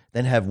peace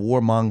than have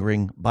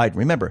warmongering Biden.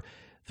 Remember,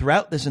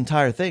 throughout this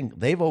entire thing,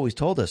 they've always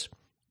told us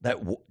that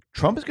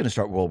Trump is going to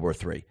start World War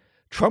III.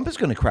 Trump is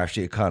going to crash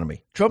the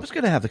economy. Trump is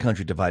going to have the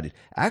country divided.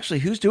 Actually,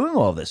 who's doing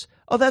all this?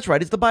 Oh, that's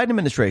right. It's the Biden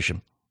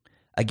administration.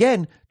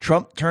 Again,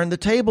 Trump turned the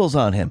tables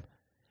on him.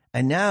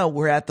 And now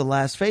we're at the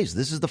last phase.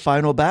 This is the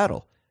final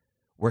battle.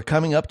 We're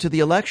coming up to the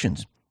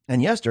elections.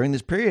 And yes, during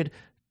this period,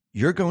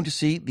 you're going to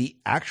see the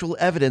actual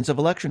evidence of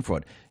election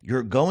fraud.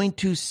 You're going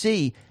to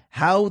see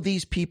how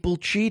these people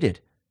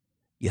cheated.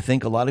 You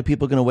think a lot of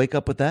people are going to wake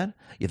up with that?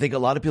 You think a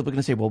lot of people are going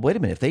to say, well, wait a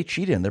minute, if they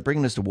cheated and they're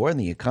bringing us to war and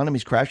the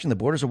economy's crashing, the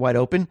borders are wide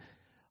open,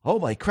 oh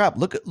my crap,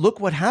 look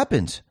what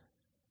happens.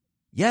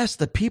 Yes,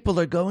 the people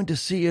are going to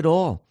see it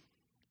all.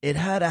 It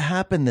had to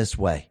happen this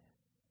way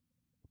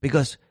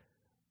because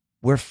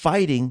we're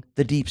fighting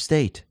the deep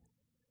state.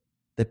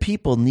 The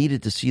people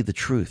needed to see the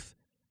truth.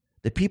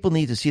 The people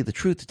need to see the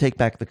truth to take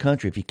back the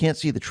country. If you can't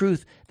see the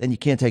truth, then you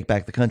can't take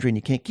back the country and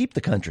you can't keep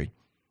the country.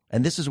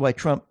 And this is why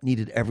Trump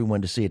needed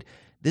everyone to see it.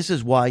 This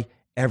is why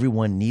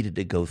everyone needed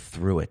to go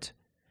through it.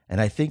 And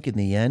I think in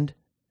the end,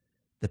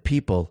 the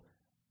people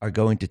are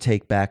going to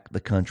take back the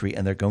country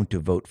and they're going to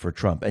vote for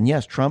Trump. And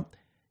yes, Trump,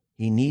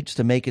 he needs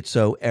to make it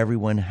so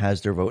everyone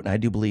has their vote. And I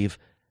do believe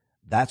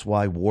that's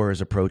why war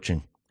is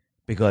approaching,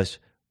 because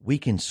we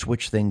can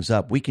switch things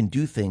up. We can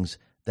do things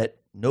that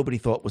nobody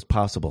thought was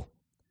possible.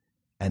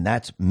 And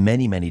that's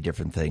many, many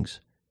different things.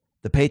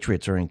 The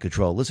Patriots are in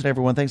control. Listen,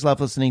 everyone. Thanks a lot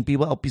for listening. Be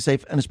well, be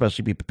safe, and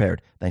especially be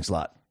prepared. Thanks a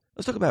lot.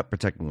 Let's talk about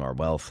protecting our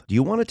wealth. Do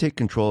you want to take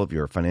control of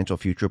your financial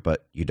future,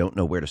 but you don't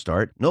know where to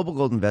start? Noble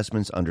Gold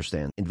Investments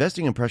understands.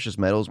 Investing in precious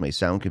metals may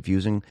sound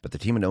confusing, but the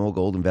team at Noble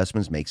Gold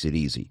Investments makes it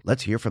easy.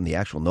 Let's hear from the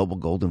actual Noble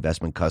Gold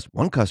Investment customer.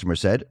 One customer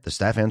said, the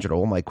staff answered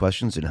all my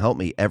questions and helped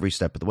me every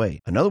step of the way.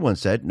 Another one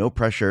said, no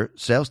pressure,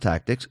 sales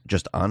tactics,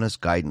 just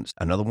honest guidance.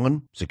 Another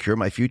one, secure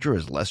my future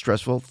is less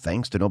stressful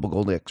thanks to Noble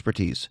Gold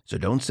expertise. So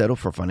don't settle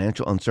for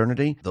financial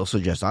uncertainty. They'll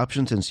suggest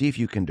options and see if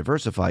you can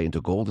diversify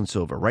into gold and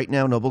silver. Right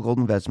now, Noble Gold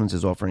Investments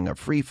is offering a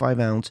free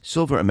 5-ounce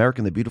silver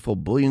American the Beautiful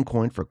bullion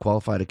coin for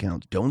qualified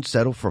accounts. Don't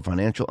settle for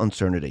financial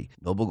uncertainty.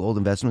 Noble Gold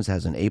Investments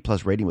has an A+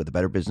 rating with the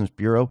Better Business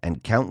Bureau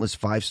and countless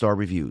 5-star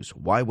reviews.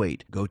 Why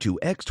wait? Go to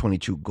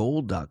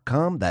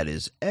x22gold.com. That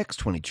is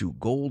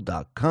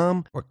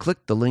x22gold.com, or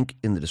click the link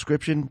in the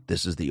description.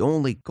 This is the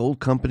only gold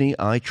company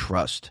I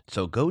trust.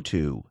 So go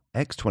to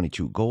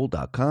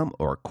x22gold.com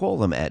or call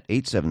them at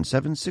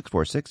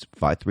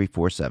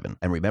 877-646-5347.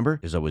 And remember,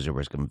 there's always a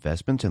risk of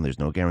investments and there's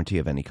no guarantee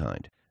of any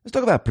kind. Let's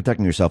talk about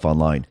protecting yourself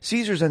online.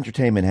 Caesars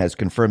Entertainment has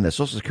confirmed that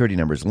Social Security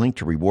numbers linked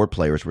to reward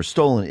players were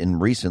stolen in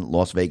recent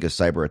Las Vegas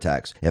cyber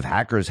attacks. If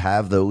hackers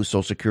have those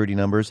Social Security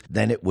numbers,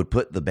 then it would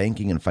put the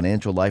banking and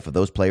financial life of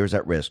those players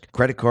at risk.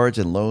 Credit cards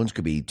and loans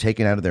could be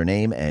taken out of their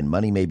name and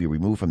money may be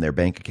removed from their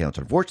bank accounts.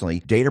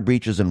 Unfortunately, data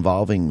breaches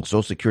involving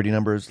Social Security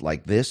numbers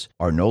like this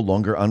are no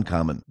longer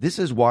uncommon. This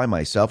is why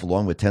myself,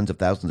 along with tens of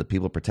thousands of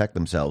people, protect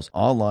themselves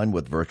online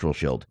with Virtual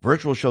Shield.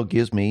 Virtual Shield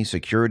gives me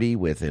security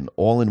with an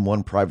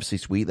all-in-one privacy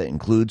suite that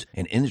includes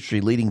an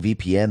industry-leading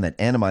VPN that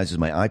anonymizes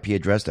my IP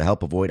address to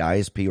help avoid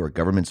ISP or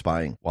government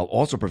spying, while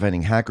also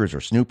preventing hackers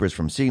or snoopers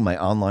from seeing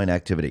my online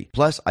activity.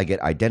 Plus, I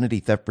get identity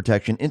theft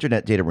protection,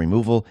 internet data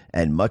removal,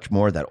 and much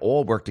more that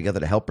all work together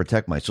to help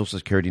protect my Social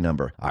Security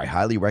number. I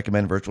highly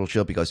recommend Virtual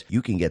Shield because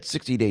you can get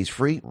 60 days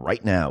free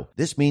right now.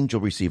 This means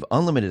you'll receive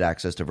unlimited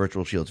access to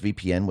Virtual Shield's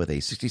VPN with a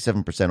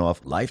 67%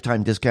 off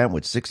lifetime discount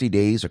with 60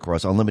 days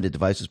across unlimited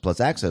devices, plus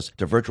access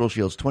to Virtual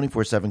Shield's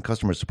 24/7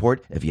 customer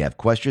support if you have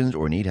questions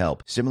or need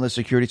help. Similar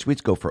security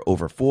suites go for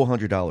over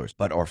 $400,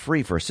 but are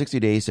free for 60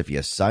 days if you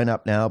sign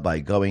up now by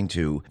going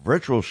to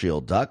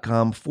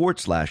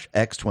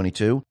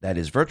virtualshield.com/X22. That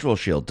is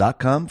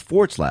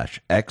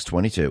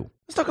virtualshield.com/X22.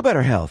 Let's talk about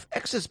our health.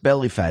 Excess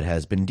belly fat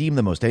has been deemed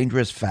the most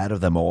dangerous fat of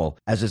them all,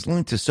 as it's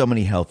linked to so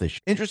many health issues.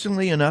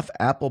 Interestingly enough,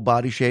 apple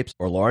body shapes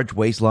or large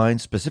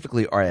waistlines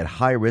specifically are at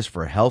higher risk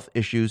for health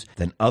issues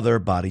than other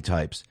body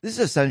types. This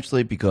is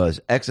essentially because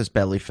excess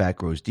belly fat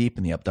grows deep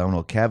in the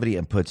abdominal cavity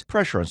and puts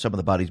pressure on some of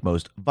the body's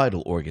most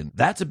vital organs.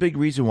 That's a big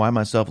reason why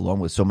myself,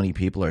 along with so many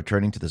people, are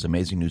turning to this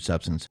amazing new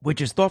substance,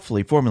 which is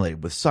thoughtfully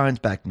formulated with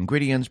science-backed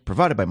ingredients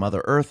provided by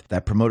Mother Earth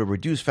that promote a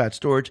reduced fat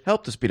storage,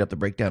 help to speed up the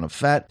breakdown of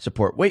fat,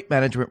 support weight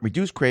management,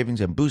 reduce cravings,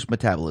 and boost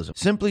metabolism.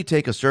 Simply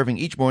take a serving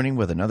each morning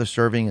with another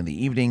serving in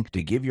the evening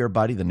to give your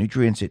body the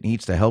nutrients it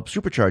needs to help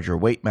supercharge your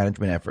weight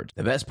management efforts.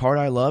 The best part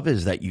I love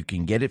is that you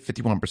can get it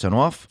 51%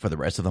 off for the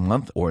rest of the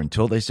month or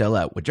until they sell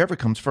out, whichever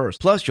comes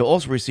first. Plus, you'll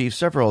also receive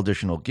several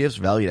additional gifts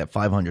valued at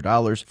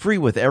 $500, free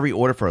with every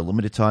order for a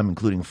limited time,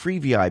 including free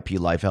VIP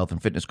life health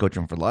and fitness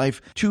coaching for life,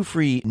 2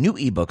 free new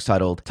ebooks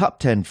titled Top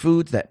 10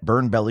 Foods That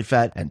Burn Belly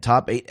Fat and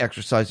Top 8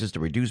 Exercises to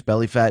Reduce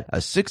Belly Fat, a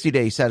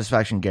 60-day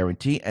satisfaction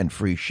guarantee, and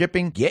free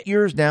shipping. Get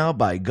yours now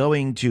by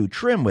going to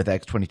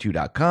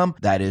trimwithx22.com.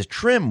 That is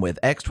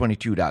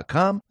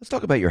trimwithx22.com. Let's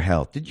talk about your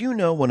health. Did you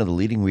know one of the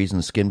leading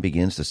reasons skin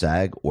begins to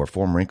sag or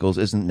form wrinkles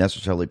isn't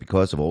necessarily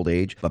because of old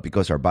age, but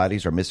because our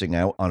bodies are missing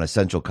out on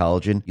essential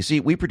collagen? You see,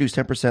 we produce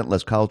 10%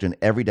 less collagen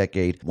every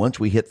decade once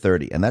we hit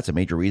 30, and that's a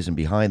major reason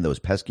behind those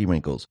pesky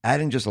wrinkles.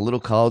 Adding just a little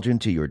collagen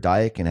to your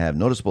diet can have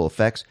noticeable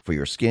effects for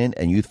your skin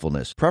and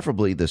youthfulness.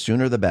 Preferably, the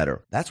sooner the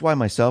better. That's why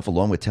myself,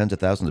 along with tens of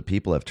thousands of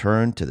people, have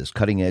turned to this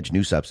cutting-edge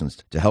new substance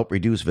to help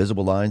reduce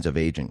visible lines of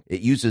aging.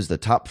 It uses the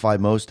top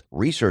 5 most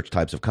researched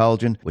types of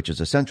collagen, which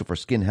is essential for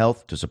skin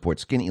health to support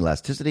skin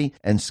elasticity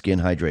and skin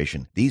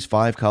hydration. These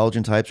 5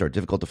 collagen types are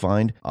difficult to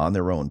find on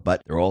their own,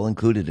 but they're all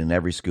included in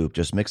every scoop.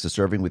 Just mix the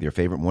serving with your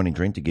favorite morning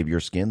drink to give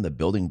your skin the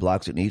building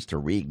blocks it needs to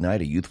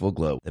reignite a youthful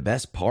glow. The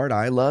best part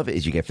I love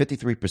is you get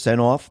 53%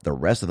 off the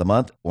rest of the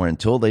month or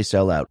until they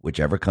sell out,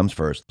 whichever comes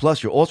first.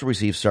 Plus, you'll also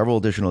receive several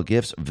additional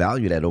gifts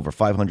valued at over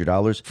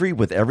 $500, free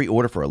with every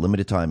order for a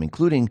limited time,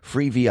 including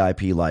free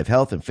VIP live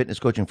health and fitness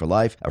coaching for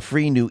life, a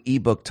free new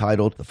ebook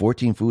titled The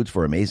 14 Foods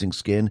for Amazing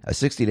Skin, a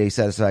 60-day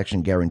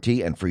satisfaction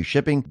guarantee, and free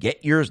shipping.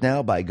 Get yours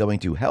now by going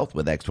to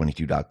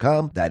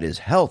healthwithx22.com. That is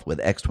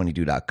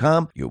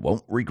healthwithx22.com. You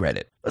won't regret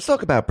it. Let's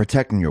talk about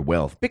protecting your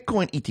wealth.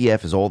 Bitcoin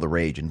ETF is all the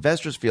rage.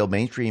 Investors feel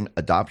mainstream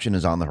adoption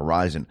is on the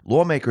horizon.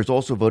 Lawmakers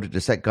also voted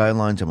to set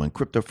guidelines on when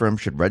crypto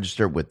firms should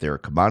register with their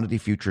Commodity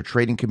Future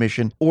Trading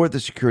Commission or the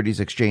Securities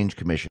Exchange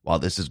Commission. While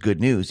this is good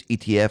news,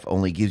 ETF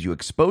only gives you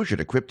exposure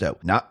to crypto,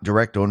 not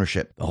direct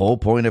ownership. The whole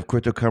point of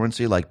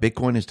cryptocurrency like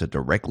Bitcoin is to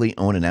directly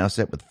own an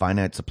asset with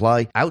finite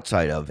supply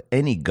outside of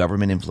any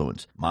government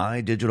influence.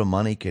 My Digital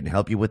Money can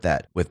help you with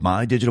that. With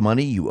My Digital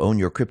Money, you own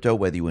your crypto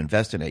whether you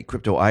invest in a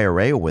crypto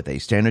IRA or with a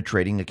standard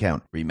trading trading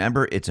account.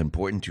 Remember, it's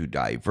important to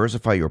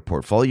diversify your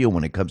portfolio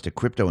when it comes to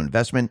crypto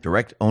investment.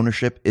 Direct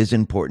ownership is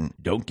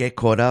important. Don't get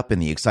caught up in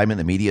the excitement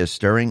the media is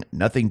stirring.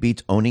 Nothing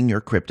beats owning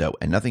your crypto,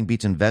 and nothing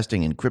beats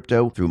investing in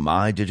crypto through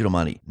My Digital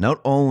Money. Not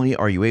only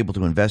are you able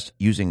to invest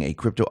using a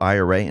crypto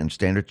IRA and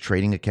standard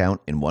trading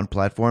account in one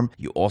platform,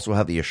 you also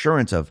have the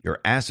assurance of your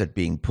asset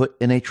being put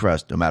in a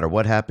trust. No matter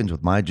what happens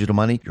with My Digital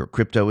Money, your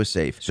crypto is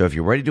safe. So if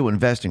you're ready to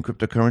invest in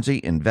cryptocurrency,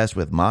 invest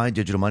with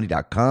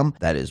MyDigitalMoney.com.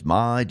 That is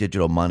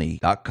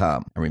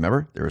MyDigitalMoney.com. And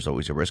remember, there is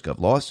always a risk of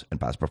loss, and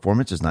past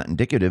performance is not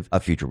indicative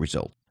of future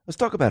results. Let's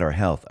talk about our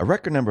health. A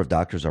record number of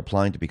doctors are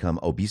applying to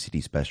become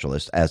obesity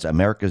specialists as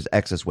America's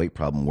excess weight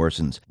problem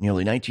worsens.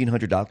 Nearly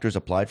 1,900 doctors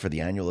applied for the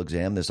annual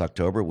exam this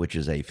October, which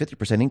is a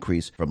 50%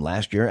 increase from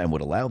last year and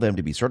would allow them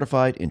to be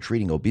certified in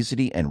treating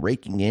obesity and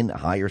raking in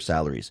higher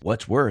salaries.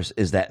 What's worse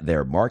is that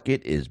their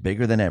market is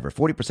bigger than ever.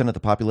 40% of the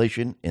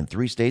population in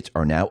 3 states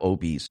are now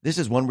obese. This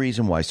is one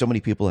reason why so many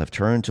people have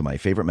turned to my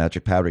favorite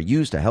magic powder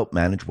used to help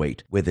manage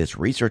weight. With its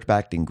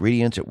research-backed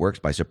ingredients, it works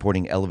by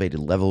supporting elevated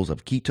levels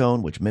of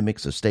ketone, which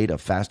mimics a state of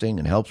fasting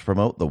and helps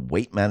promote the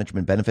weight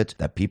management benefits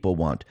that people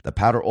want. The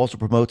powder also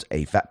promotes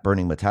a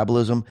fat-burning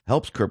metabolism,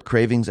 helps curb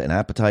cravings and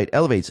appetite,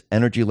 elevates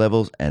energy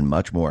levels, and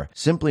much more.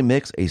 Simply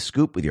mix a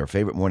scoop with your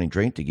favorite morning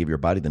drink to give your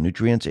body the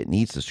nutrients it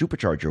needs to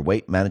supercharge your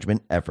weight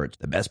management efforts.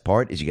 The best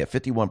part is you get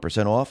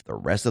 51% off the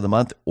rest of the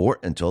month or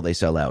until they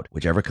sell out,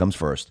 whichever comes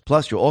first.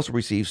 Plus, you'll also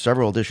receive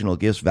several additional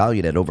gifts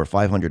valued at over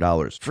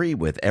 $500, free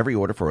with every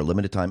order for a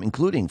limited time,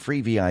 including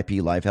free VIP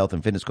live health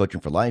and fitness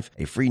coaching for life,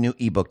 a free new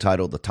ebook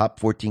titled The Top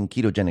 14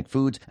 Ketogenic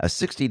Foods, a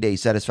 60-day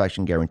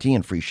satisfaction guarantee,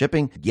 and free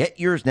shipping. Get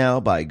yours now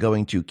by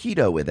going to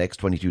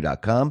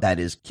ketowithx22.com.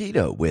 That is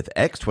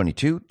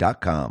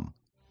ketowithx22.com.